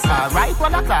boss. Alright,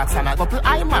 1 o'clock, and I go to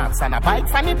IMAX, and a bike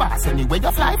from the boss. Anyway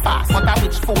you fly fast, but a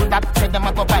bitch fool that. Say them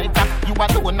a go bite up. You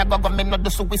alone a go me not the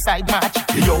suicide match.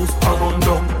 The house a run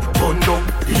down, run down.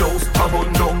 The house a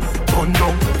run down, run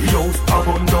down. The house a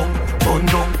run down, run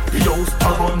down. The house a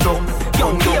run down.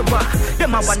 Young neighbor,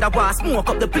 them a wonder why smoke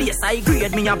up the place. I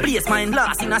grade me a place, mine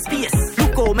last in a space.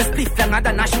 Look how me split longer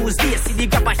than a shoes base. See the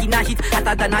grabber in a hit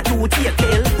hotter than a 2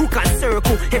 tail. Who can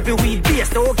circle every wheel base?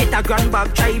 Don't get a grand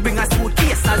bag, try bring a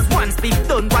suitcase. As one split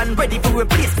done, one ready for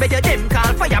replace. Better them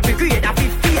call fire brigade a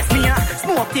 5th face. Me a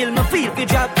smoke till me feel fi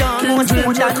drop down. No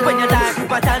smoke that when you die,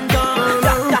 but and down.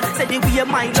 Doctor said the way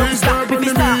my lungs stop. If me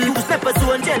start use pepper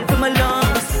zone gel for my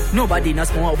lungs. Nobody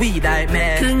knows more weed like me.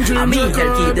 I mean,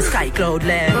 tell keep the sky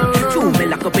cloudless. Two me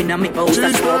lock up in a me house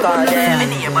and smoke all day. My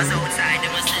neighbors outside,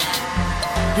 them a say.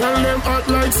 Girl, them hot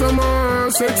like summer,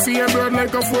 sexy and broad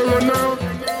like a forerunner.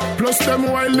 Plus them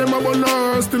while them a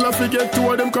bonus, still I forget 2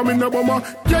 of them coming a bomber.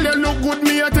 Girl, you look good,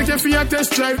 me I take you for your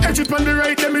test drive. Edge it on the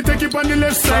right, then me take it on the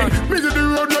left side. Me to the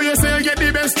road, now you say I get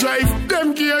the best drive.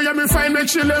 Them gear, yeah, me find make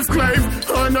she left clive.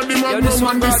 Oh, not the magnum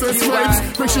and this is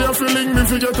vibes. Make sure you feeling me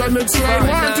forget the next line.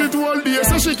 Want it all day,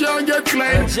 so she can't get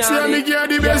climb. See how me gear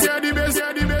the best, yeah, the best,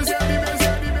 yeah, the best, yeah, the best,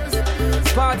 yeah, the best, yeah, the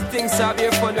best. Party things are be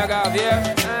fun, we got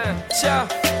here. Sure.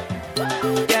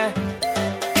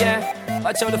 Yeah.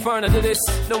 Watch out the front of this,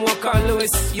 no more Carl Lewis.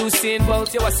 Usain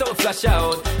Bolt, you are so flash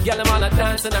out. Y'all them all a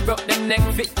dance and I broke them neck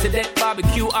fit to that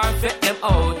barbecue arm fit them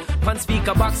out. Pan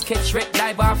speaker box, catch wreck,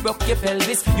 dive off, broke your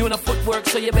pelvis. You know footwork,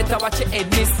 so you better watch your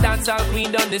head miss. Dance all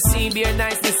queen down the scene, be a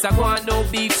niceness. I go on no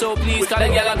beat, so please, call the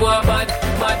girl I go on mad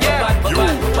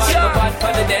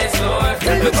for the dance floor.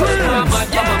 Look how mad,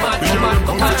 I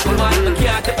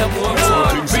can't take no more.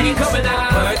 Bring it coming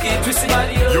out, work it, twist it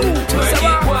body, work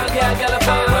it, one girl, girl,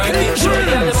 work it, show the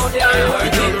other out there,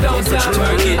 work it, don't stop,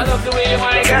 work it. I love the way you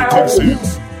want it, girl.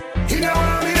 He don't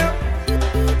want me up,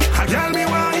 a girl me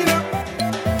want it up.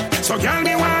 So girl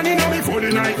me want it up before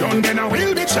the night done, then I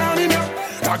will be charming up.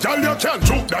 That girl you can't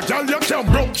joke, that girl you can't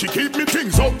broke. She keep me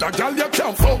things up, that girl you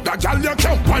can't fuck. That girl you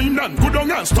can't wine and good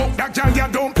on and stop. That girl you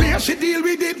don't play, she deal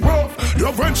with it rough.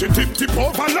 Love when she tip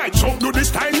over like so. Do this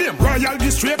style name,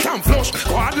 royalty straight and flush.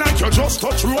 Go out like you just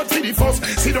touch road for the fuss.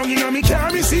 Sit down in a me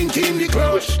car, me sink in the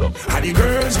clutch. And the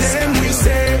girls them we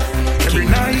say, every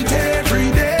night, every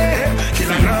day.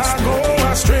 Kill and I go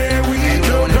astray with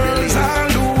the girls all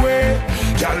the way.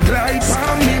 Girl glide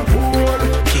from me pool,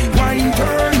 wine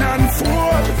turn and fall.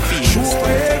 Show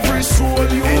every soul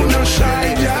you no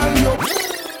shy, girl.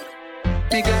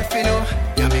 Me glad for know,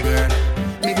 yeah me girl.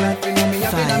 Me glad for know me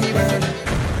happy na me bird.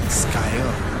 Sky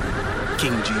up,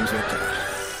 King James record.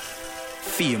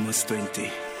 Famous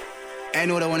 20. I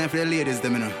know the one for the ladies,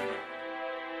 them you know.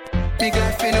 Me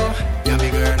glad for know, yeah me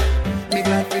girl. Me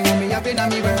glad for know me happy na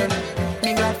me bird.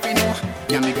 Me glad for know,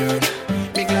 yeah me girl.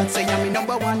 Me glad say I'm me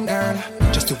number 1 girl.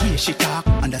 Just the way she talk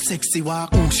and the sexy walk.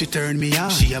 Oh, she turn me on.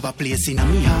 She have a place in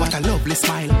me heart. What a lovely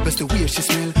smile. Plus the way she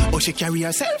smell. Oh, she carry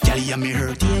herself. Kelly and me her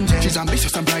angel. She's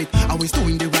ambitious and bright. Always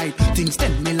doing the right things.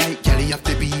 Tell me like Kelly have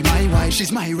to be my wife.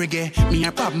 She's my reggae. Me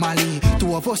and Bob Marley.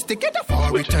 Two of us together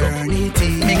for eternity.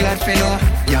 Me glad for no.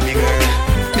 Yeah, me girl.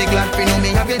 Me glad for no. Me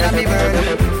have it on me bird.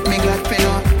 Me glad for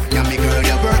no. Yeah, me girl.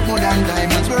 You work more than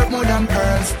diamonds. Work more than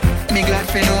pearls. Me glad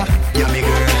for no. Yeah, me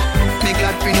girl. Me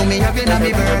glad for no. Me have it on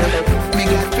me bird. Me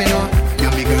glad for no. Yeah,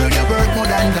 me girl, you work more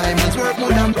than diamonds, work more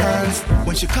than pearls.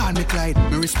 When she call me Clyde,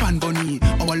 me respond bunny.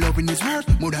 Our loving is worth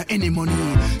more than any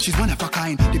money. She's one of a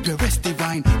kind, the purest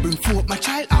divine. Bring forth my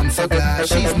child, I'm so glad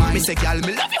she's mine. Me say, girl,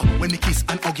 me love you. When me kiss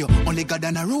and hug you, only God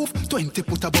on a roof, 20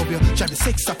 put above you. Try the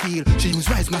sex appeal, she use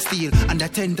rise my steel. And I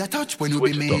tender touch when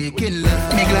we be making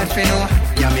love. Me glad for no,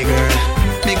 yeah, me girl.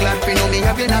 Me glad for no, me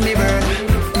have you on me bird.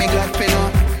 Me glad for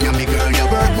no, yeah, me girl, you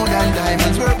work more than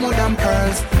diamonds, work more than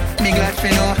pearls. Me glad for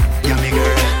no, yeah, me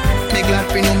girl. Me glad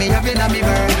for no, me have it on me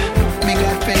bird. Me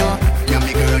glad for no, yeah,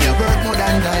 me girl. You work more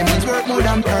than diamonds, work more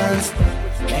than pearls.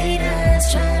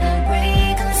 Haters try to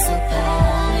break us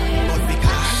apart, but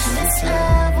because this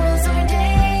love was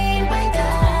ordained by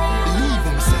God, believe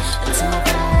himself. Until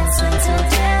God's until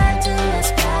death do us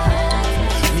part.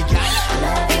 Me got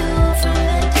love you from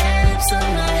the depths of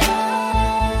my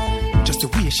heart. Just the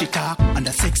way she talk and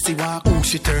the sexy walk. Oh,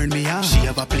 she turn me on. She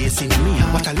have a place in me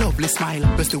heart. What a lovely smile.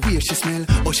 Plus the way she smell.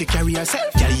 Oh, she carry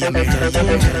herself. Carry me her.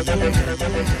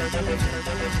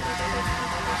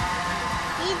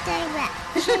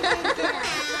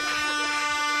 DJayBlaque.